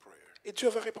answer your prayer. et Dieu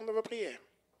va répondre à vos prières.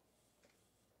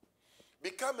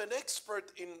 Become an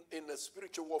expert in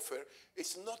spiritual warfare.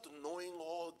 It's not knowing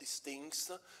all these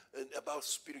things about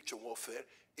spiritual warfare.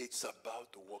 It's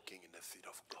about walking in the feet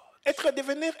of God.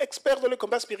 Devenir expert dans le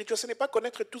combat spirituel, ce n'est pas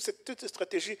connaître toutes ces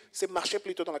stratégies, c'est marcher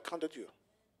plutôt dans la crainte de Dieu.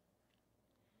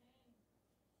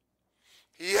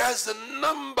 He has a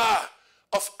number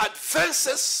of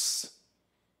advances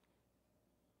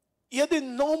Il y a des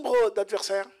nombres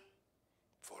d'adversaires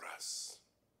for us.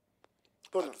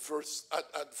 pour nous.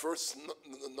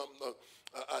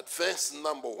 Advance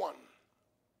number one.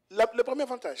 Le premier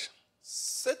avantage,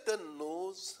 Satan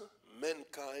knows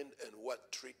mankind and what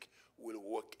trick will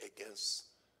work against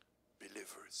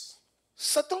believers.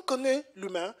 Satan connaît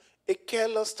l'humain et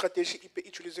quelle stratégie il peut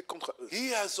utiliser contre eux.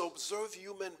 He has observed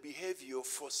human behavior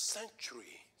for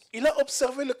centuries. Il a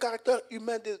observé le caractère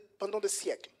humain pendant des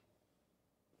siècles.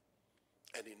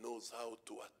 And he knows how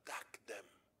to attack them.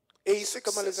 Et il sait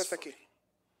comment les attaquer.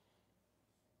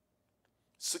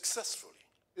 Successfully.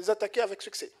 Les attaquer avec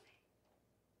succès.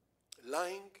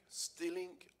 Lying,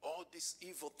 stealing, all this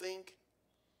evil thing,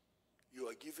 you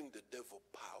are giving the devil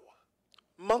power.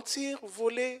 Mentir,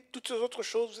 voler, toutes ces autres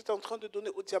choses, vous êtes en train de donner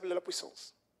au diable la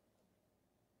puissance.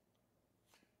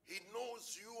 He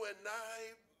knows you and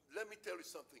I, let me tell you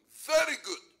something, very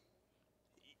good.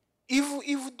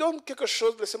 Il vous donne quelque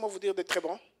chose, laissez-moi vous dire, de très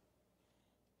bon.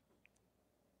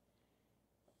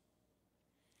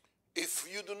 If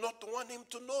you do not want him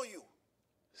to know you,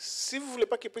 Si vous ne voulez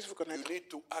pas qu'il puisse vous you connaître, need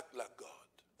to act like God,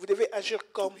 vous devez agir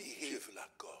comme Dieu, behave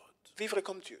like God. vivre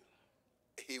comme Dieu.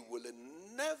 He will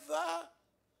never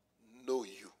know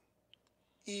you.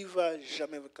 Il ne va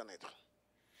jamais vous connaître.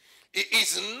 He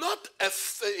is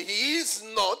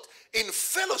not in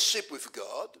fellowship with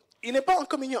God, Il n'est pas en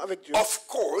communion avec Dieu. of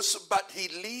course, but he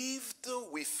lived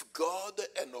with God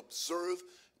and observed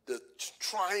the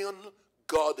triune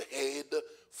Godhead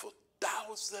for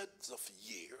thousands of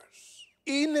years.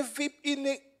 Il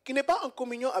n'est pas en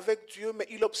communion avec Dieu, mais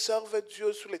il observe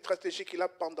Dieu sur les stratégies qu'il a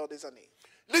pendant des années.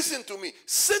 Listen to me.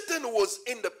 Satan was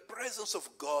in the presence of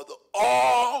God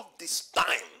all this time.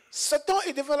 Satan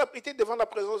était devant la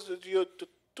présence de Dieu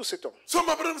tout ce temps. So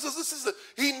my brothers and sisters,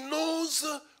 he knows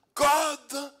God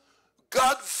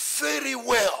very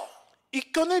well.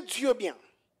 Il connaît Dieu bien.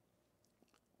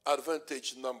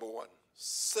 Advantage number one.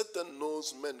 Satan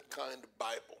knows mankind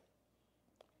Bible.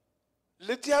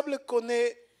 Le diable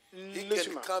connaît He les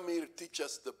can humains. come here teach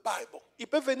us the Bible Il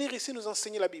peut venir ici nous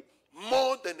enseigner la Bible.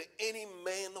 more than any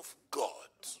man of God.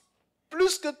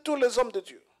 Plus que tous les hommes de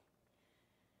Dieu.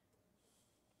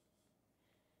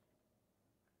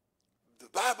 The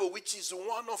Bible, which is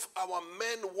one of our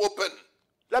main weapon,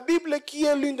 La Bible qui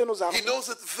est l'une de nos armes. he knows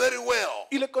it very well.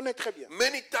 Il le connaît très bien.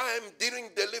 Many times during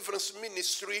deliverance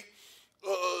ministry,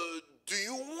 do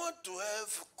you want to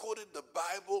have quoted the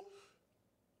Bible?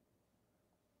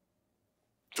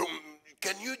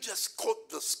 Can you just quote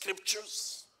the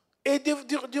scriptures? Et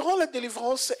durant la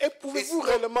délivrance, pouvez-vous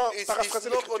réellement paraphraser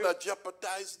It's not l'Écriture? going to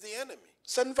jeopardize the enemy.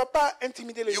 Ça ne va pas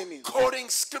intimider You l'ennemi. quoting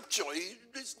scripture,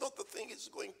 it's not the thing is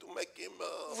going to make him.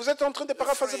 Vous êtes en train de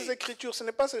paraphraser afraid. les Écritures. Ce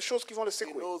n'est pas ces choses qui vont le He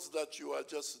secouer. knows that you are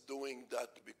just doing that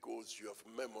because you have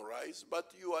memorized, but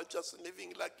you are just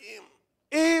living like him.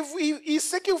 Et il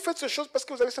sait que vous faites ces choses parce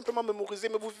que vous avez simplement mémorisé,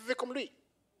 mais vous vivez comme lui.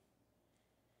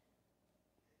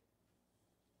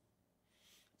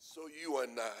 So you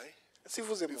and I, Si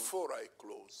vous aimez, before I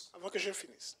close, avant que je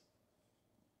finisse,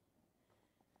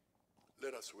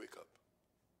 let us wake up.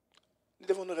 nous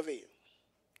devons nous réveiller.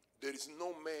 There is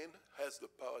no man has the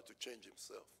power to change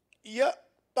himself. Il n'y a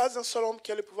pas un seul homme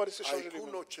qui a le pouvoir de se I changer could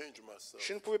lui-même. not change myself.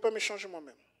 Je ne pouvais pas me changer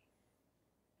moi-même.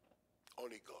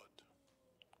 Only God.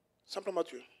 Simplement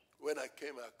Dieu. When I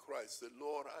came at Christ, the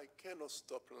Lord, I cannot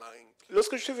stop lying.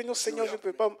 Lorsque je suis venu au Seigneur, je ne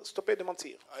pouvais pas stopper de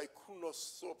mentir. I could not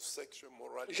stop sexual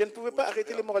morality. Je ne pouvais pas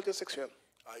arrêter les moralités sexuelles.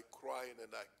 I cried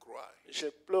and I cried, Je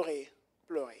pleurais,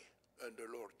 pleurais. and the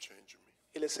Lord changed me.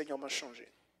 Et le Seigneur m'a changé.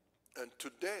 And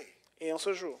today, Et en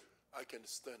ce jour, I can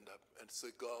stand up and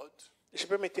say, God, je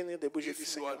peux me tenir debout et je dis,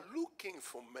 if you are Seigneur, looking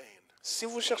for man si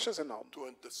vous cherchez un homme to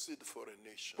intercede for a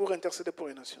nation, pour intercéder pour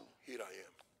une nation, here I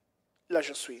am. là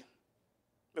je suis.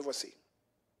 Me voici.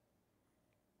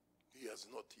 He has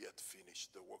not yet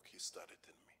finished the work he started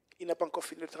in me. Il n'a pas encore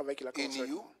fini le travail qu'il a In commencé avec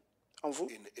you, moi. En vous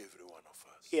in every one of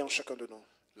us. et en chacun de nous.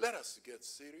 Let us get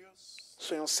serious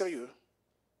Soyons sérieux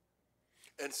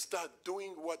and start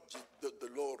doing what the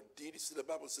Lord did. See, the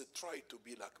Bible says, try to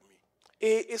be like me.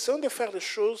 et essayons de faire des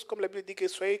choses comme la Bible dit que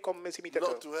soyez comme mes imitateurs.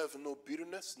 Not to have no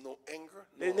bitterness, no anger,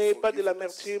 no N'ayez pas de unforgiveness.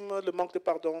 l'amertume, le manque de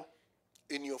pardon.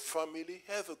 In your family,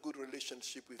 have a good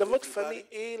relationship with Dans votre everybody. famille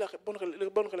et la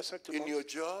bonne relation avec tout le In monde. your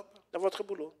job, Dans votre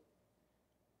boulot,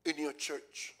 in your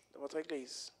church, dans votre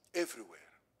église, everywhere,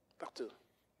 partout.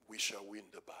 we shall win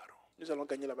the battle. Nous allons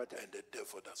gagner la bataille. And the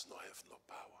devil does not have no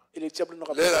power. Et le diable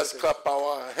n'aura pas Let de us bataille. clap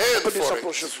our hands Applaudissons pour for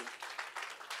it. Jésus.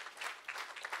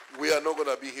 We are not going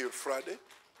to be here Friday. Nous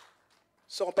ne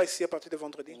serons pas ici à partir de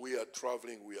vendredi. We are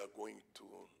traveling. We are going to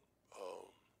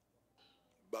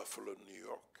Buffalo, New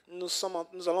York.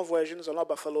 Nous allons voyager, nous allons à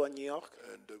Buffalo, à New York.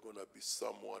 And there's going to be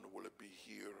someone who will be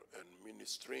here and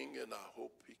ministering. And I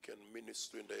hope he can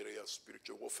minister in the area of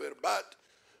spiritual warfare. But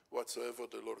whatsoever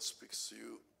the Lord speaks to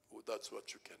you, that's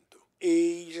what you can do.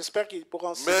 Et j'espère qu'il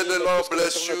pourra enseigner. May the quelque Lord chose que le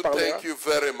bless Seigneur you. parlera. Thank you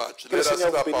very much. Que le Let us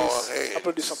Seigneur vous clap our bénisse. hands.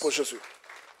 Applaudissons pour Jésus.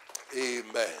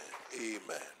 Amen.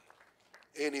 Amen.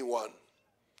 Anyone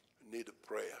need a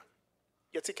prayer?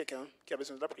 Y a-t-il quelqu'un qui a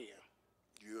besoin de la prière?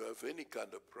 You have any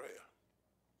kind of prayer?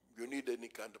 You need any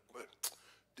kind of prayer?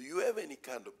 Do you have any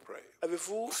kind of prayer?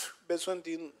 Avez-vous besoin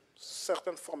d'une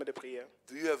certaine forme de prière?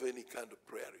 Do you have any kind of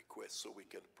prayer request so we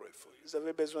can pray for you? Vous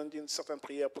avez besoin d'une certaine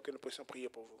prière pour que nous puissions prier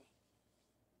pour vous.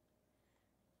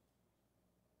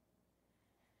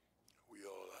 We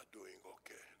all are doing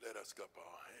okay. Let us clap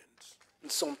our hands. Nous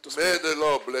sommes tous May bénis. the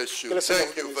Lord bless Que you. le Seigneur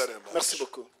Thank vous you bénisse. very much. Merci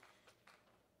beaucoup.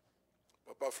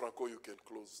 Papa Franco, you can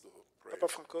close the prayer. Papa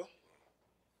Franco,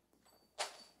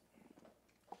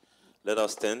 Let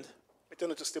us stand.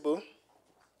 mettez-nous tous debout.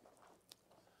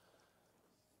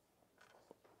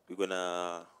 We're going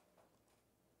to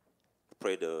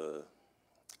pray the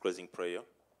closing prayer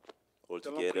all Nous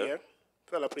allons together. prier,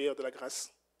 faire la prière de la grâce.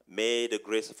 May the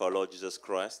grace of our Lord Jesus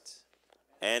Christ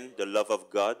and the love of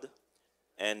God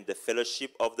and the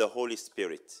fellowship of the Holy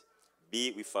Spirit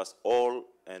be with us all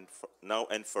and now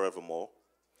and forevermore.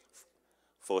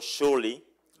 For surely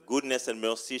goodness and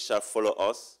mercy shall follow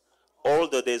us all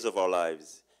the days of our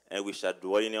lives, and we shall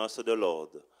dwell in the house of the Lord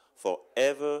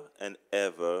forever and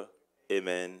ever.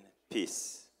 Amen.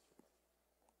 Peace.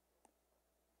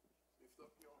 Lift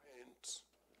up your hands.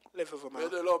 Lèvez vos May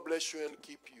mains. the Lord bless you and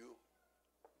keep you.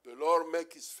 The Lord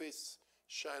make his face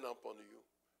shine upon you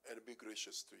and be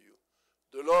gracious to you.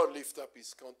 The Lord lift up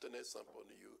his countenance upon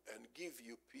you and give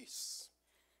you peace.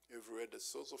 Everywhere the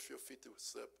soles of your feet will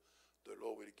step, the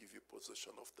Lord will give you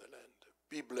possession of the land.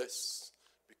 Be blessed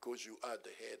because you are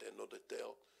the head and not the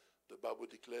tail. The Bible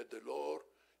declared, the Lord,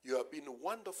 you have been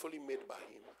wonderfully made by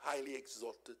him, highly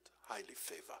exalted, highly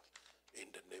favored. In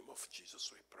the name of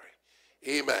Jesus we pray.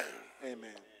 Amen.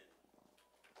 Amen.